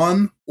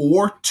 1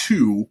 or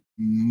 2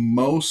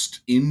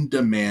 most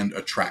in-demand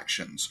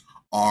attractions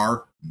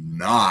are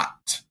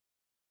not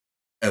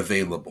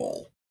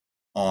available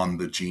on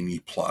the Genie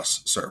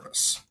Plus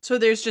service. So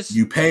there's just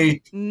you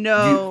pay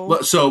no.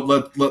 So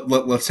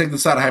let's take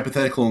this out of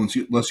hypothetical and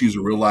let's use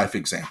a real life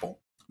example.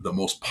 The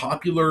most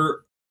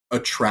popular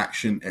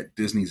attraction at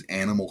Disney's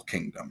Animal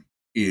Kingdom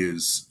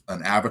is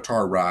an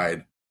Avatar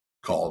ride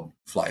called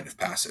Flight of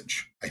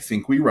Passage. I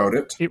think we wrote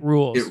it. It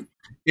rules.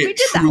 It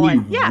truly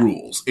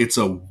rules. It's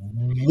a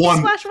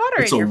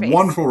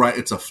wonderful ride.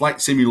 It's a flight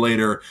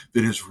simulator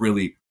that is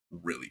really,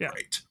 really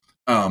great.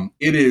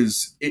 It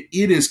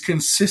is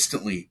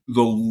consistently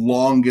the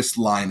longest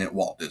line at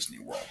Walt Disney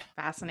World.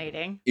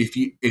 Fascinating. If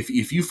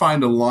you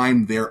find a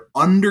line there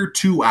under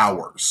 2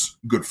 hours,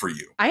 good for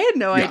you. I had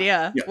no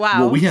idea. Yeah.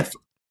 Wow. Well, we had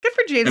good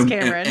for James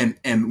Cameron.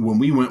 And when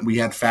we went, we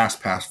had Fast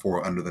Pass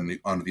for under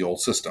the old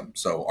system.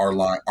 So our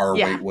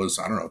wait was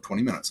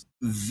 20 minutes.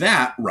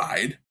 That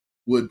ride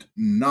would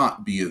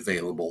not be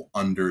available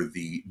under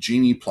the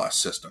Genie Plus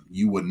system.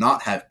 You would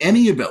not have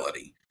any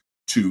ability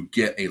to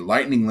get a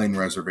Lightning Lane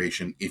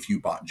reservation if you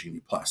bought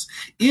Genie Plus.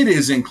 It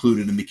is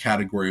included in the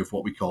category of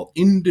what we call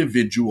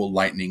individual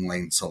Lightning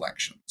Lane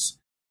selections,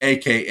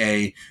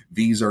 aka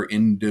these are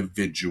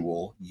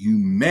individual. You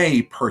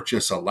may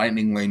purchase a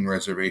Lightning Lane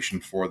reservation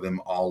for them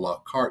a la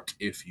carte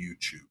if you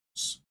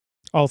choose.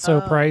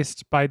 Also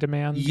priced by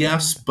demand?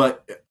 Yes,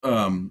 but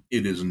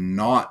it is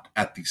not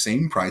at the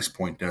same price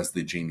point as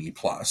the Genie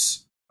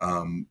Plus.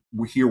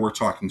 Here we're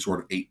talking sort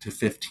of $8 to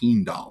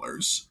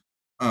 $15.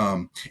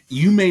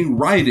 You may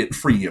ride it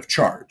free of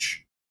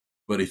charge,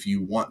 but if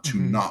you want to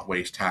not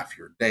waste half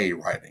your day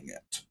riding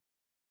it,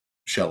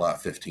 shell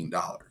out $15.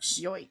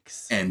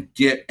 Yikes! And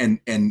get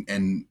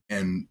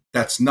and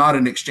that's not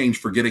an exchange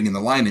for getting in the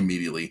line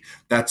immediately.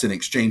 That's an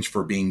exchange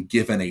for being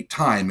given a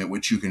time at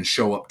which you can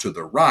show up to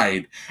the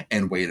ride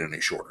and wait in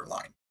a shorter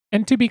line.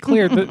 And to be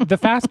clear, the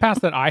Fast Pass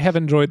that I have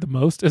enjoyed the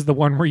most is the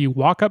one where you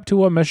walk up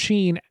to a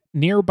machine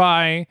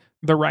nearby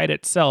the ride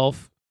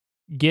itself,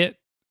 get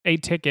a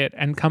ticket,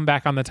 and come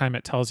back on the time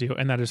it tells you,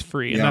 and that is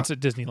free. And that's at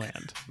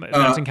Disneyland.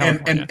 That's in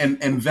California.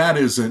 And that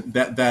is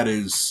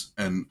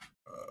an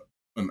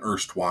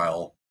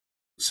erstwhile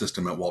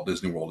system at Walt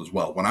Disney World as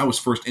well. When I was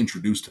first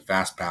introduced to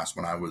Fast Pass,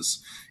 when I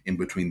was in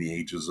between the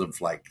ages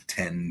of like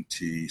 10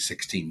 to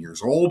 16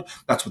 years old,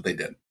 that's what they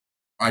did.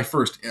 I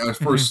first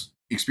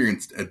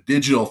experienced a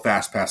digital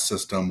Fast Pass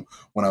system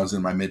when I was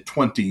in my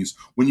mid-20s,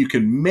 when you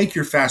can make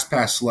your Fast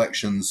Pass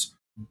selections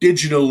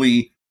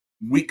digitally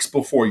weeks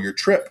before your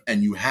trip,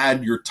 and you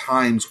had your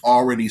times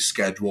already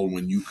scheduled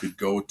when you could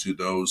go to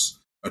those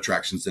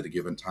attractions at a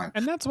given time.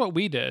 And that's what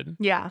we did.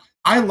 Yeah.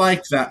 I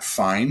like that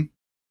fine,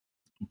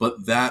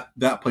 but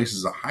that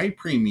places a high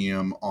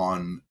premium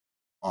on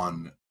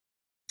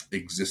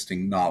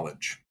existing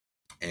knowledge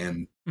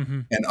and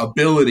an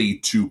ability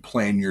to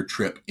plan your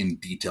trip in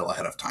detail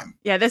ahead of time.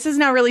 Yeah, this has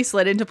now really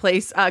slid into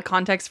place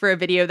context for a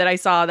video that I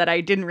saw that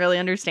I didn't really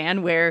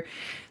understand, where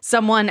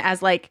someone,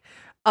 as like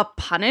a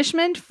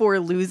punishment for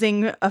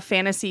losing a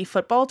fantasy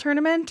football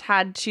tournament,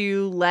 had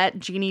to let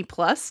Genie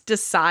Plus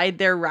decide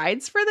their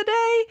rides for the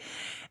day.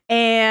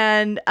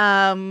 And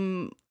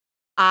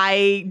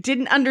I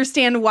didn't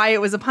understand why it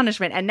was a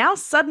punishment, and now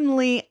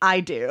suddenly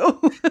I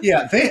do.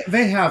 Yeah,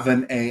 they have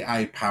an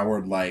AI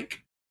powered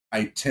like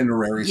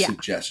itinerary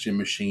suggestion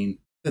machine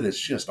that is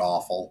just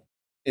awful.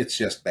 It's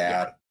just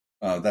bad.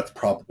 That's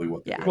probably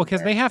what they're doing. Well,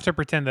 because they have to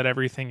pretend that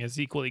everything is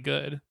equally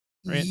good,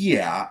 right?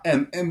 Yeah,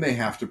 and they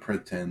have to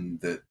pretend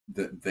that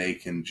they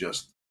can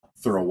just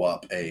throw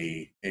up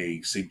a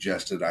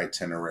suggested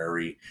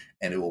itinerary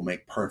and it will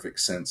make perfect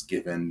sense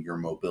given your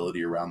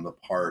mobility around the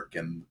park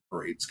and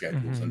parade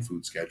schedules and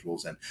food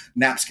schedules and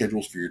nap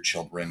schedules for your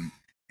children.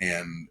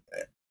 And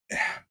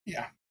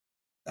yeah,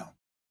 no.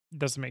 It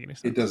doesn't make any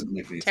sense. It doesn't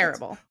make any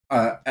Terrible.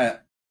 sense.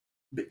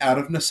 Out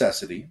of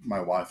necessity,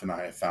 my wife and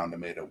I have found a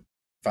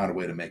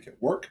way to make it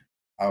work.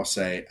 I'll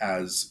say,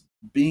 as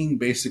being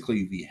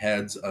basically the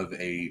heads of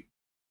a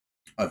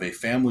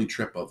family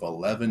trip of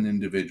 11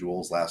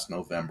 individuals last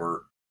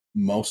November,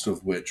 most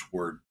of which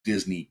were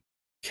Disney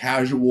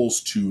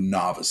casuals to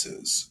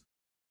novices.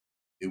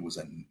 It was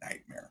a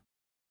nightmare.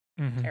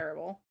 Mm-hmm.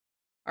 Terrible.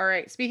 All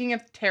right. Speaking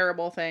of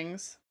terrible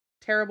things,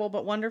 terrible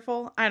but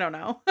wonderful. I don't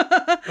know.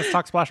 Let's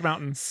talk Splash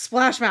Mountain.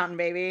 Splash Mountain,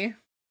 baby.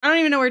 I don't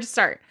even know where to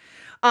start.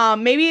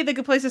 Maybe the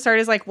good place to start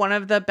is like one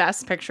of the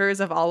best pictures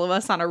of all of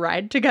us on a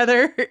ride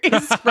together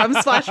is from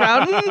Splash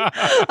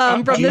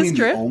Mountain from this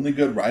trip. The only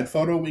good ride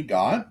photo we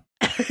got?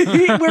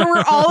 Where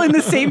we're all in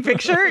the same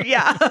picture?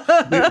 Yeah.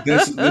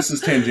 This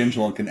is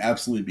tangential and can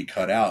absolutely be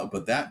cut out,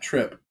 but that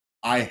trip,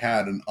 I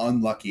had an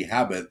unlucky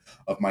habit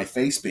of my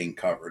face being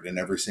covered in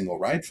every single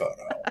ride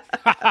photo.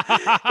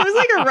 It was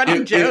like a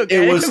running joke.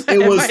 It was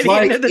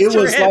like in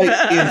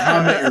How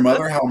I Met Your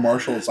Mother, how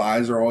Marshall's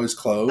eyes are always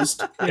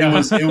closed. It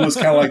was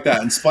kind of like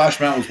that. And Splash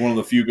Mountain was one of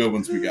the few good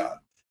ones we got.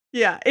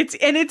 Yeah, it's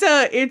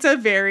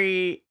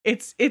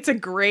a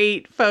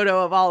great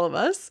photo of all of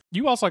us.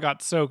 You also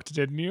got soaked,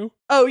 didn't you?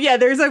 Oh yeah,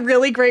 there's a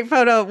really great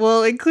photo.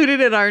 We'll include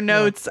it in our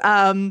notes.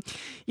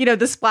 Yeah.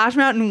 The Splash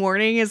Mountain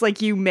warning is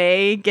like, you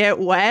may get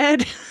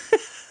wet.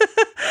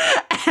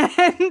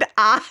 And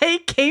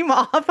I came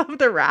off of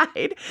the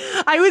ride.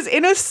 I was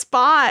in a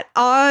spot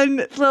on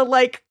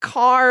the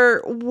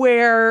car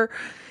where,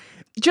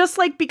 just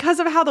because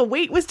of how the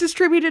weight was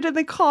distributed in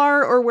the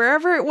car or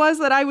wherever it was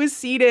that I was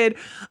seated,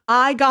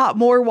 I got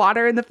more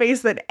water in the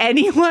face than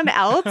anyone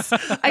else.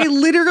 I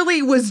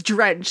literally was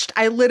drenched.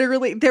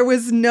 There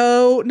was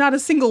not a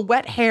single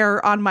wet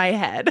hair on my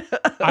head.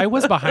 I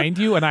was behind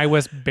you and I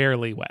was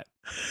barely wet.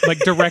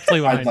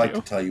 Directly behind you. I'd like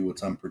to tell you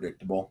it's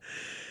unpredictable.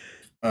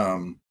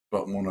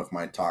 But one of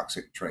my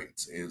toxic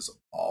traits is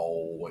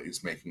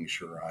always making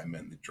sure I'm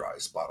in the dry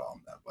spot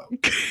on that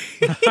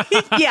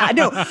boat. Yeah,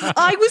 no,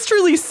 I was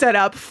truly set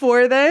up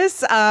for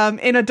this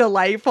in a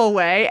delightful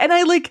way. And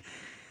I think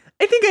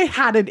I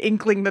had an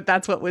inkling that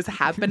that's what was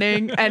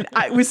happening. And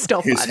it was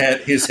still fun.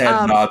 His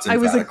head nods emphatically. I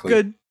was a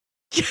good...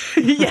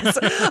 Yes,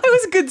 I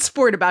was a good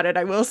sport about it,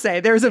 I will say.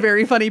 There's a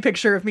very funny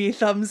picture of me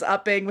thumbs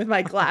upping with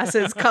my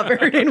glasses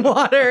covered in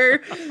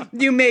water.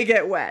 You may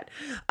get wet.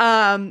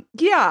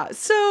 Yeah,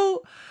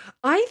 so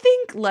I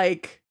think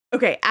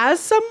okay, as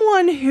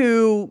someone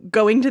who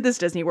going to this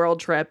Disney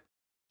World trip,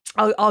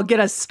 I'll get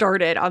us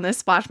started on this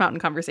Splash Mountain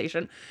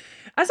conversation.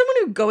 As someone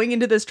who going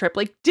into this trip,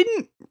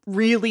 didn't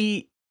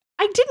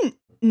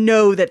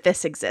know that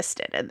this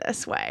existed in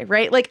this way,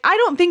 right? I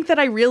don't think that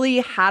I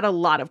really had a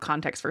lot of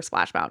context for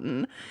Splash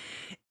Mountain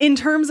in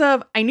terms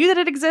of, I knew that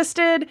it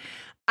existed.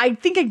 I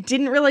think I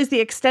didn't realize the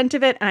extent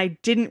of it, and I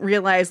didn't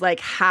realize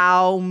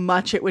how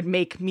much it would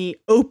make me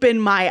open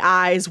my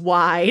eyes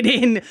wide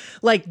in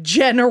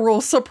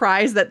general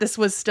surprise that this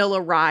was still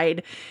a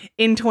ride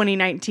in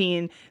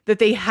 2019 that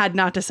they had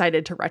not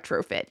decided to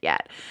retrofit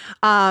yet.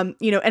 And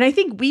I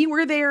think we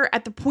were there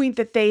at the point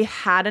that they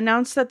had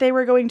announced that they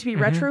were going to be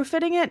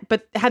retrofitting it,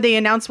 but had they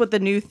announced what the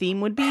new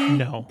theme would be?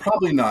 No,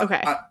 probably not.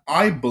 Okay.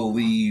 I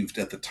believed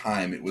at the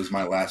time it was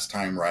my last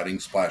time riding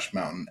Splash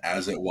Mountain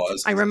as it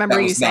was. I remember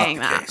you saying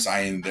that.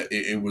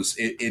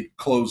 It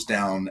closed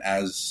down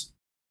as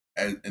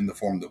in the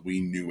form that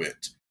we knew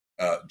it,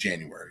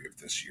 January of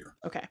this year.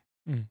 Okay.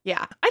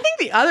 Yeah. I think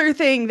the other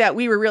thing that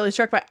we were really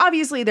struck by,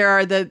 obviously there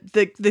are the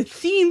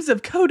themes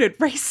of coded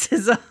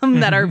racism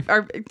that are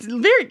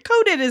very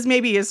coded is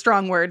maybe a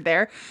strong word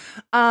there.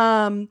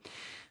 The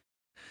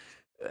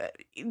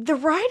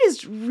ride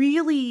is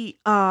really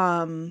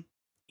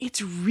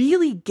it's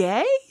really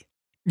gay.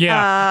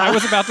 Yeah. I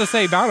was about to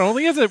say, not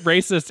only is it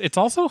racist, it's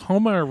also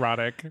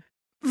homoerotic.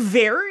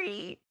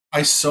 Very.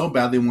 I so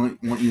badly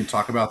want you to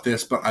talk about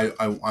this, but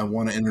I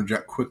want to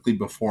interject quickly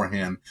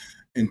beforehand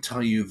and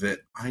tell you that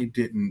I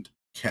didn't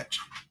catch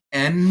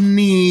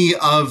any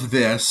of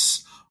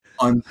this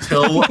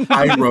until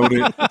I wrote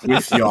it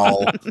with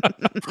y'all.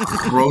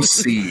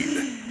 Proceed.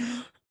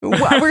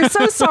 Well, we're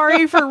so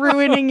sorry for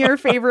ruining your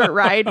favorite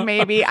ride,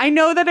 maybe. I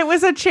know that it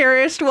was a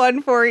cherished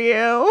one for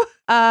you.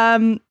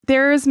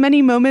 There's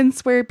many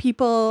moments where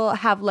people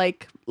have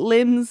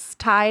limbs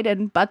tied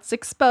and butts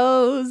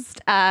exposed,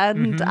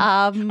 and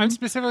I'm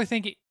specifically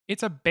thinking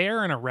it's a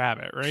bear and a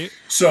rabbit, right?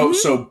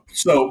 So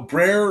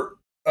Brer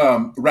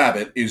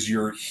Rabbit is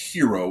your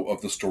hero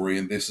of the story,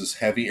 and this is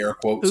heavy air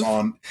quotes Oof.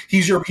 on.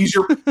 He's your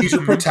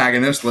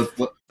protagonist.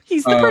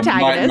 He's the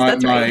protagonist.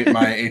 That's right.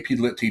 My AP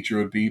Lit teacher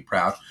would be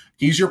proud.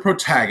 He's your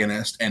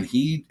protagonist, and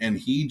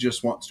he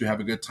just wants to have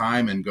a good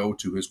time and go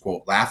to his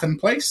quote laughing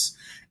place.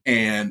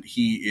 And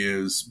he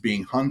is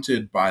being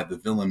hunted by the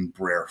villain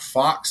Brer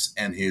Fox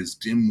and his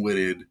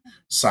dim-witted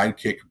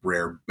sidekick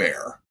Brer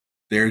Bear.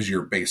 There's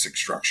your basic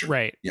structure.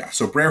 Right. Yeah.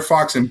 So Brer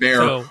Fox and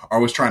Bear are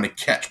always trying to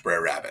catch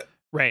Brer Rabbit.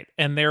 Right.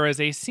 And there is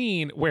a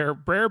scene where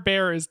Brer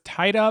Bear is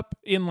tied up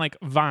in like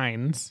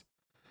vines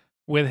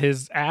with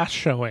his ass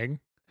showing.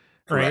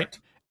 Right.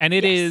 Correct. And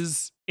it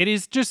is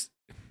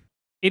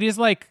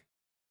like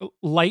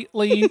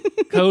lightly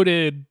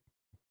coded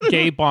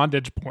gay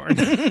bondage porn.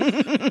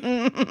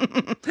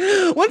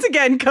 Once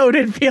again,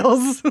 coded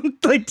feels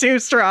like too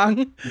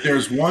strong.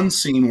 There's one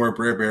scene where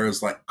Brer Bear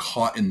is like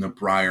caught in the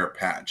briar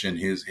patch and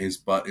his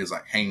butt is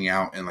like hanging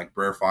out, and like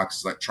Brer Fox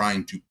is like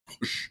trying to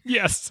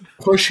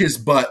push his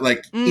butt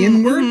like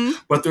inward.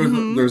 But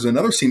there's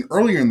another scene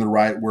earlier in the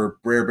ride where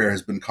Brer Bear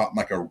has been caught in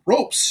like a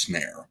rope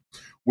snare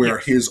where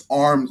his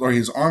arms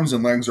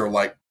and legs are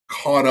like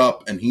caught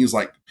up, and he's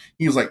like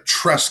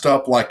trussed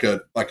up like a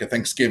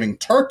Thanksgiving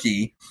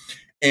turkey.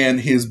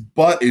 And his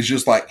butt is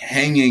just like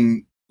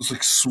hanging,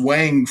 like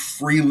swaying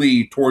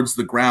freely towards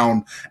the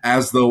ground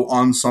as though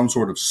on some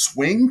sort of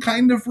swing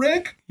kind of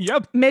rig.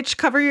 Yep. Mitch,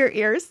 cover your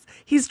ears.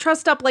 He's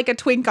trussed up like a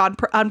twink on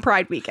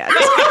Pride weekend.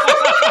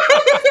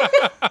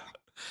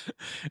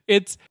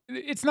 It's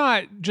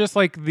not just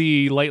like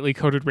the lightly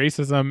coded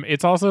racism.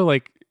 It's also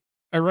like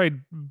a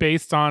ride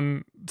based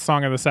on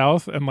Song of the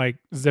South, and like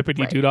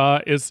Zippity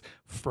Doodah is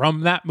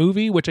from that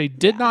movie, which I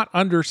did not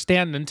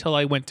understand until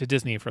I went to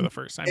Disney for the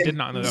first time. Did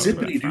not know that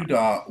Zippity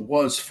Doodah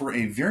was for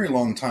a very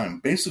long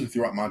time, basically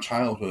throughout my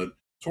childhood,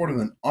 sort of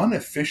an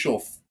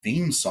unofficial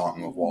theme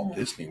song of Walt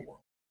Disney World.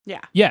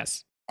 Yeah.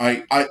 Yes.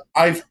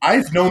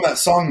 I've known that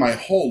song my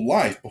whole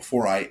life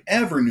before I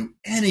ever knew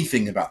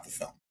anything about the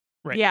film.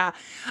 Right. Yeah.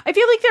 I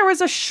feel like there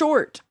was a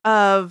short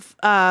of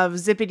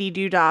Zippity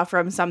Doodah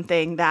from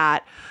something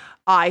that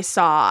I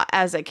saw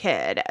as a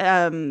kid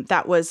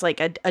that was like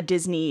a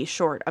Disney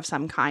short of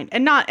some kind,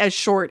 and not as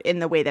short in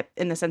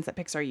the sense that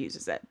Pixar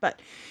uses it,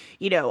 but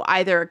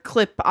either a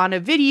clip on a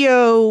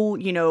video,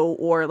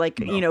 or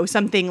like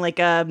something like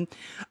an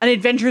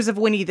Adventures of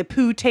Winnie the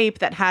Pooh tape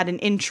that had an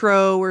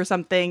intro or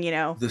something.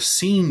 The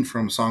scene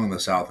from Song of the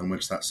South in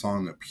which that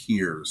song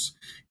appears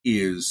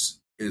is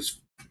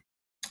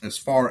as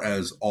far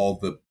as all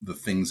the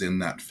things in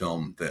that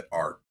film that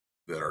are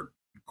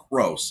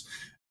gross.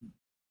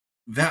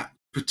 That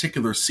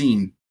particular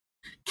scene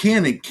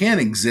can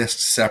exist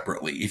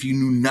separately if you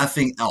knew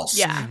nothing else.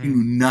 Yeah. You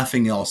knew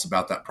nothing else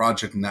about that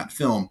project and that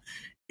film.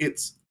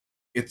 It's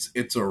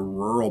a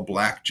rural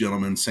black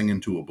gentleman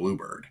singing to a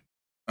bluebird.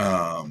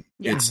 So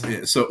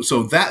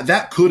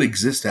that could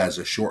exist as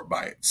a short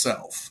by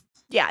itself.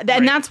 Yeah,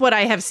 and that's what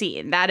I have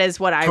seen. That is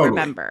what I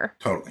remember.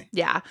 Totally.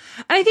 Yeah.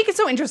 And I think it's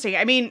so interesting.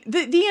 I mean,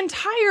 the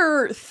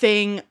entire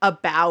thing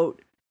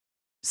about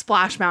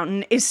Splash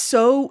Mountain is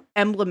so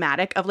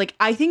emblematic of like,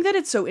 I think that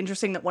it's so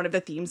interesting that one of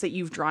the themes that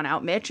you've drawn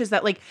out, Mitch, is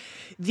that like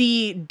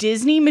the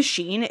Disney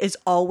machine is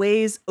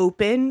always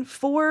open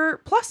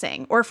for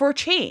plussing or for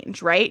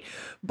change, right?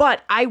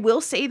 But I will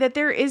say that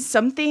there is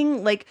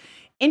something like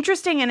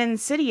interesting and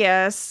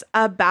insidious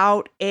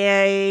about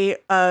a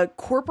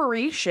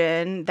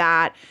corporation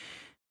that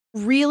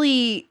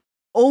really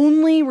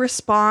only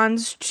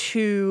responds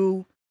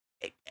to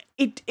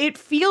it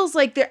feels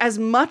like they're, as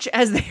much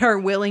as they are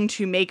willing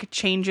to make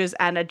changes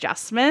and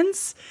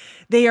adjustments,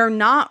 they are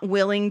not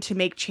willing to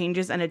make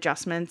changes and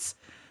adjustments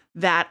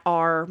that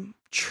are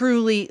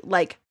truly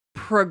like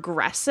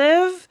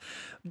progressive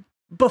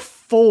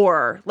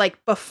before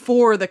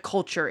the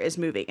culture is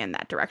moving in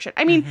that direction.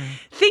 I mean,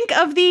 think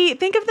of the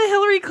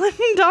Hillary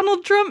Clinton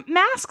Donald Trump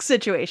mask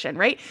situation,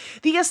 right?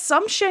 The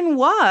assumption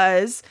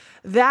was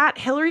that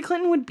Hillary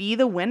Clinton would be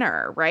the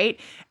winner, right?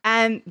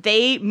 And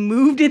they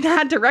moved in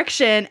that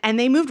direction, and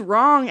they moved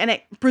wrong, and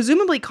it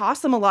presumably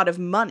cost them a lot of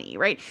money,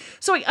 right?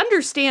 So I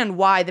understand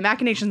why the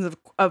machinations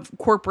of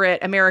corporate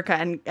America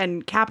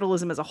and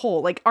capitalism as a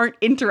whole like aren't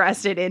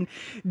interested in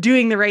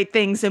doing the right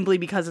thing simply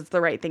because it's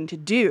the right thing to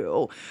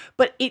do.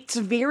 But it's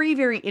very,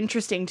 very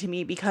interesting to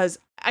me because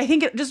I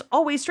think it just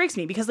always strikes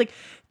me because like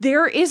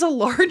there is a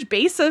large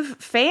base of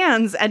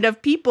fans and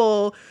of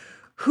people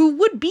who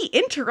would be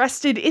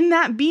interested in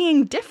that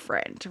being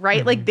different,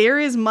 right? Like there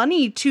is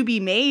money to be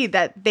made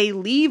that they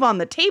leave on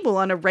the table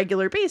on a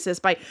regular basis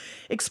by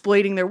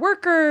exploiting their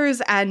workers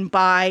and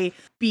by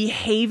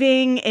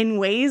behaving in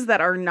ways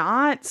that are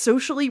not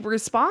socially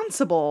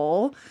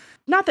responsible.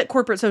 Not that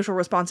corporate social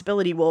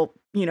responsibility will,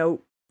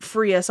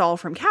 free us all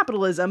from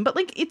capitalism, but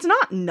like it's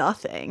not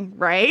nothing,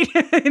 right?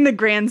 In the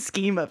grand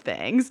scheme of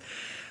things.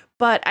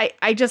 But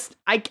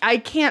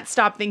I can't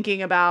stop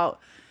thinking about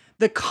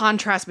the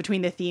contrast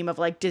between the theme of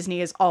like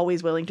Disney is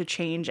always willing to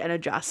change and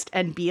adjust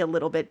and be a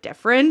little bit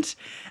different,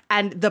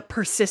 and the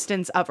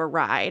persistence of a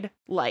ride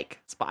like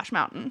Splash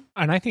Mountain.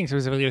 And I think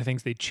specifically the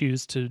things they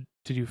choose to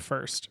do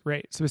first,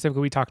 right?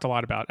 Specifically, we talked a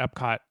lot about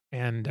Epcot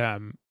and,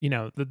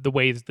 the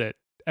ways that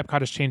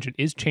Epcot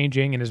is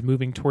changing and is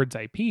moving towards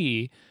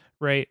IP,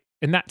 right?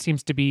 And that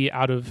seems to be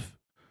out of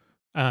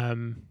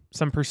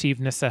some perceived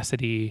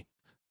necessity,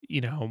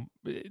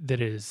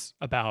 that is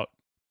about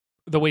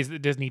the ways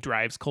that Disney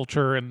drives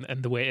culture and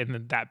the way,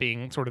 and that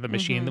being sort of the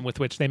machine with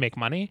which they make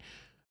money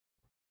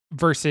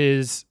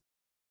versus,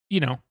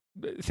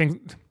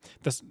 things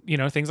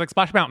like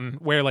Splash Mountain,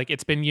 where like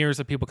it's been years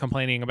of people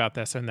complaining about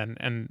this,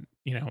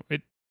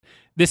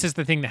 this is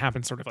the thing that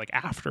happens sort of like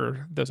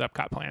after those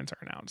Epcot plans are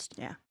announced.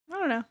 Yeah. I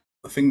don't know.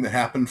 The thing that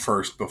happened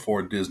first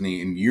before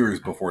Disney, and years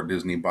before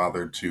Disney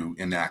bothered to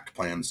enact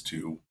plans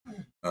to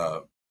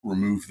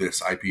remove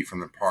this IP from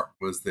the park,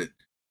 was that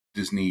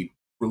Disney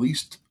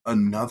released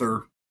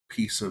another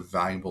piece of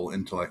valuable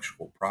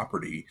intellectual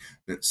property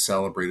that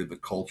celebrated the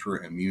culture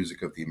and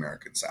music of the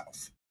American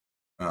South.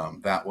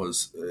 That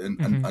was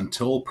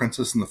until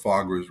Princess and the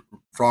Frog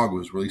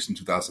was released in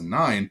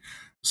 2009.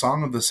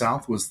 Song of the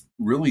South was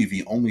really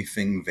the only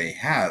thing they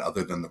had,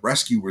 other than the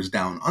Rescuers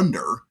Down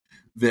Under,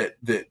 that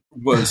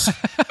was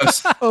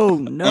oh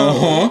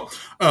no,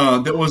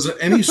 that was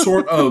any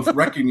sort of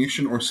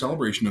recognition or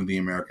celebration of the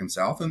American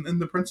South. And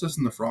the Princess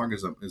and the Frog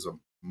is a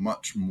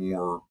much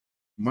more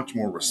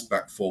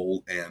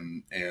respectful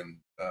and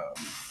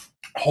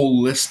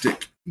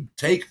holistic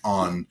take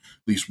on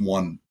at least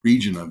one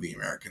region of the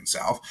American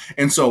South.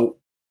 And so,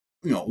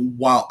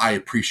 while I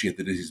appreciate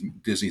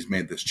that Disney's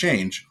made this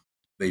change,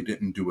 they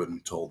didn't do it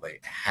until they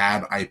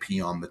had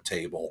IP on the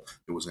table.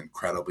 It was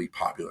incredibly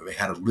popular. They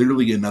had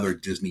literally another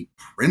Disney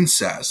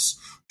princess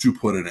to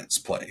put in its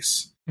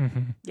place.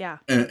 Mm-hmm. Yeah.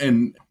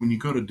 And when you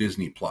go to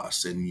Disney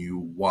Plus and you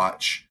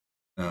watch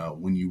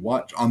On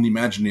the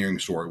Imagineering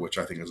Story, which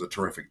I think is a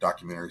terrific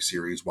documentary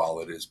series,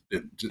 it's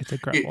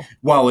incredible.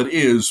 While it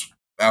is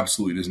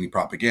absolutely Disney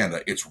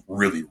propaganda, it's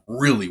really,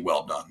 really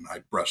well done. I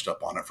brushed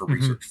up on it for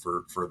research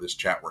for this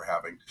chat we're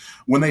having.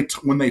 When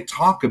they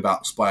talk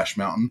about Splash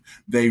Mountain,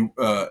 they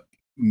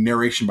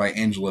narration by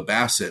Angela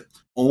Bassett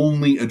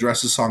only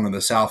addresses Song of the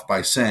South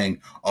by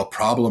saying a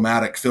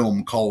problematic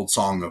film called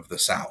Song of the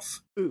South.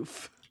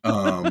 Oof.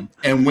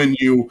 And when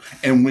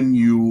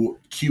you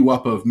queue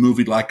up a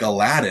movie like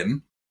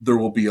Aladdin, there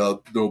will be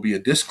a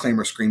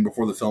disclaimer screen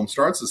before the film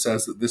starts that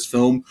says that this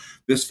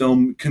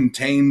film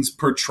contains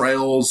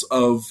portrayals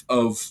of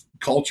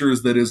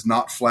cultures that is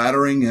not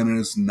flattering and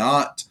is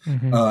not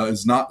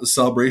the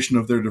celebration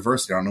of their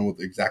diversity. I don't know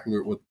exactly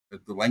what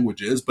the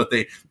language is, but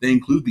they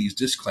include these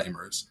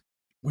disclaimers,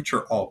 which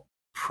are all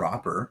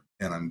proper,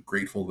 and I'm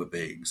grateful that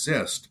they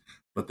exist,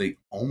 but they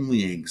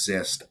only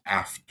exist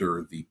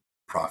after the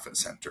profit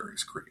center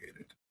is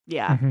created.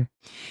 Yeah.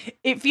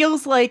 It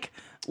feels like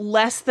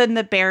less than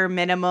the bare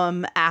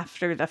minimum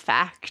after the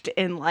fact,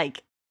 in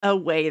like a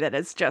way that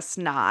is just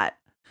not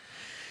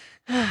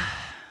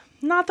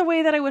the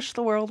way that I wish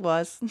the world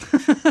was.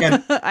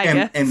 And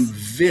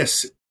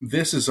this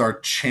is our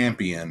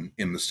champion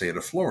in the state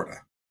of Florida,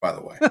 by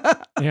the way.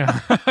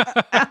 Yeah.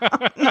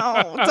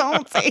 No,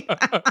 don't say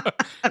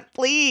that.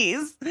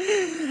 Please.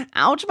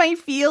 Ouch, my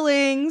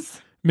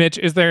feelings. Mitch,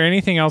 is there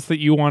anything else that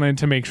you wanted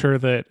to make sure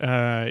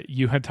that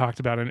you had talked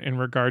about in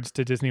regards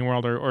to Disney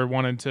World or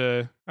wanted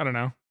to, I don't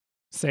know,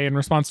 say in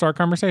response to our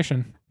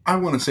conversation? I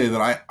want to say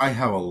that I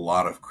have a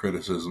lot of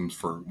criticisms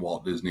for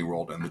Walt Disney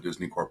World and the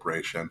Disney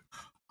Corporation.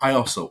 I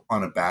also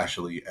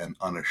unabashedly and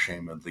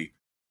unashamedly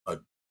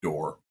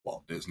adore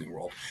Walt Disney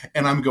World.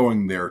 And I'm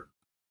going there.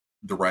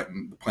 The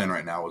plan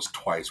right now is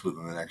twice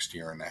within the next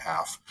year and a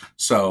half.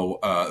 So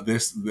I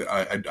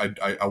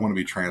want to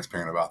be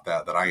transparent about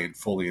that I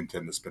fully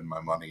intend to spend my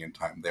money and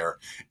time there.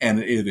 And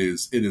it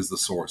is the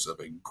source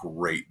of a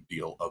great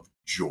deal of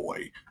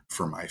joy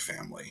for my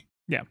family.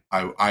 Yeah.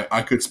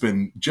 I could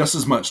spend just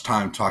as much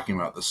time talking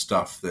about the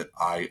stuff that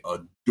I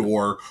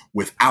adore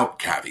without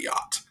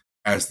caveat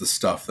as the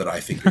stuff that I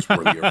think is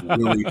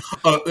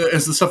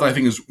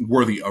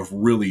worthy of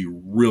really,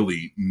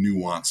 really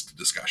nuanced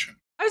discussion.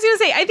 I was going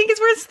to say, I think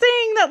it's worth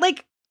saying that,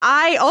 like,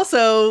 I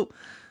also,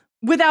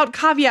 without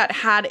caveat,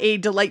 had a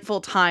delightful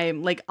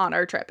time, like, on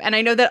our trip. And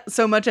I know that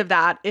so much of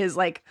that is,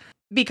 like,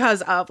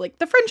 because of, like,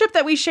 the friendship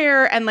that we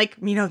share and, like,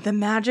 the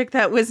magic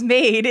that was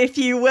made, if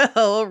you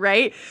will,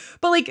 right?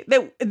 But, like,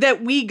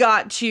 that we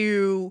got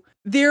to...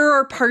 There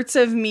are parts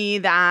of me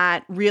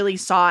that really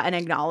saw and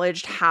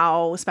acknowledged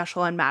how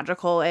special and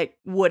magical it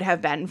would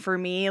have been for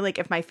me, like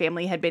if my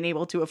family had been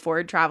able to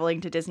afford traveling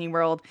to Disney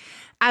World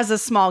as a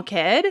small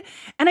kid.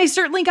 And I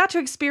certainly got to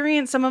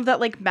experience some of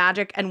that like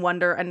magic and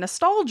wonder and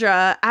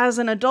nostalgia as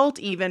an adult,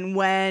 even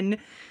when,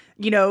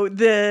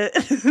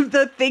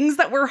 the things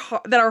that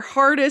are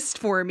hardest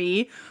for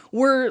me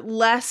were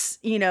less,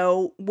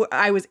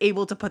 I was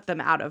able to put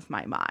them out of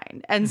my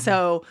mind. And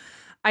so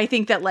I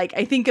think that like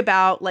I think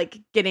about like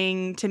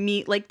getting to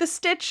meet like the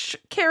Stitch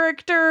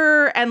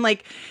character and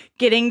like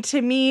getting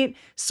to meet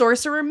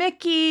Sorcerer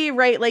Mickey,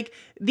 right? Like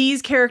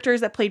these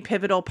characters that played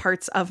pivotal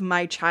parts of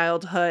my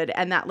childhood,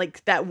 and that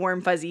like that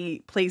warm fuzzy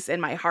place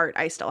in my heart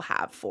I still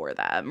have for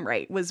them,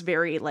 right? Was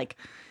very like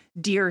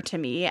dear to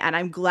me, and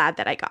I'm glad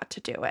that I got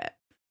to do it.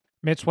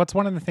 Mitch, what's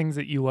one of the things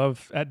that you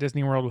love at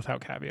Disney World without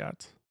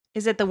caveats?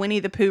 Is it the Winnie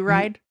the Pooh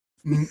ride?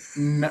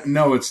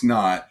 No, it's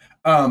not.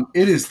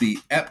 It is the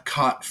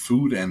Epcot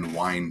Food and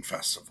Wine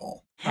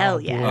Festival. Hell Oh,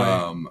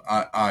 yeah. boy.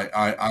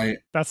 I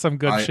That's some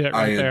good shit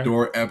right there. I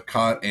adore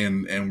Epcot,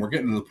 and we're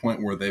getting to the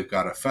point where they've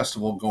got a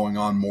festival going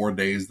on more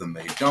days than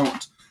they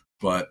don't.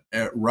 But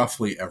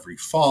roughly every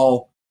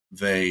fall,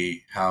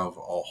 they have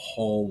a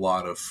whole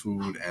lot of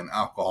food and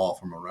alcohol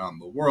from around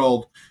the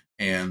world.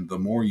 And the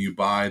more you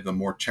buy, the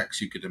more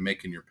checks you get to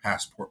make in your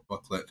passport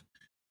booklet.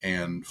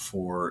 And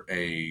for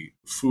a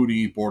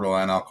foodie,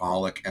 borderline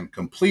alcoholic, and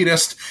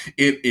completist,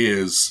 it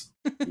is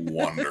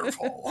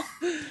wonderful.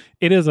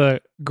 It is a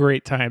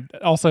great time.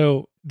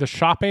 Also, the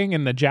shopping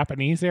in the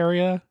Japanese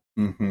area.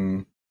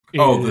 Mm-hmm.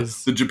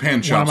 Is the Japan one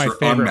of shops my are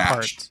favorite unmatched.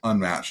 parts.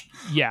 Unmatched.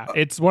 Yeah,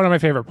 it's one of my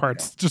favorite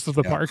parts just of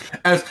the park.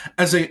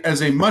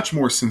 As a much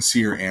more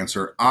sincere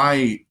answer,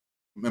 I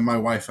and my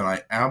wife and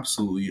I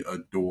absolutely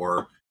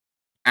adore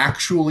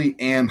actually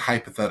and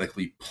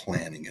hypothetically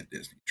planning a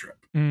Disney trip.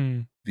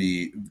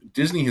 The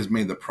Disney has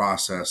made the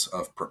process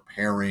of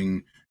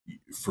preparing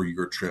for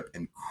your trip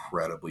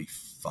incredibly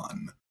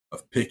fun.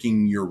 Of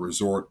picking your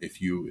resort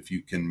if you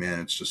can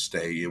manage to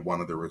stay at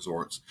one of the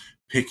resorts,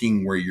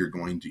 picking where you're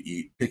going to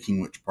eat, picking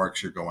which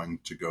parks you're going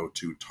to go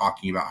to,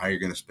 talking about how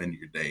you're going to spend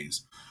your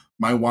days.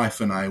 My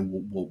wife and I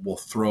will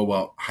throw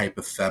out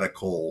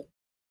hypothetical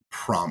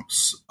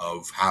prompts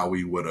of how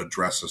we would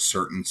address a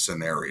certain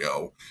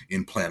scenario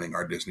in planning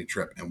our Disney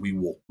trip, and we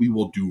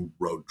will do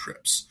road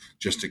trips,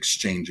 just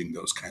exchanging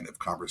those kind of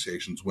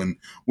conversations. When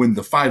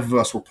the five of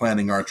us were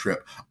planning our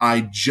trip,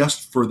 I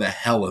just for the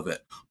hell of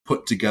it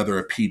put together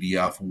a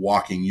PDF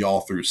walking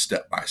y'all through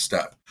step by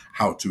step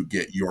how to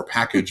get your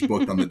package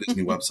booked on the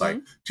Disney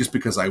website, just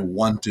because I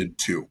wanted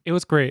to. It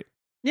was great.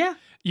 Yeah.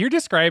 You're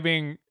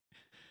describing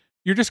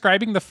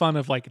the fun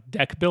of like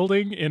deck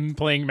building in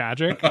playing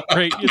Magic,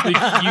 right?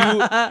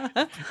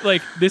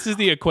 Like this is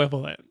the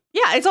equivalent.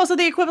 Yeah, it's also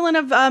the equivalent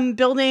of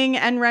building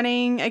and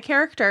running a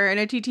character in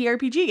a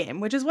TTRPG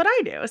game, which is what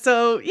I do.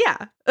 So yeah.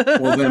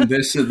 Well, then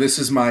this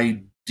is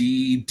my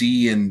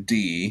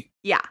D&D.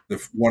 Yeah.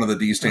 One of the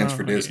D stands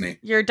for Disney.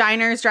 Your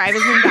diners,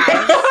 drive-ins, and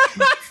dives.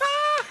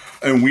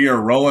 And we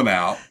are rolling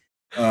out.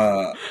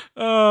 I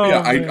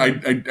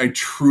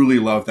truly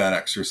love that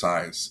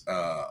exercise,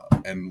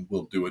 and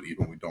we'll do it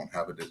even when we don't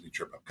have a Disney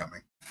trip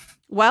upcoming.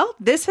 Well,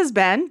 this has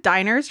been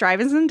Diners,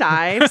 Drive-Ins, and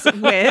Dives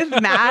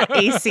with Matt,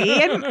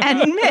 AC,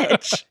 and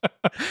Mitch.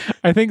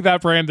 I think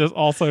that brand is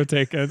also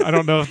taken. I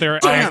don't know if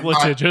they're as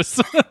litigious.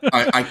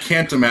 I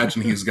can't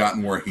imagine he's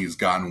gotten where he's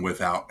gotten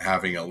without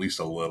having at least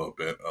a little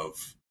bit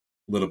of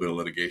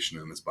litigation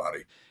in his body.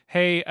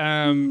 Hey,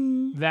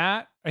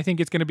 that I think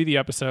it's going to be the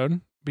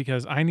episode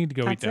because I need to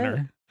go eat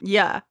dinner.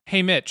 Yeah.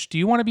 Hey, Mitch, do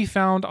you want to be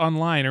found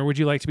online or would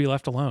you like to be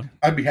left alone?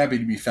 I'd be happy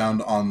to be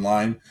found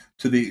online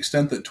to the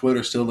extent that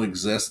Twitter still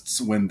exists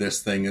when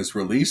this thing is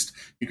released.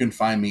 You can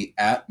find me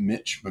at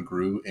Mitch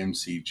McGrew,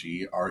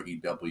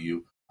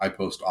 MCGREW. I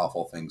post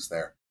awful things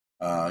there.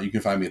 You can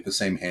find me at the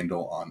same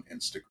handle on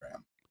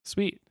Instagram.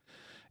 Sweet.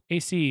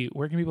 AC,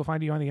 where can people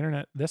find you on the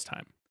internet this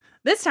time?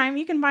 This time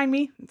you can find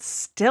me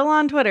still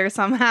on Twitter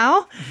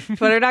somehow,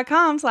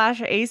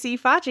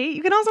 twitter.com/acfachi.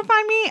 You can also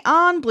find me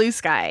on Blue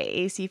Sky,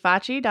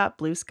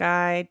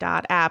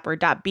 acfachi.bluesky.app or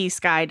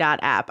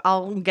 .bsky.app.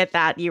 I'll get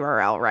that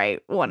URL right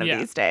one of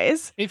these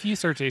days. If you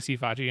search AC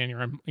Fachi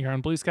and you're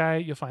on Blue Sky,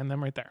 you'll find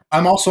them right there.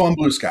 I'm also on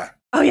Blue Sky.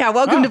 Oh yeah,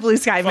 welcome to Blue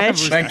Sky,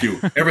 Mitch. Blue Thank you.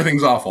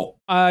 Everything's awful.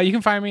 You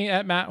can find me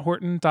at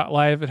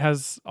matthorton.live. It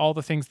has all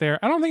the things there.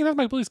 I don't think that's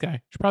my Blue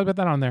Sky. Should probably put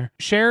that on there.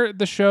 Share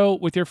the show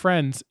with your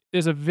friends.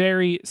 There's a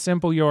very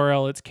simple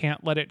URL. It's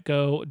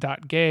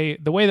can'tletitgo.gay.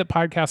 The way that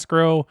podcasts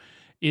grow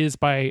is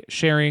by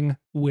sharing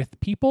with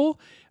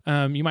people.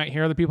 You might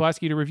hear other people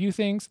ask you to review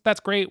things. That's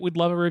great. We'd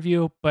love a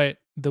review, but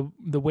the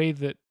way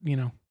that,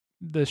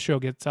 the show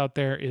gets out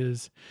there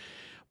is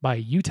by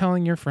you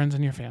telling your friends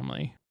and your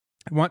family.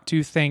 I want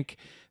to thank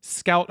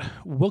Scout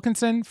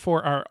Wilkinson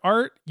for our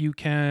art. You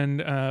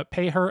can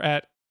pay her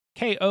at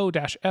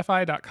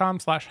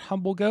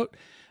ko-fi.com/humblegoat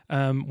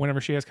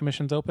whenever she has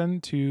commissions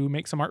open to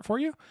make some art for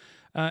you.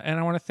 And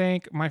I want to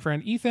thank my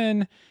friend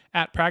Ethan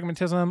at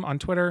Pragmatism on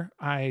Twitter.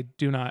 I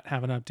do not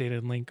have an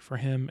updated link for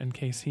him in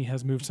case he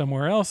has moved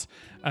somewhere else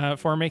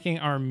for making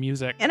our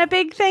music. And a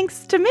big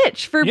thanks to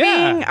Mitch for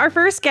being our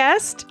first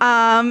guest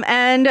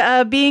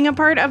and being a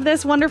part of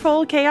this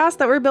wonderful chaos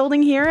that we're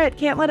building here at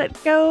Can't Let It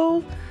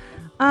Go.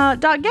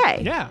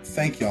 .gay. Yeah.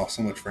 Thank y'all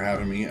so much for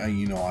having me.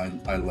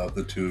 I love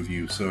the two of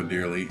you so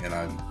dearly, and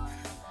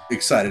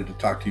excited to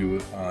talk to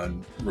you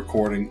on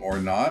recording or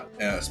not,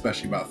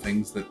 especially about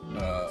things that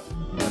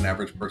an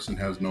average person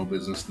has no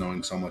business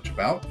knowing so much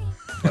about.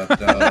 But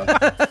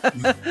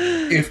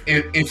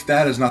if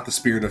that is not the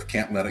spirit of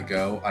Can't Let It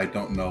Go, I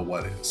don't know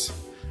what is.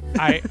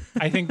 I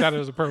think that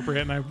is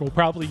appropriate, and I will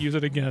probably use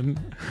it again.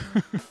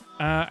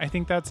 I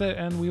think that's it,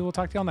 and we will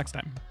talk to y'all next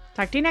time.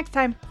 Talk to you next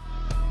time.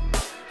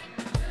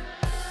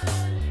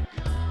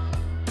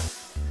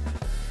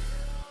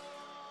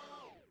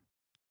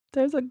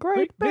 There's a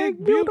great,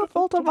 big,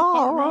 beautiful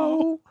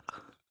tomorrow.